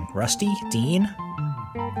 which one? Rusty? Dean?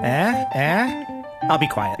 I'll be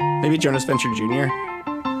quiet. Maybe Jonas Venture Jr.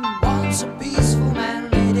 Once a peaceful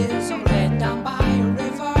man laid his own head down by a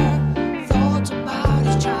river. Thought about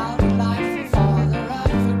his childhood life, a father, a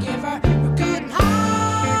forgiver who couldn't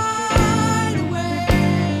hide away.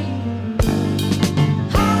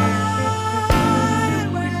 Hide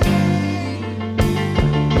away.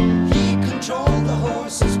 He controlled the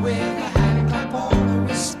horses with a hand clap or a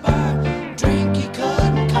whisper. Drink he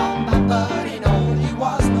couldn't come by, but he know he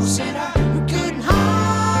was no sinner who couldn't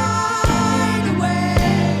hide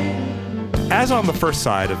away. As on the first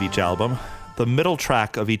side of each album, the middle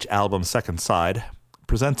track of each album's second side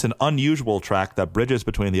presents an unusual track that bridges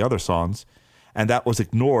between the other songs, and that was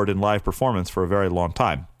ignored in live performance for a very long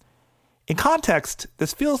time. In context,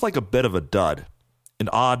 this feels like a bit of a dud, an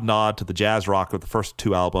odd nod to the jazz rock of the first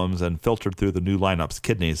 2 albums and filtered through the new lineup's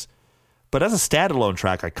kidneys. But as a standalone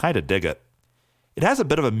track, I kind of dig it. It has a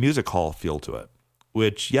bit of a music hall feel to it,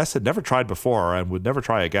 which Yes had never tried before and would never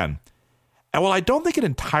try again. And while I don't think it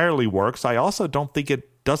entirely works, I also don't think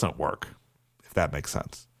it doesn't work, if that makes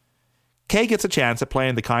sense. Kay gets a chance at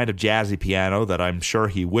playing the kind of jazzy piano that I'm sure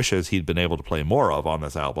he wishes he'd been able to play more of on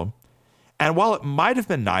this album. And while it might have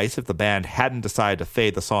been nice if the band hadn't decided to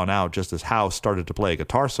fade the song out just as House started to play a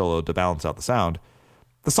guitar solo to balance out the sound,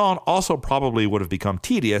 the song also probably would have become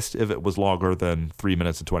tedious if it was longer than 3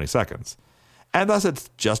 minutes and 20 seconds. And thus it's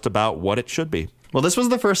just about what it should be. Well, this was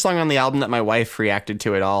the first song on the album that my wife reacted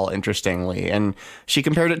to at all, interestingly, and she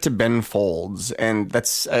compared it to Ben Folds, and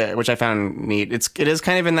that's which I found neat. It is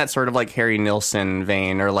kind of in that sort of like Harry Nilsson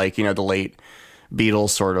vein, or like, you know, the late Beatles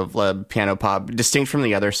sort of piano pop, distinct from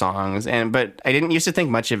the other songs. But I didn't used to think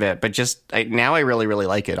much of it, but now I really, really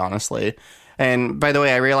like it, honestly. And by the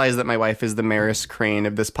way, I realize that my wife is the Maris Crane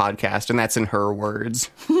of this podcast, and that's in her words.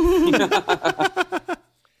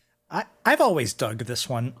 I've always dug this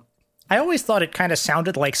one. I always thought it kind of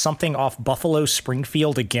sounded like something off Buffalo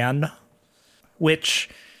Springfield Again, which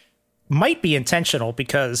might be intentional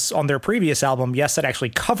because on their previous album, Yes had actually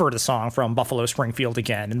covered a song from Buffalo Springfield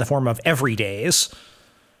Again in the form of Everydays.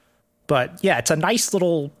 But yeah, it's a nice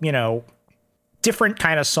little, you know, different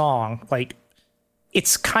kind of song. Like,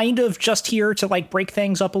 it's kind of just here to like break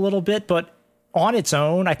things up a little bit, but on its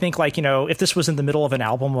own, I think, like, you know, if this was in the middle of an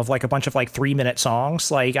album of like a bunch of like 3-minute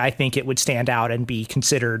songs, like, I think it would stand out and be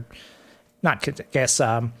considered,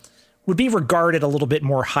 would be regarded a little bit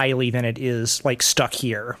more highly than it is like stuck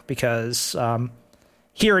here, because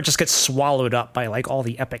here it just gets swallowed up by like all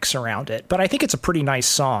the epics around it. But I think it's a pretty nice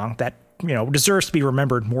song that, you know, deserves to be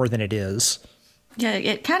remembered more than it is. Yeah,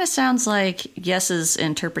 it kind of sounds like Yes's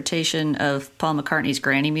interpretation of Paul McCartney's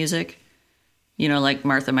Granny music. You know, like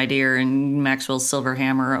Martha, My Dear and Maxwell's Silver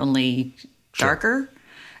Hammer, only darker.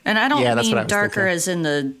 And I don't mean darker as in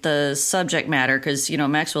the subject matter, because, you know,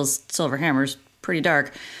 Maxwell's Silver Hammer is pretty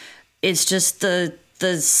dark. It's just the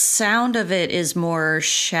sound of it is more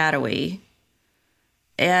shadowy.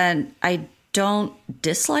 And I don't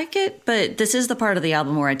dislike it, but this is the part of the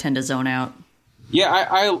album where I tend to zone out. Yeah,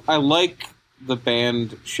 I like the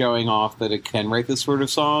band showing off that it can write this sort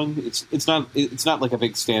of song. It's not like a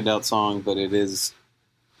big standout song, but it is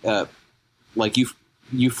like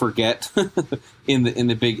you forget in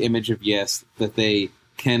the big image of Yes that they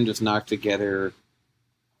can just knock together.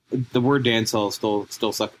 The word dancehall is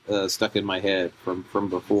still stuck in my head from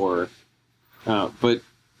before, but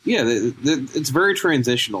yeah, it's very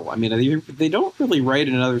transitional. I mean, they don't really write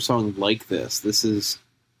another song like this. This is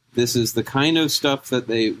this is the kind of stuff that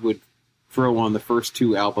they would throw on the first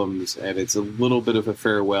 2 albums, and it's a little bit of a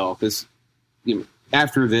farewell, because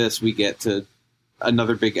after this we get to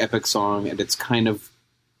another big epic song, and it's kind of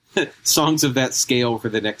songs of that scale for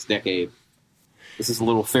the next decade. This is a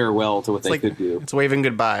little farewell to what they could do. It's waving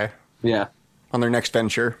goodbye. Yeah. On their next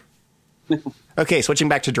venture. Okay, switching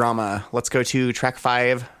back to drama. Let's go to track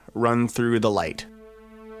 5, Run Through the Light.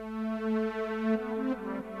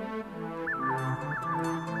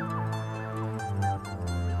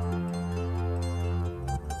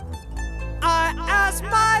 I ask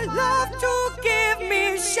my love to give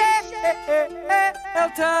me shelter.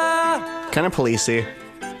 Kind of policey.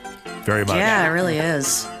 Very much. Yeah, it really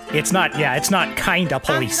is. It's not kinda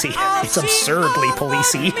policey. It's absurdly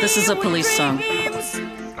policey. This is a police song.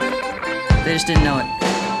 They just didn't know it.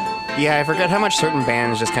 Yeah, I forget how much certain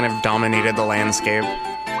bands just kind of dominated the landscape.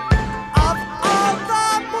 Of all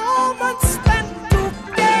the moments spent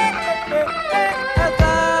together,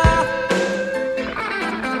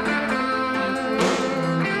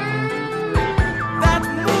 that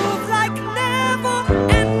move like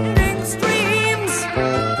never-ending streams.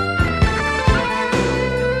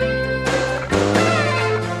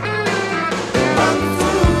 Run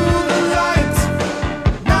through the light.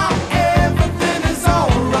 Now everything is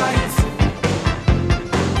alright.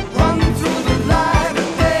 Run through the light of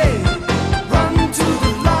day. Run to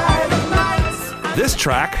the light of night. This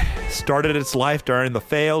track started its life during the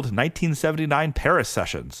failed 1979 Paris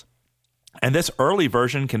sessions. And this early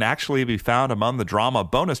version can actually be found among the drama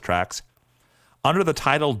bonus tracks under the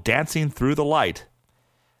title Dancing Through the Light.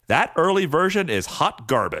 That early version is hot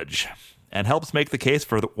garbage and helps make the case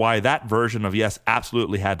for why that version of Yes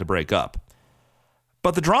absolutely had to break up.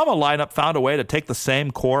 But the drama lineup found a way to take the same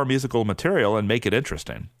core musical material and make it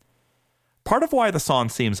interesting. Part of why the song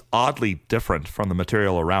seems oddly different from the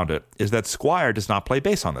material around it is that Squire does not play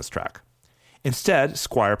bass on this track. Instead,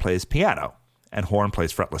 Squire plays piano, and Horn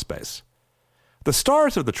plays fretless bass. The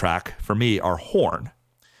stars of the track, for me, are Horn,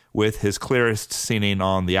 with his clearest singing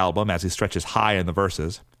on the album as he stretches high in the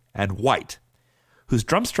verses, and White, whose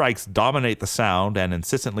drum strikes dominate the sound and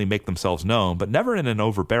insistently make themselves known, but never in an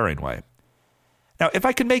overbearing way. Now, if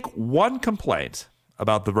I can make one complaint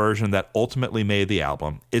about the version that ultimately made the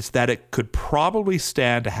album, it's that it could probably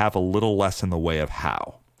stand to have a little less in the way of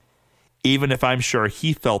Howe. Even if I'm sure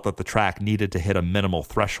he felt that the track needed to hit a minimal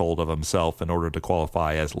threshold of himself in order to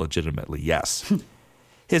qualify as legitimately Yes.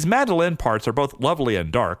 His mandolin parts are both lovely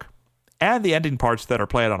and dark, and the ending parts that are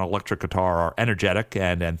played on electric guitar are energetic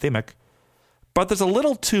and anthemic, but there's a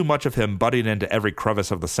little too much of him butting into every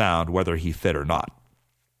crevice of the sound, whether he fit or not.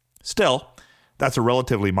 Still, that's a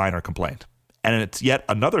relatively minor complaint, and it's yet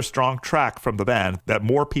another strong track from the band that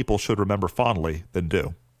more people should remember fondly than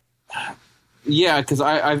do. Yeah, because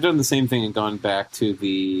I've done the same thing and gone back to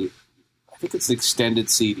I think it's the extended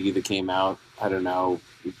CD that came out, I don't know,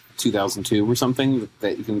 2002 or something,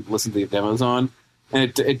 that you can listen to the demos on.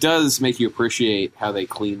 And it does make you appreciate how they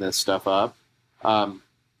clean this stuff up.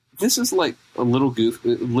 This is like a little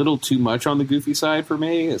too much on the goofy side for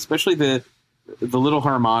me, especially the little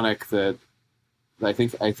harmonic that I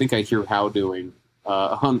think I hear Howe doing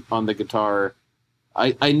on the guitar.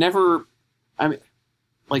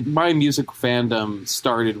 Like, my music fandom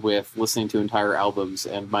started with listening to entire albums,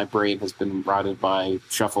 and my brain has been rotted by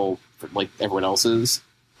shuffle like everyone else's.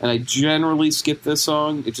 And I generally skip this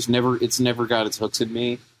song. It's never got its hooks in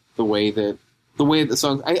me the way the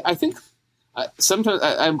song. I think sometimes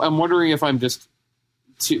I'm wondering if I'm just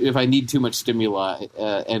if I need too much stimuli,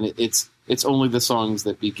 and it's only the songs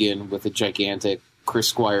that begin with a gigantic Chris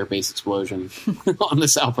Squire bass explosion on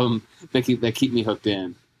this album that keep me hooked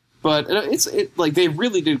in. But it's like they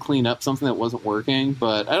really did clean up something that wasn't working,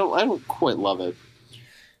 but I don't quite love it.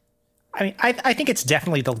 I mean, I think it's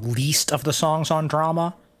definitely the least of the songs on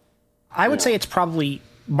Drama. I would say it's probably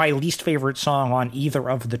my least favorite song on either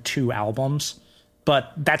of the 2 albums,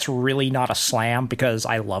 but that's really not a slam because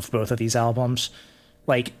I love both of these albums.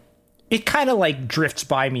 Like, it kind of like drifts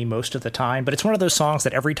by me most of the time, but it's one of those songs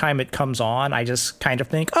that every time it comes on, I just kind of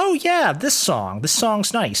think, oh yeah, this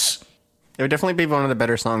song's nice. It would definitely be one of the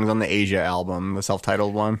better songs on the Asia album, the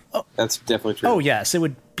self-titled one. Oh, that's definitely true. Oh, yes, it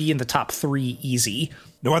would be in the top 3 easy.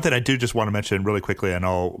 The one thing I do just want to mention really quickly, and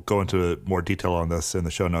I'll go into more detail on this in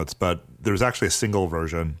the show notes, but there's actually a single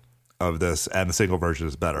version of this, and the single version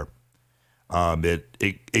is better.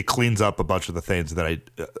 It cleans up a bunch of the things that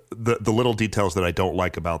the little details that I don't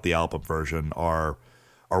like about the album version are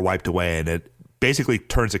wiped away, and it basically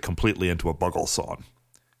turns it completely into a Buggles song,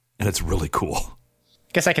 and it's really cool.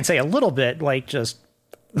 Guess I can say a little bit, like, just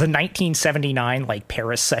the 1979 like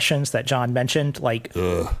Paris sessions that John mentioned, like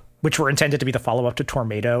which were intended to be the follow-up to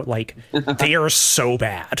Tornado, like, they are so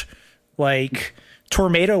bad. Like,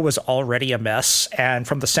 Tornado was already a mess, and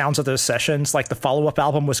from the sounds of those sessions, like, the follow-up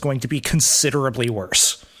album was going to be considerably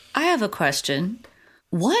worse. I have a question.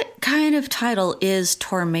 What kind of title is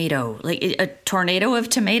Tornado? Like a tornado of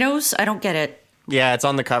tomatoes? I don't get it. Yeah, it's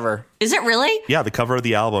on the cover. Is it really? Yeah, the cover of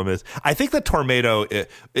the album is. I think the Tornado.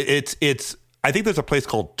 It's. I think there's a place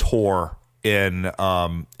called Tor in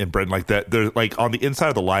Britain, like that. There's like on the inside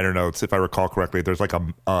of the liner notes, if I recall correctly, there's like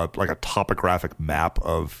a topographic map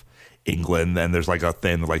of England, and there's like a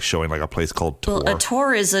thing like showing like a place called Tor. Well, a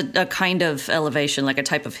tor is a kind of elevation, like a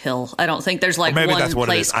type of hill. I don't think there's like one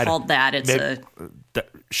place called that. It's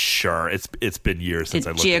sure. It's been years since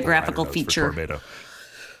I looked geographical at the liner notes feature. for Tornado.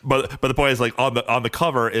 But the point is, like on the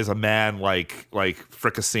cover is a man like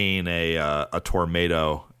fricasseing a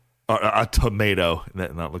tomato.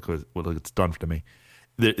 Look what it's done to me.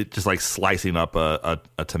 It's just like slicing up a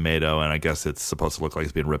tomato, and I guess it's supposed to look like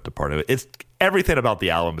it's being ripped apart. It's everything about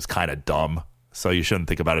the album is kind of dumb, so you shouldn't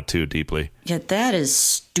think about it too deeply. Yeah, that is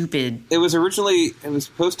stupid. It was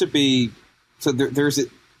supposed to be. So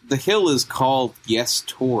the hill is called Yes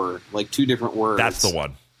Tor, like two different words. That's the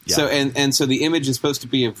one. Yeah. So and so the image is supposed to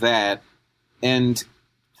be of that, and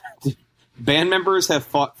band members have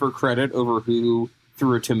fought for credit over who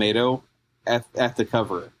threw a tomato at the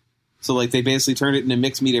cover. So like they basically turned it into a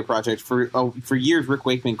mixed media project. For years, Rick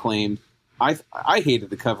Wakeman claimed I hated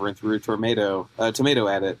the cover and threw a tomato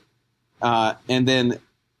at it, and then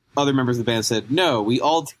other members of the band said no, we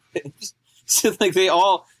all did. So like they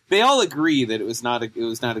all agree that it was not a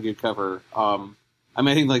good cover. I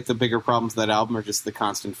mean, I think like the bigger problems with that album are just the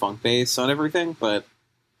constant funk bass on everything, but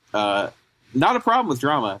not a problem with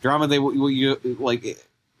Drama. Drama, you like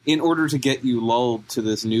in order to get you lulled to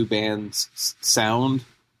this new band's sound.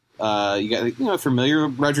 You got familiar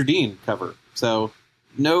Roger Dean cover, so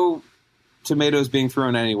no tomatoes being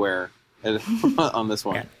thrown anywhere on this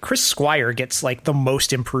one. Yeah. Chris Squire gets like the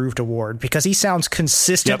most improved award because he sounds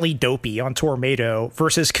consistently dopey on Tornado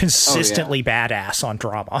versus consistently badass on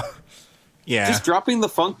Drama. Yeah, just dropping the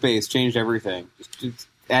funk bass changed everything. Just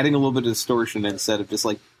adding a little bit of distortion instead of just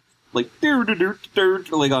like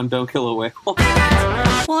on Don't Kill a Whale.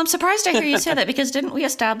 Well, I'm surprised to hear you say that because didn't we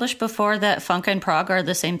establish before that funk and prog are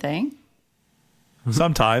the same thing?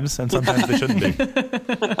 Sometimes, and sometimes they shouldn't be.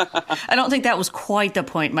 I don't think that was quite the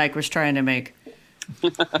point Mike was trying to make.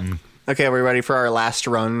 Okay, are we ready for our last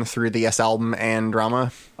run through the Yes album and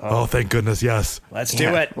Drama? Oh, thank goodness, yes. Let's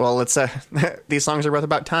do it. Well, let's. These songs are both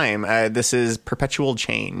about time. This is Perpetual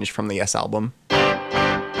Change from the Yes album.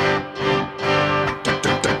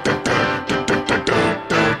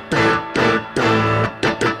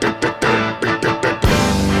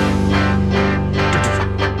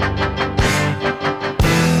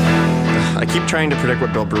 I keep trying to predict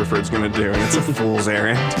what Bill Bruford's going to do, and it's a fool's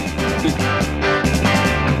errand.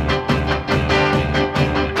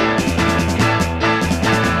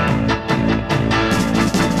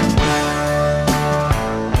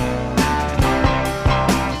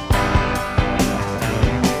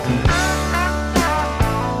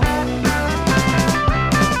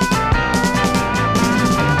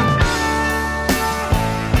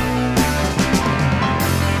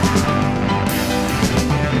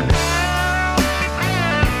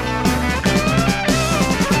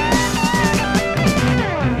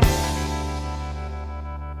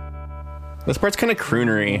 This part's kind of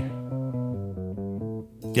croonery.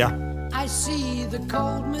 Yeah. I see the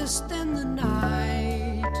cold mist in the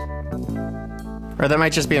night. Or that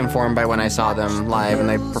might just be informed by when I saw them live and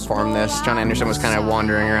they performed this. John Anderson was kind of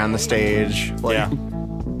wandering around the stage. Like, Yeah.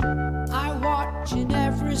 I watch in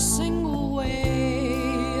every single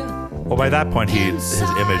way. Well, by that point, his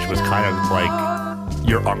image was kind of like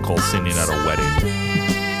your uncle singing at a wedding.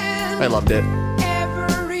 I loved it.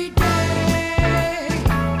 Every day.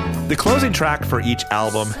 The closing track for each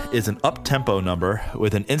album is an up-tempo number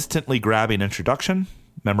with an instantly grabbing introduction,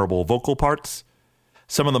 memorable vocal parts,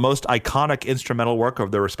 some of the most iconic instrumental work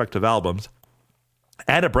of their respective albums,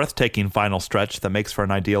 and a breathtaking final stretch that makes for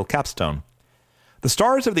an ideal capstone. The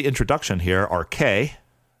stars of the introduction here are Kay,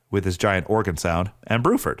 with his giant organ sound, and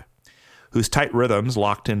Bruford, whose tight rhythms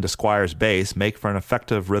locked into Squire's bass make for an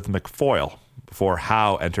effective rhythmic foil, before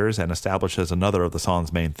Howe enters and establishes another of the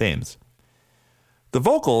song's main themes. The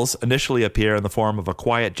vocals initially appear in the form of a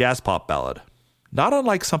quiet jazz pop ballad, not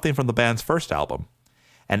unlike something from the band's first album,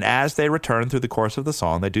 and as they return through the course of the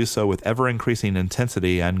song, they do so with ever-increasing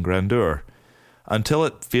intensity and grandeur, until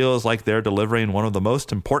it feels like they're delivering one of the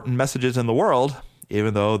most important messages in the world,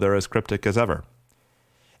 even though they're as cryptic as ever.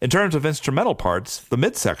 In terms of instrumental parts, the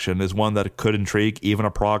midsection is one that could intrigue even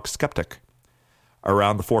a prog skeptic.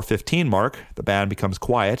 Around the 4:15 mark, the band becomes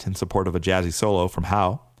quiet in support of a jazzy solo from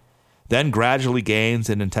Howe, then gradually gains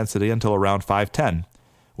in intensity until around 5:10,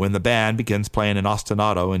 when the band begins playing an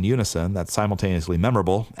ostinato in unison that's simultaneously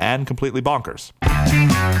memorable and completely bonkers.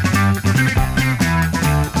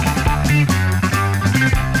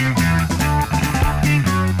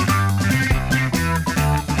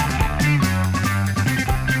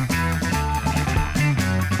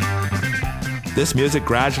 This music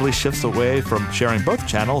gradually shifts away from sharing both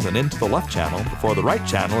channels and into the left channel before the right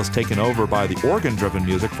channel is taken over by the organ-driven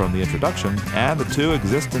music from the introduction, and the two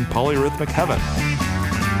exist in polyrhythmic heaven.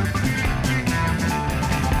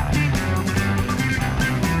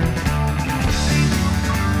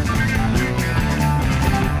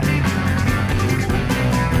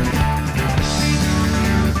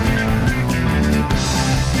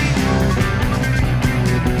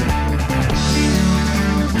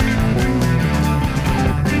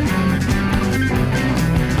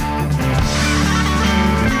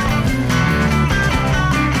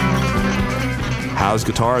 Howe's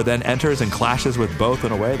guitar then enters and clashes with both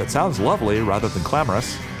in a way that sounds lovely rather than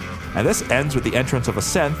clamorous, and this ends with the entrance of a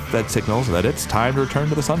synth that signals that it's time to return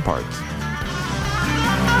to the sun parts.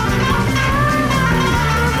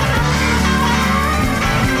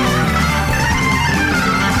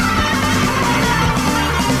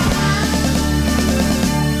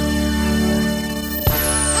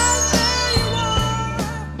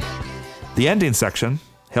 The ending section,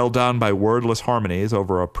 held down by wordless harmonies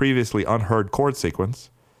over a previously unheard chord sequence,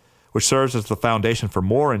 which serves as the foundation for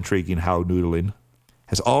more intriguing Howe noodling,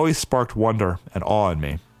 has always sparked wonder and awe in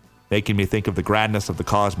me, making me think of the grandness of the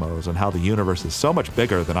cosmos and how the universe is so much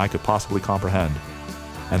bigger than I could possibly comprehend,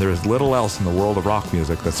 and there is little else in the world of rock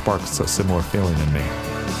music that sparks a similar feeling in me.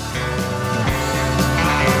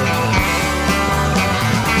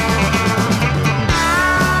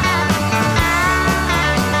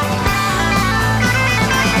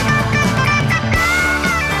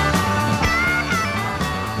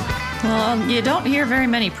 You don't hear very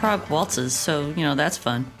many prog waltzes, so, that's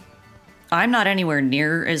fun. I'm not anywhere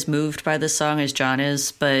near as moved by this song as John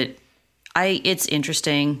is, but it's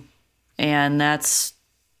interesting, and that's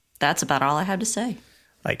about all I have to say.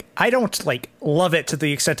 I don't, love it to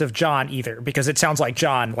the extent of John either, because it sounds like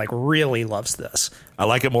John, really loves this. I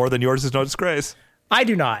like it more than Yours Is No Disgrace. I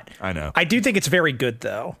do not. I know. I do think it's very good,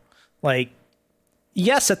 though.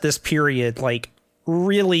 Yes, at this period,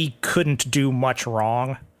 really couldn't do much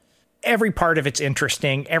wrong. Every part of it's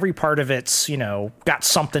interesting. Every part of it's, got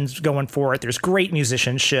something going for it. There's great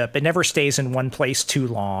musicianship. It never stays in one place too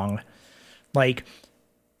long. I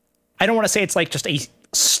don't want to say it's just a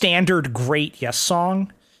standard great Yes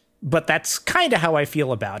song, but that's kind of how I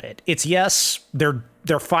feel about it. It's Yes, they're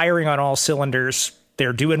firing on all cylinders.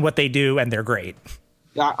 They're doing what they do, and they're great.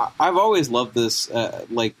 I've always loved this,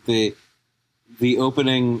 the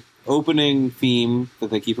opening theme that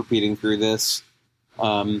they keep repeating through this.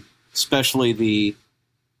 Especially the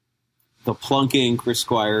plunking Chris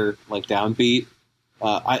Squire downbeat.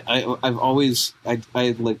 I've always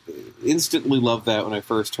instantly loved that when I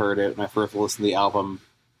first heard it, when I first listened to the album.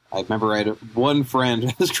 I remember I had one friend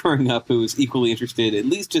when I was growing up who was equally interested, at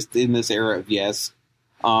least just in this era of Yes.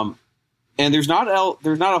 And there's not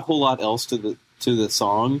a whole lot else to the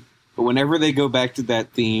song, but whenever they go back to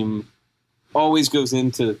that theme, always goes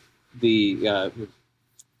into the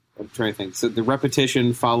I'm trying to think. So the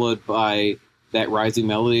repetition followed by that rising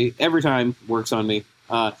melody every time works on me.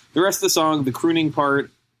 The rest of the song, the crooning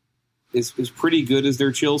part is pretty good as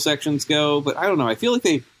their chill sections go, but I don't know. I feel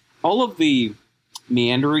like all of the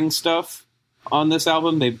meandering stuff on this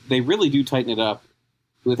album, they really do tighten it up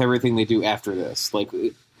with everything they do after this.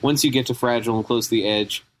 Once you get to Fragile and Close to the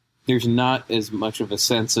Edge, there's not as much of a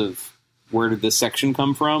sense of where did this section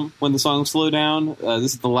come from when the songs slow down.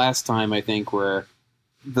 This is the last time, I think, where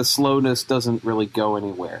the slowness doesn't really go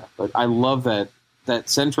anywhere. But I love that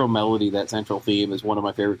central melody, that central theme is one of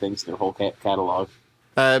my favorite things in their whole catalog.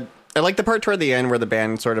 I like the part toward the end where the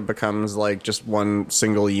band sort of becomes just one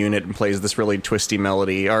single unit and plays this really twisty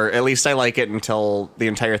melody, or at least I like it until the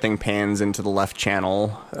entire thing pans into the left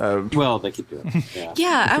channel. Well, they keep doing it. Yeah,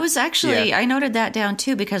 yeah, I was actually, I noted that down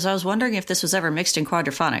too, because I was wondering if this was ever mixed in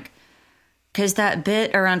quadraphonic. Because that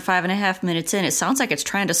bit around 5.5 minutes in, it sounds like it's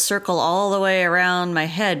trying to circle all the way around my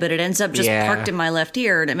head, but it ends up just parked in my left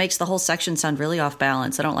ear, and it makes the whole section sound really off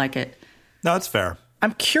balance. I don't like it. No, it's fair.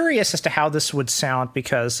 I'm curious as to how this would sound,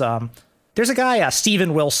 because there's a guy,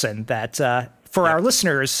 Steven Wilson, that for our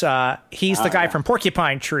listeners, he's the guy from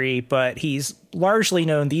Porcupine Tree, but he's largely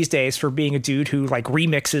known these days for being a dude who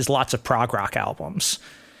remixes lots of prog rock albums.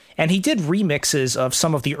 And he did remixes of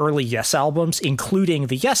some of the early Yes albums, including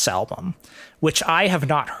the Yes album, which I have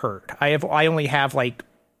not heard. I only have like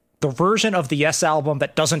the version of the Yes album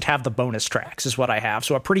that doesn't have the bonus tracks is what I have.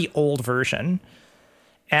 So a pretty old version.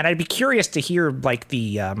 And I'd be curious to hear like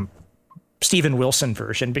the Steven Wilson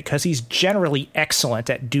version, because he's generally excellent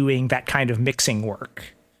at doing that kind of mixing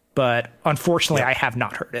work. But unfortunately, I have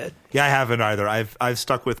not heard it. Yeah, I haven't either. I've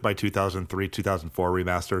stuck with my 2003, 2004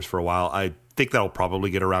 remasters for a while. I think that'll probably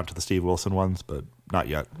get around to the Steve Wilson ones, but not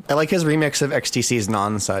yet. I like his remix of XTC's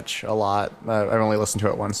Non-Such a lot. I've only listened to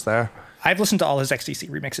it once there. I've listened to all his XTC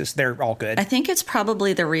remixes. They're all good. I think it's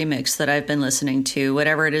probably the remix that I've been listening to.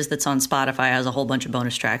 Whatever it is that's on Spotify has a whole bunch of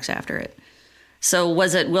bonus tracks after it. So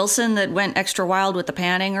was it Wilson that went extra wild with the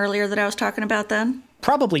panning earlier that I was talking about then?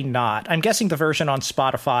 Probably not. I'm guessing the version on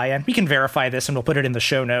Spotify, and we can verify this and we'll put it in the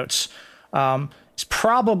show notes, it's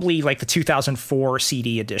probably like the 2004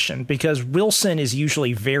 CD edition, because Wilson is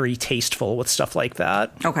usually very tasteful with stuff like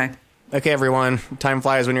that. Okay. Okay, everyone. Time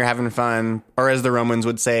flies when you're having fun. Or as the Romans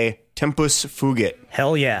would say, tempus fugit.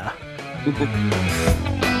 Hell yeah.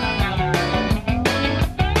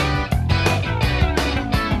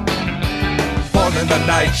 In the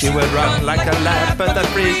night she would run like a leopard that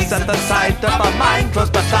frees at the sight of a mine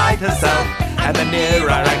close beside herself. And the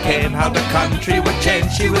nearer I came, how the country would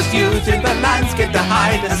change. She was using the landscape to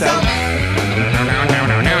hide herself.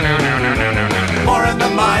 More in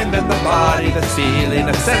the mind than the body, that's feeling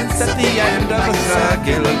a sense at the end of a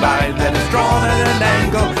circular line that is drawn at an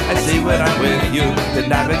angle. I see when I'm with you to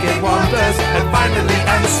navigate wonders and finally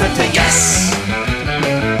answer to yes.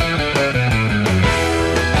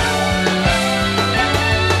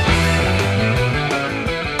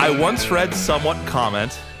 I once read someone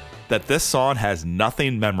comment that this song has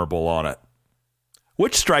nothing memorable on it,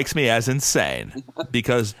 which strikes me as insane,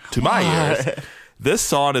 because to my ears, this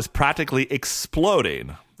song is practically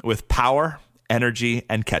exploding with power, energy,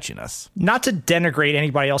 and catchiness. Not to denigrate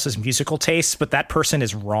anybody else's musical tastes, but that person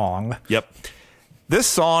is wrong. Yep. This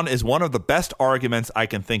song is one of the best arguments I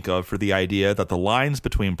can think of for the idea that the lines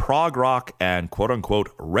between prog rock and quote-unquote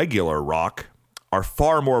regular rock are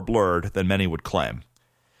far more blurred than many would claim.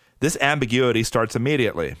 This ambiguity starts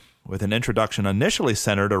immediately, with an introduction initially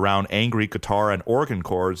centered around angry guitar and organ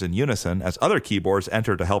chords in unison as other keyboards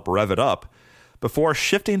enter to help rev it up, before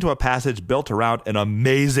shifting to a passage built around an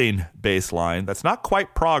amazing bass line that's not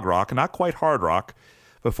quite prog rock, not quite hard rock,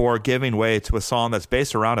 before giving way to a song that's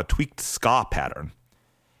based around a tweaked ska pattern.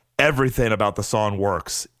 Everything about the song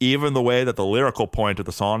works, even the way that the lyrical point of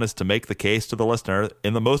the song is to make the case to the listener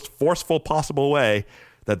in the most forceful possible way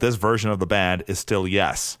that this version of the band is still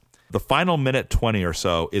Yes. The final minute 20 or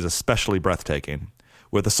so is especially breathtaking,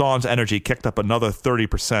 with the song's energy kicked up another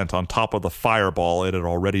 30% on top of the fireball it had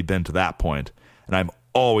already been to that point, and I'm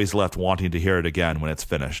always left wanting to hear it again when it's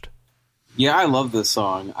finished. Yeah, I love this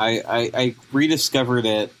song. I rediscovered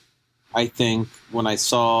it, I think, when I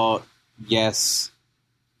saw Yes,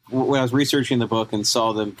 when I was researching the book and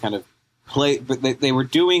saw them kind of play, but they were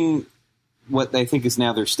doing what I think is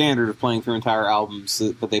now their standard of playing through entire albums,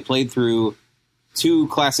 but they played through 2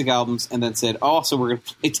 classic albums and then said, also, we're going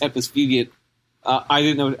to play Tempus Fugit. I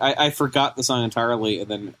didn't know. I forgot the song entirely and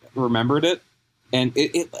then remembered it. And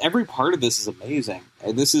every part of this is amazing.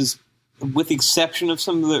 And this is, with the exception of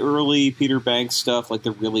some of the early Peter Banks stuff, like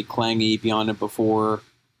the really clangy Beyond and Before,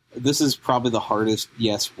 this is probably the hardest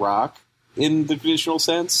Yes rock in the traditional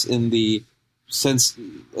sense, in the sense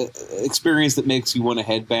experience that makes you want to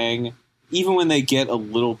headbang. Even when they get a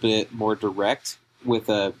little bit more direct with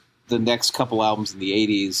the next couple albums in the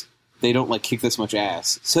 80s, they don't like kick this much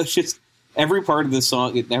ass. So it's just every part of this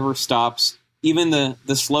song, it never stops. Even the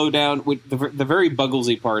slowdown, the very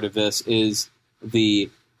Bugglesy part of this is the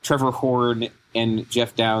Trevor Horn and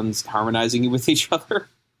Jeff Downes harmonizing with each other.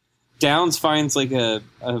 Downes finds like a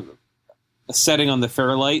setting on the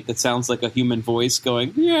Fairlight that sounds like a human voice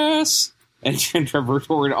going, yes! And Trevor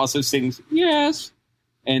Horn also sings, yes!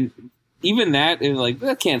 And even that is like,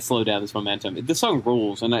 that can't slow down this momentum. This song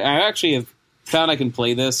rules, and I actually have found I can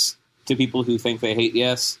play this to people who think they hate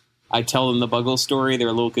Yes. I tell them the Buggles story, they're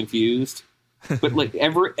a little confused. But like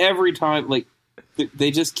every time, like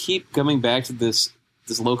they just keep coming back to this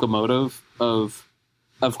locomotive of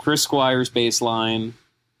Chris Squire's bass line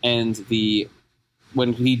and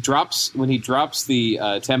when he drops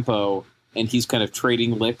the tempo and he's kind of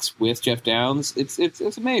trading licks with Jeff Downes.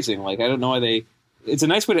 It's amazing. Like I don't know why it's a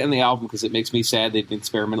nice way to end the album because it makes me sad they didn't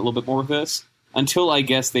experiment a little bit more with this until I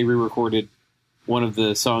guess they re-recorded one of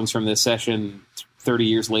the songs from this session 30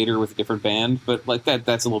 years later with a different band. But like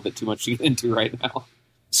that's a little bit too much to get into right now.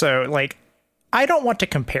 So like I don't want to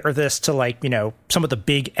compare this to, like, you know, some of the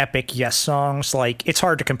big epic Yes songs. Like, it's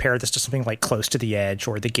hard to compare this to something like Close to the Edge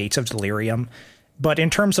or The Gates of Delirium. But in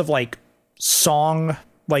terms of, like, song,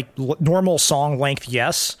 like, normal song length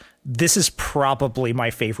Yes, this is probably my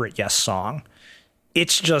favorite Yes song.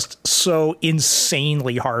 It's just so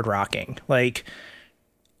insanely hard rocking. Like,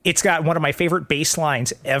 it's got one of my favorite bass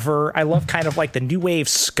lines ever. I love kind of like the new wave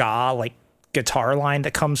ska, like, guitar line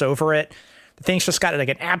that comes over it. The thing's just got like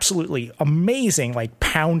an absolutely amazing, like,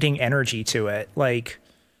 pounding energy to it. Like,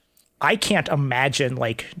 I can't imagine,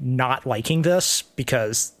 like, not liking this,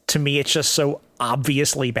 because to me it's just so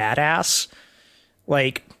obviously badass.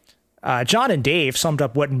 Like, John and Dave summed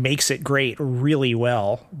up what makes it great really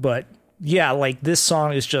well. But yeah, like, this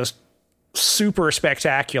song is just super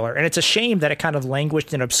spectacular. And it's a shame that it kind of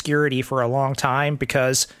languished in obscurity for a long time,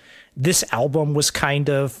 because this album was kind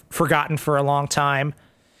of forgotten for a long time.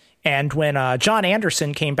 And when John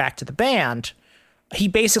Anderson came back to the band, he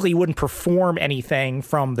basically wouldn't perform anything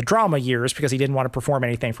from the drama years because he didn't want to perform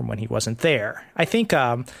anything from when he wasn't there. I think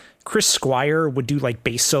Chris Squire would do, like,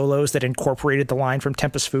 bass solos that incorporated the line from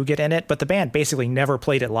Tempus Fugit in it, but the band basically never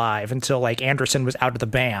played it live until, like, Anderson was out of the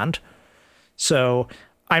band. So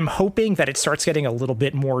I'm hoping that it starts getting a little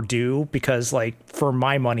bit more due, because, like, for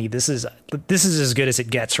my money, this is as good as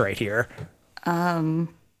it gets right here.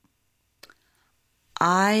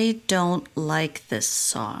 I don't like this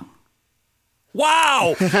song.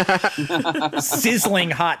 Wow! Sizzling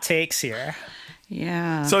hot takes here.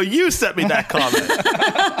 Yeah. So you sent me that comment.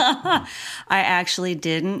 I actually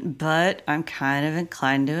didn't, but I'm kind of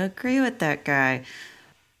inclined to agree with that guy.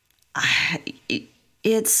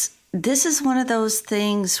 This is one of those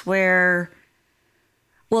things where,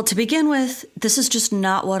 well, to begin with, this is just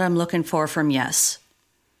not what I'm looking for from Yes.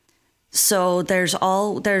 So there's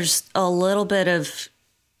a little bit of,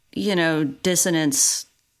 you know, dissonance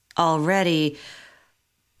already.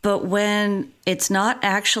 But when it's not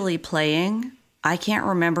actually playing, I can't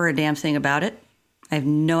remember a damn thing about it. I have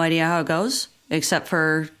no idea how it goes, except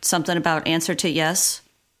for something about Answer to Yes.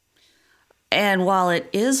 And while it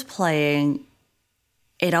is playing,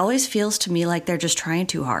 it always feels to me like they're just trying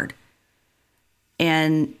too hard.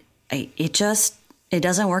 And it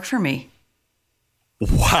doesn't work for me.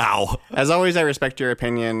 Wow. As always, I respect your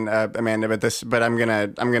opinion, Amanda, but I'm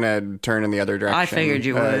gonna turn in the other direction. I figured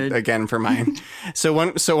you would. Again for mine. So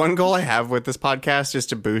one goal I have with this podcast is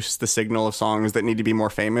to boost the signal of songs that need to be more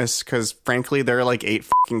famous, because frankly, there are like 8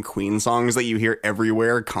 fucking Queen songs that you hear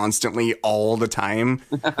everywhere, constantly, all the time,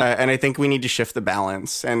 and I think we need to shift the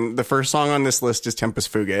balance. And the first song on this list is Tempus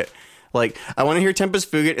Fugit. Like, I want to hear Tempus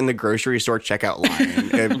Fugit in the grocery store checkout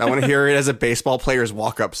line. I want to hear it as a baseball player's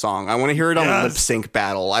walk-up song. I want to hear it on a lip sync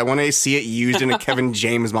battle. I want to see it used in a Kevin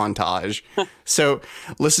James montage. So,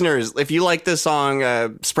 listeners, if you like this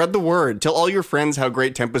song, spread the word. Tell all your friends how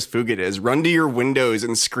great Tempus Fugit is. Run to your windows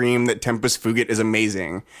and scream that Tempus Fugit is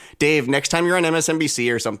amazing. Dave, next time you're on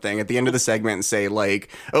MSNBC or something, at the end of the segment, say, like,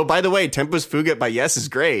 oh, by the way, Tempus Fugit by Yes is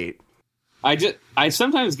great. I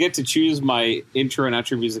sometimes get to choose my intro and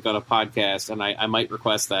outro music on a podcast, and I might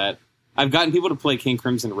request that. I've gotten people to play King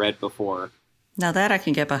Crimson Red before. Now that I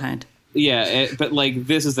can get behind. Yeah, but like,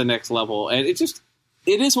 this is the next level, and it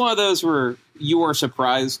is one of those where you are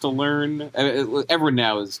surprised to learn. Everyone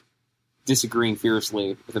now is disagreeing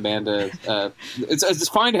fiercely with Amanda. It's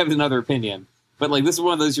fine to have another opinion, but like, this is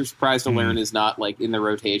one of those you're surprised to learn is not like in the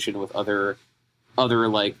rotation with other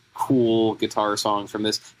like cool guitar songs from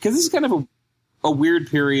this, because this is kind of a weird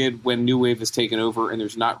period when new wave has taken over and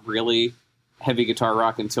there's not really heavy guitar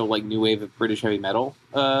rock until like new wave of British heavy metal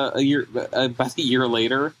about a year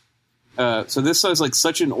later. So this is like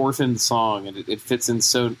such an orphaned song, and it fits in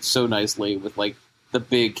so nicely with like the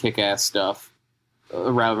big kick-ass stuff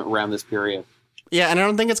around this period. Yeah, and I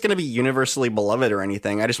don't think it's going to be universally beloved or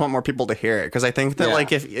anything. I just want more people to hear it, because I think that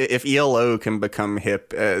like if ELO can become hip,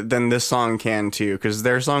 then this song can too, because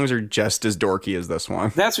their songs are just as dorky as this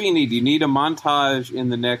one. That's what you need. You need a montage in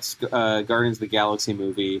the next Guardians of the Galaxy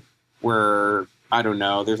movie where, I don't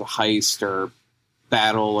know, there's a heist or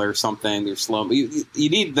battle or something. There's slow. You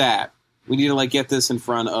need that. We need to like get this in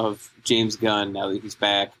front of James Gunn now that he's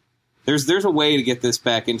back. There's a way to get this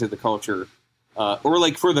back into the culture. Or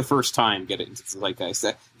like for the first time, get it into the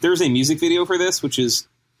zeitgeist. There's a music video for this, which is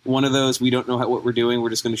one of those, we don't know what we're doing. We're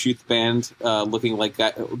just going to shoot the band looking like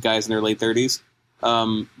guys in their late 30s.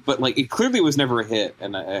 But like, it clearly was never a hit,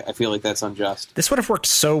 and I feel like that's unjust. This would have worked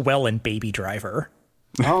so well in Baby Driver.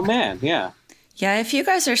 Oh man, yeah. Yeah, if you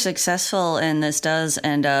guys are successful and this does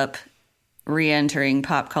end up re-entering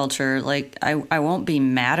pop culture, like, I won't be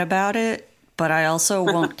mad about it, but I also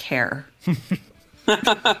won't care.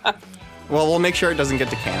 Well, we'll make sure it doesn't get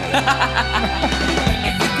to Canada.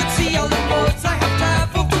 If you could see all the roads I have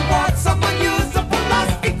traveled towards some unusable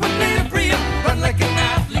lost equilibrium. Run like an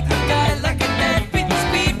athlete, die like a deadbeat.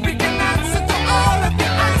 Speed, we can answer to all of your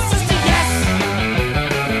answers to yes.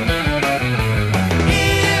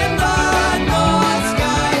 In the North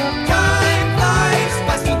sky, time flies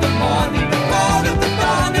past to the morning, the call of the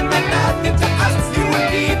dawn, and meant nothing to us. You were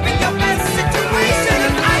keeping your best situation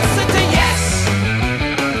and answer to yes.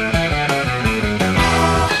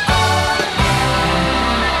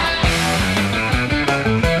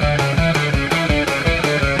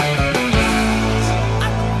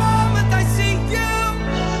 At the moment I see you,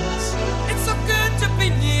 it's so good to be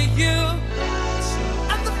near you.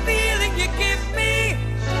 And the feeling you give me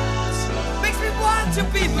makes me want to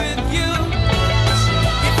be with you.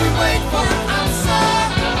 If we wait for an answer,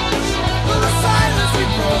 will the silence be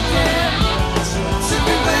broken? Should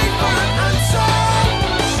we wait for an answer?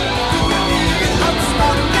 Do we leave it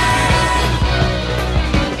unspoken?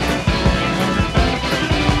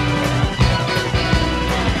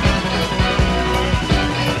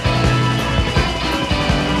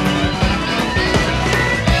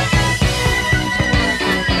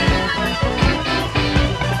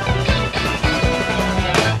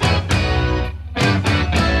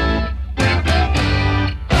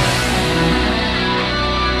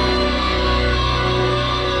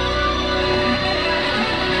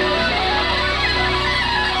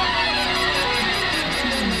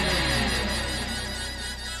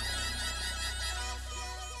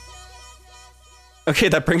 Okay,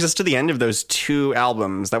 that brings us to the end of those 2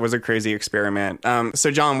 albums. That was a crazy experiment. So,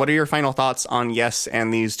 John, what are your final thoughts on Yes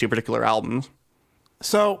and these 2 particular albums?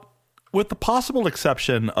 So, with the possible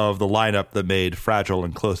exception of the lineup that made Fragile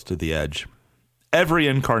and Close to the Edge, every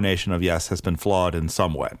incarnation of Yes has been flawed in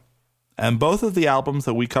some way. And both of the albums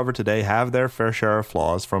that we cover today have their fair share of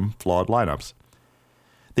flaws from flawed lineups.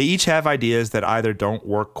 They each have ideas that either don't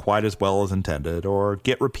work quite as well as intended, or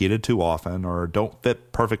get repeated too often, or don't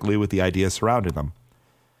fit perfectly with the ideas surrounding them.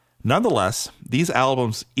 Nonetheless, these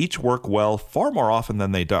albums each work well far more often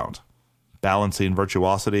than they don't, balancing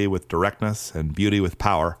virtuosity with directness and beauty with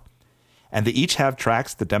power. And they each have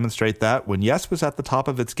tracks that demonstrate that when Yes was at the top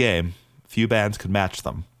of its game, few bands could match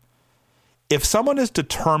them. If someone is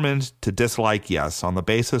determined to dislike Yes on the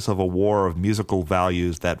basis of a war of musical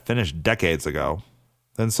values that finished decades ago,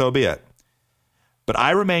 then so be it. But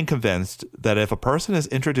I remain convinced that if a person is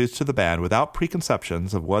introduced to the band without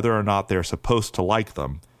preconceptions of whether or not they're supposed to like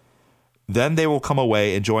them, then they will come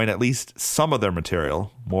away enjoying at least some of their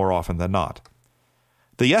material more often than not.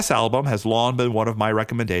 The Yes album has long been one of my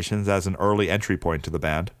recommendations as an early entry point to the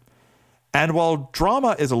band. And while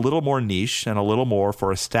Drama is a little more niche and a little more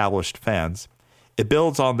for established fans, it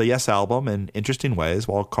builds on the Yes album in interesting ways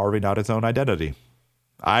while carving out its own identity.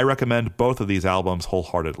 I recommend both of these albums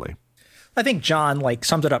wholeheartedly. I think John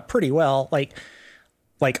summed it up pretty well. Like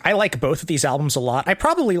I like both of these albums a lot. I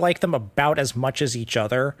probably like them about as much as each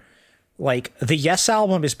other. Like the Yes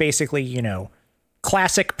album is basically,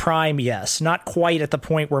 classic prime Yes, not quite at the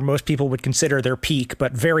point where most people would consider their peak,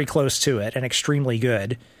 but very close to it and extremely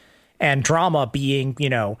good. And Drama being,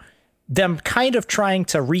 them kind of trying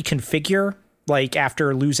to reconfigure,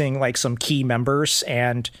 after losing some key members,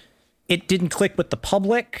 and it didn't click with the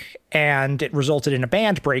public, and it resulted in a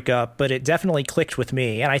band breakup, but it definitely clicked with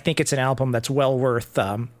me. And I think it's an album that's well worth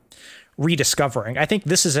rediscovering. I think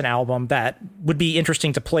this is an album that would be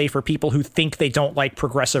interesting to play for people who think they don't like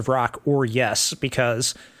progressive rock or Yes,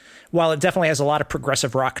 because while it definitely has a lot of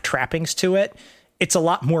progressive rock trappings to it, it's a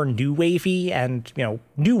lot more new wavy, and,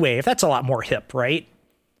 new wave, that's a lot more hip, right?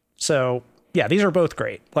 So yeah, these are both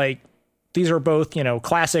great. These are both,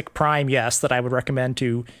 classic prime Yes that I would recommend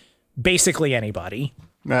to basically anybody.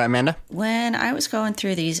 Amanda? When I was going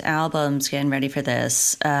through these albums, getting ready for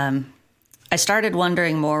this, I started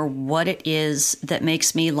wondering more what it is that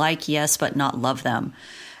makes me like Yes but not love them.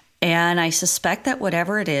 And I suspect that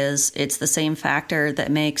whatever it is, it's the same factor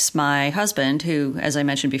that makes my husband, who, as I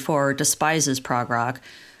mentioned before, despises prog rock,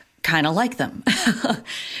 kind of like them.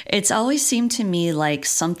 It's always seemed to me like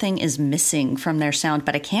something is missing from their sound,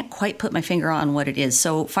 but I can't quite put my finger on what it is.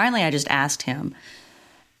 So finally, I just asked him.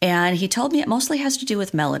 And he told me it mostly has to do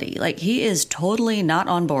with melody. He is totally not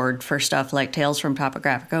on board for stuff like Tales from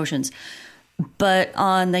Topographic Oceans. But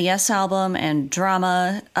on the Yes album and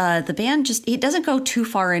Drama, the band it doesn't go too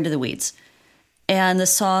far into the weeds. And the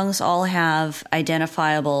songs all have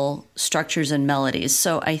identifiable structures and melodies.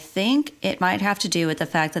 So I think it might have to do with the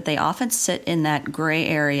fact that they often sit in that gray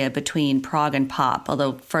area between prog and pop,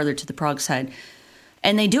 although further to the prog side.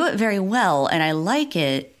 And they do it very well, and I like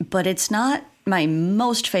it, but it's not my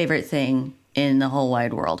most favorite thing in the whole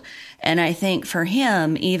wide world. And I think for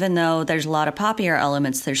him, even though there's a lot of poppier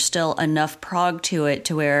elements, there's still enough prog to it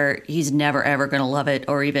to where he's never, ever going to love it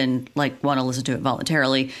or even like want to listen to it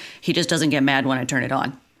voluntarily. He just doesn't get mad when I turn it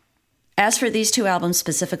on. As for these two albums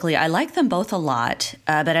specifically, I like them both a lot.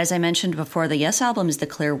 But as I mentioned before, the Yes album is the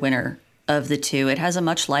clear winner of the two. It has a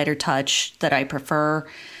much lighter touch that I prefer.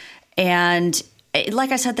 And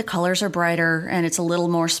like I said, the colors are brighter and it's a little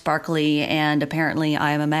more sparkly. And apparently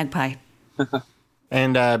I am a magpie.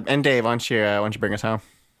 And Dave, why don't you bring us home?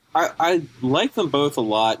 I like them both a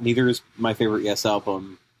lot. Neither is my favorite Yes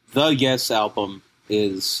album. The Yes album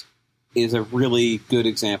is a really good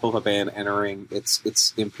example of a band entering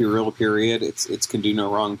its imperial period, its can do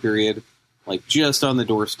no wrong period, like just on the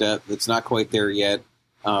doorstep. It's not quite there yet,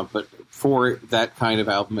 but for that kind of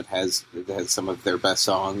album, it has some of their best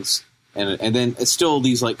songs, and then it's still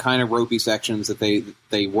these like kind of ropey sections that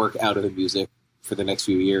they work out of the music for the next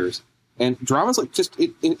few years. And Drama's like just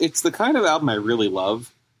it's the kind of album I really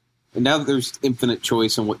love. And now that there's infinite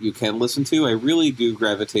choice in what you can listen to, I really do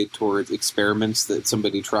gravitate towards experiments that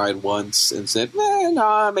somebody tried once and said,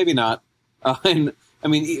 nah, maybe not. And I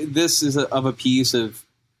mean, this is of a piece of,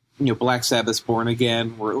 Black Sabbath's Born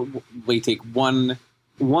Again, where they take one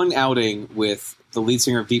outing with the lead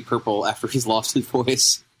singer of Deep Purple after he's lost his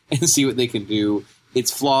voice and see what they can do.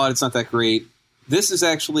 It's flawed. It's not that great. This is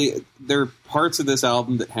actually, there are parts of this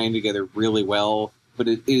album that hang together really well, but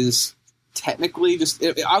it is technically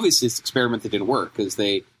obviously it's an experiment that didn't work because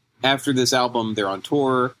after this album, they're on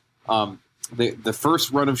tour. The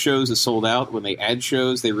first run of shows is sold out. When they add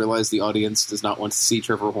shows, they realize the audience does not want to see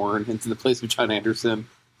Trevor Horn in the place of John Anderson,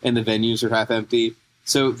 and the venues are half empty.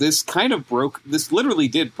 So this literally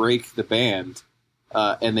did break the band,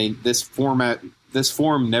 and this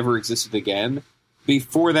form never existed again.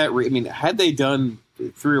 Before that, had they done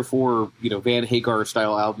 3 or 4, Van Hagar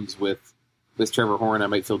style albums with Trevor Horn, I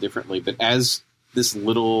might feel differently. But as this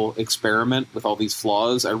little experiment with all these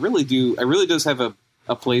flaws, it really does have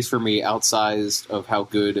a place for me outsized of how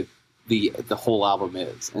good the whole album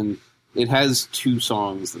is. And it has 2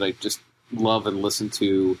 songs that I just love and listen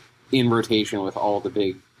to in rotation with all the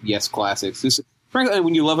big Yes classics. Frankly,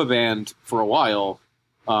 when you love a band for a while,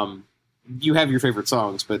 you have your favorite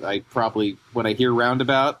songs, but when I hear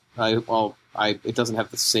Roundabout, it doesn't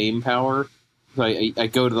have the same power. So I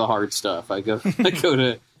go to the hard stuff. I go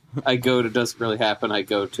to Doesn't Really Happen. I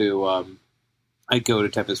go to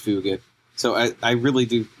Tempest Fugit. So I really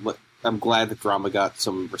do. I'm glad that Drama got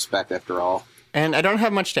some respect after all. And I don't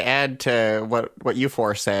have much to add to what you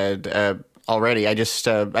four said already. I just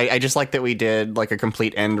like that we did like a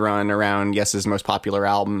complete end run around Yes's most popular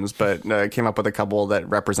albums, but came up with a couple that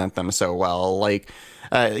represent them so well. Like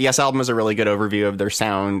Yes album is a really good overview of their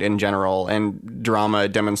sound in general, and Drama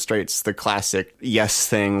demonstrates the classic Yes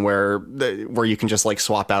thing where you can just like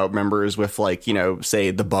swap out members with like,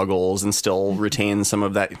 say the Buggles and still retain some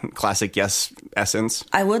of that classic Yes essence.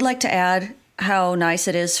 I would like to add how nice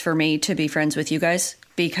it is for me to be friends with you guys,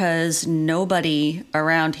 because nobody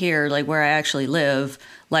around here, like where I actually live,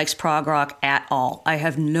 likes prog rock at all. I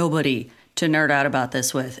have nobody to nerd out about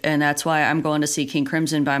this with, and that's why I'm going to see King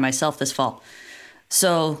Crimson by myself this fall.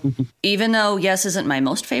 So even though Yes isn't my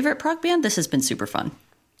most favorite prog band, this has been super fun.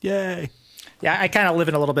 Yay. Yeah, I kind of live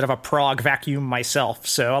in a little bit of a prog vacuum myself,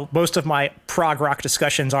 so most of my prog rock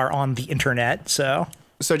discussions are on the internet. So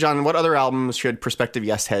John, what other albums should prospective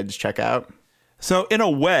Yes heads check out? So in a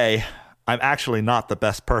way, I'm actually not the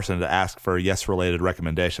best person to ask for Yes-related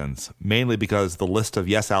recommendations, mainly because the list of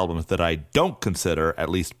Yes albums that I don't consider at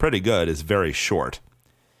least pretty good is very short.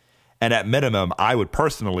 And at minimum, I would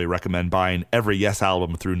personally recommend buying every Yes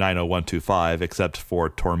album through 90125 except for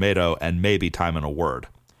Tornado and maybe Time and a Word.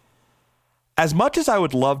 As much as I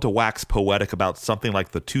would love to wax poetic about something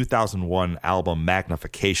like the 2001 album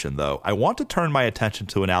Magnification, though, I want to turn my attention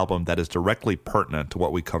to an album that is directly pertinent to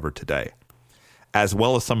what we covered today, as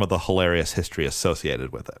well as some of the hilarious history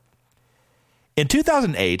associated with it. In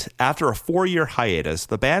 2008, after a 4-year hiatus,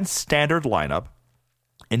 the band's standard lineup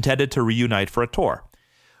intended to reunite for a tour,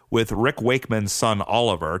 with Rick Wakeman's son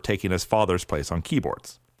Oliver taking his father's place on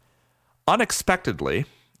keyboards. Unexpectedly,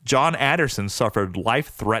 John Anderson suffered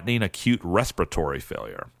life-threatening acute respiratory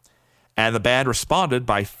failure, and the band responded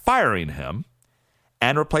by firing him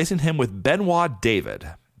and replacing him with Benoit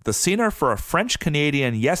David, the singer for a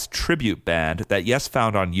French-Canadian Yes tribute band that Yes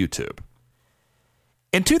found on YouTube.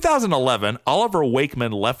 In 2011, Oliver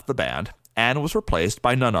Wakeman left the band and was replaced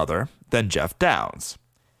by none other than Jeff Downes.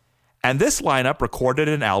 And this lineup recorded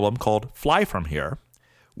an album called Fly From Here,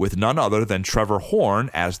 with none other than Trevor Horn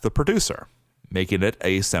as the producer, making it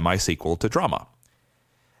a semi-sequel to Drama.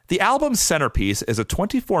 The album's centerpiece is a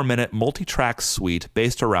 24-minute multi-track suite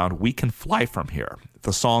based around We Can Fly From Here,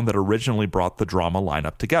 the song that originally brought the Drama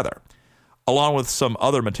lineup together, along with some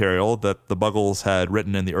other material that the Buggles had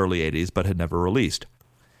written in the early 80s but had never released.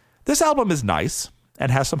 This album is nice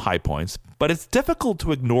and has some high points, but it's difficult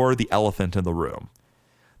to ignore the elephant in the room,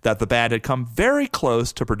 that the band had come very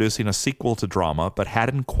close to producing a sequel to Drama but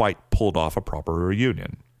hadn't quite pulled off a proper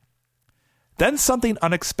reunion. Then something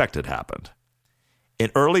unexpected happened. In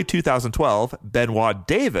early 2012, Benoit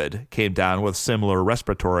David came down with similar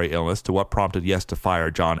respiratory illness to what prompted Yes to fire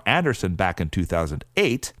John Anderson back in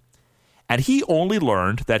 2008, and he only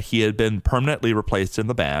learned that he had been permanently replaced in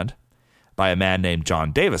the band by a man named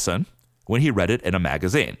John Davison when he read it in a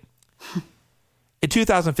magazine. In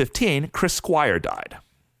 2015, Chris Squire died,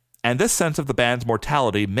 and this sense of the band's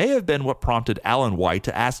mortality may have been what prompted Alan White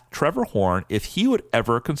to ask Trevor Horn if he would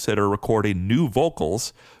ever consider recording new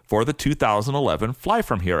vocals for the 2011 Fly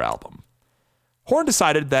From Here album. Horn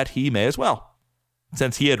decided that he may as well,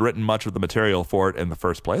 since he had written much of the material for it in the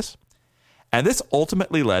first place. And this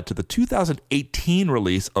ultimately led to the 2018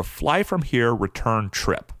 release of Fly From Here Return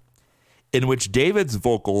Trip, in which David's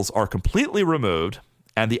vocals are completely removed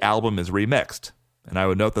and the album is remixed. And I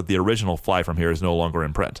would note that the original Fly From Here is no longer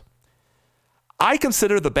in print. I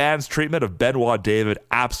consider the band's treatment of Benoit David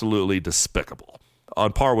absolutely despicable,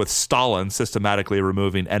 on par with Stalin systematically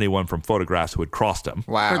removing anyone from photographs who had crossed him.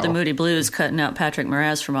 Wow. Or the Moody Blues cutting out Patrick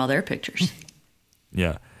Moraz from all their pictures.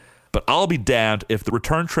 Yeah. But I'll be damned if the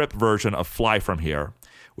Return Trip version of Fly From Here,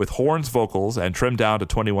 with Horn's vocals and trimmed down to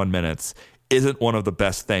 21 minutes, isn't one of the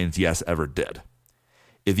best things Yes ever did.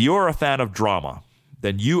 If you're a fan of Drama,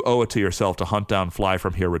 then you owe it to yourself to hunt down Fly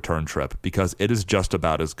From Here Return Trip, because it is just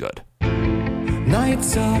about as good.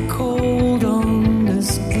 Nights are cold on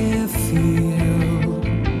this airfield.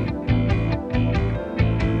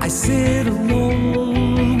 I sit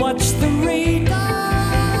alone, watch the radar.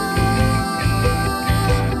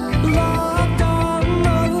 Locked on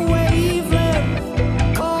a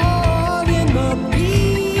wavelength, caught in the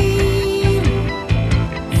beam,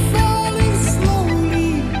 falling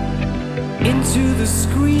slowly into the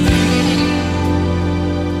screen.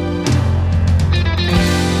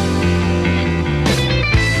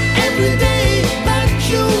 Every day that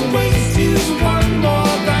you waste is one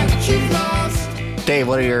more that you've lost. Dave,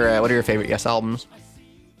 what are your favorite Yes albums?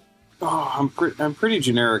 Oh, I'm pretty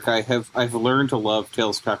generic. I've learned to love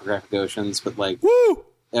Tales of Topographic Oceans, but like, Woo!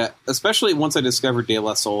 Especially once I discovered De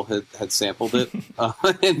La Soul had sampled it,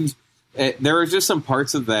 and there are just some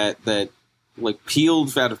parts of that like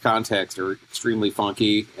peeled out of context are extremely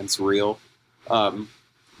funky and surreal.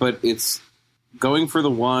 But it's Going for the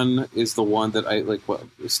One is the one that I like. What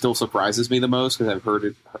still surprises me the most, because I've heard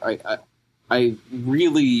it. I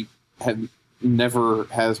really have never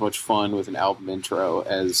had as much fun with an album intro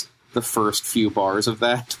as the first few bars of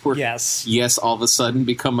that. Where Yes, all of a sudden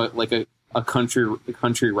become a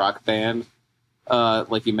country rock band.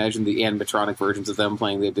 Like you imagine the animatronic versions of them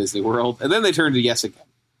playing the Disney World, and then they turn to Yes again.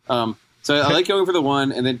 So I like Going for the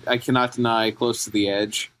One, and then I cannot deny Close to the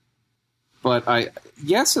Edge. But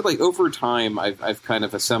over time, I've kind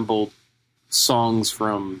of assembled songs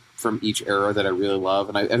from each era that I really love,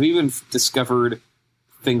 and I've even discovered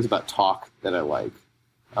things about Talk that I like.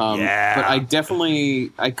 But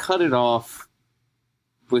I cut it off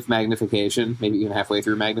with Magnification, maybe even halfway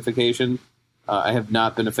through Magnification. I have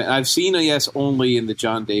not been a fan. I've seen a Yes only in the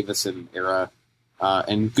John Davison era,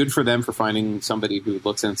 and good for them for finding somebody who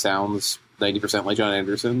looks and sounds 90% like John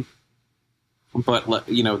Anderson. But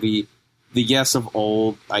the Yes of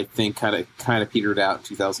old, I think, kind of petered out in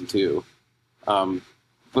 2002.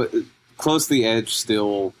 But Close to the Edge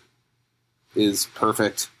still is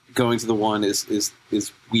perfect. Going to the One is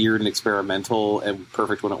weird and experimental and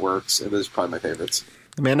perfect when it works. And those are probably my favorites.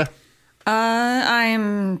 Amanda?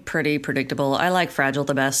 I'm pretty predictable. I like Fragile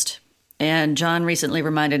the best. And John recently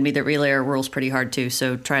reminded me that Relayer rules pretty hard too,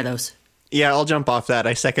 so try those. Yeah, I'll jump off that.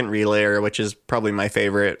 I second Relayer, which is probably my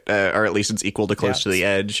favorite, or at least it's equal to Close to the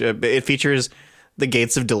Edge. It features the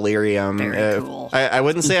Gates of Delirium. Very cool. I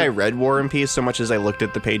wouldn't say I read War and Peace so much as I looked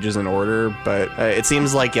at the pages in order, but it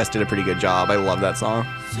seems like Yes did a pretty good job. I love that song.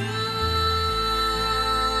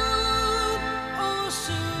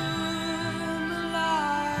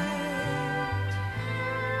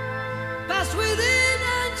 Pass within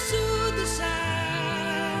and soothe the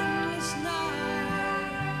soundless night.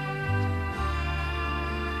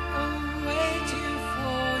 I'm waiting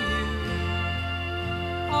for you.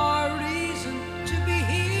 Our reason to be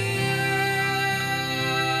here.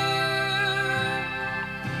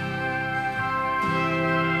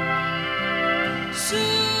 Soon,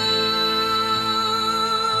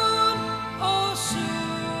 oh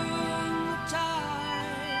soon.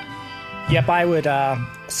 Yep, I would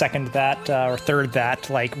second that or third that.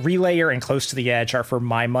 Like, Relayer and Close to the Edge are, for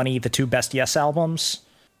my money, the two best Yes albums.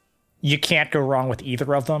 You can't go wrong with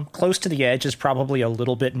either of them. Close to the Edge is probably a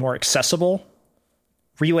little bit more accessible.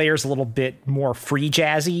 Relayer's a little bit more free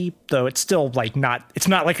jazzy, though it's still like it's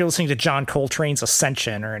not like you're listening to John Coltrane's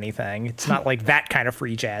Ascension or anything. It's not like that kind of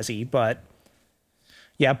free jazzy, but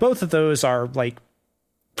yeah, both of those are, like,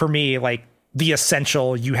 for me, like, the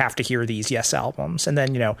essential, you have to hear these Yes albums. And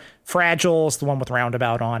then, Fragile is the one with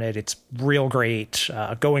Roundabout on it. It's real great.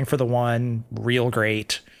 Going for the One, real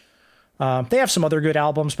great. They have some other good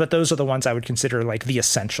albums, but those are the ones I would consider, like, the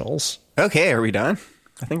essentials. Okay, are we done?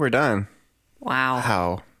 I think we're done.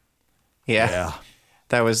 Wow. Yeah.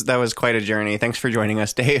 That was quite a journey. Thanks for joining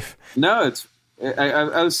us, Dave. No,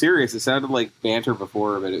 I was serious. It sounded like banter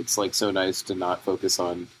before, but it's like so nice to not focus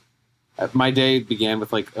on. My day began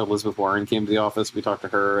with, like, Elizabeth Warren came to the office. We talked to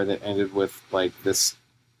her, and it ended with, like, this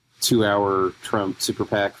 2-hour Trump super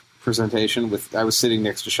PAC presentation. I was sitting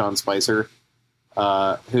next to Sean Spicer,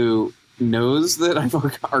 who knows that I've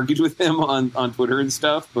argued with him on Twitter and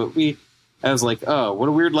stuff. But I was like, oh, what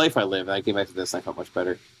a weird life I live. And I came back to this, and I felt much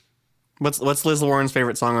better. What's Liz Warren's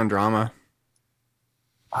favorite song on Drama?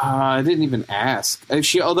 I didn't even ask.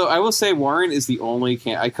 Although I will say Warren is the only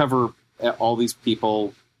I cover all these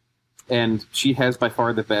people, and she has by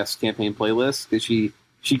far the best campaign playlist.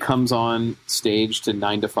 She comes on stage to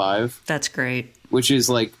 9 to 5. That's great. Which is,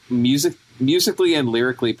 like, musically and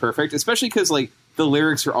lyrically perfect, especially because, like, the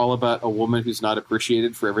lyrics are all about a woman who's not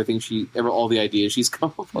appreciated for everything all the ideas she's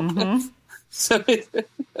come up with. So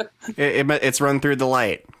it's run through the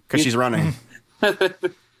light because she's running.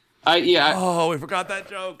 Oh, we forgot that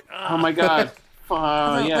joke. Oh my god.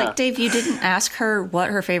 Yeah. Like, Dave, you didn't ask her what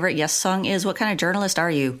her favorite Yes song is. What kind of journalist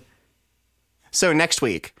are you? So next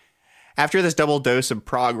week, after this double dose of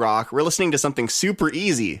prog rock, we're listening to something super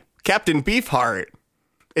easy. Captain Beefheart.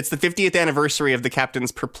 It's the 50th anniversary of the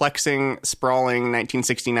Captain's perplexing, sprawling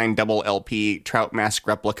 1969 double LP Trout Mask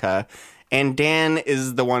replica, and Dan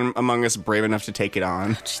is the one among us brave enough to take it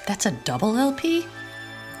on. That's a double LP?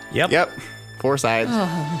 Yep. 4 sides.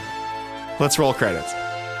 Oh. Let's roll credits.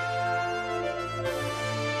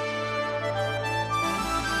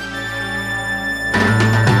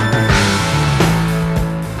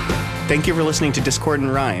 Thank you for listening to Discord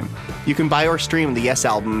and Rhyme. You can buy or stream the Yes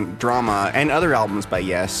album, Drama, and other albums by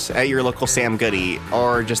Yes at your local Sam Goody,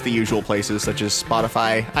 or just the usual places such as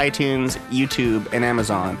Spotify, iTunes, YouTube, and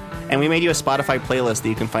Amazon. And we made you a Spotify playlist that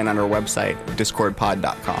you can find on our website,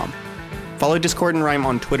 discordpod.com. Follow Discord and Rhyme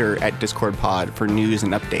on Twitter at DiscordPod for news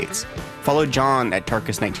and updates. Follow John at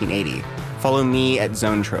Tarkus1980. Follow me at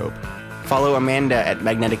Zonetrope. Follow Amanda at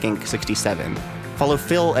Magnetic Ink 67. Follow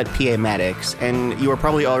Phil at PA Maddox, and you are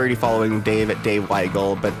probably already following Dave at Dave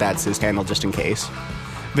Weigel, but that's his handle just in case.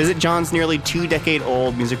 Visit John's nearly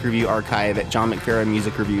 2-decade-old music review archive at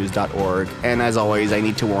johnmcpheronmusicreviews.org, and as always, I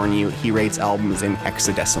need to warn you, he rates albums in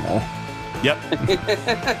hexadecimal. Yep.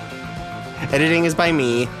 Editing is by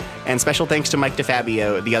me, and special thanks to Mike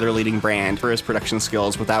DeFabio, the other leading brand, for his production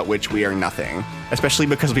skills, without which we are nothing. Especially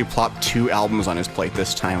because we plopped 2 albums on his plate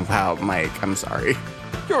this time. Wow, Mike, I'm sorry.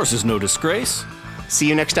 Yours is no disgrace. See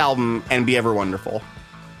you next album, and be ever wonderful.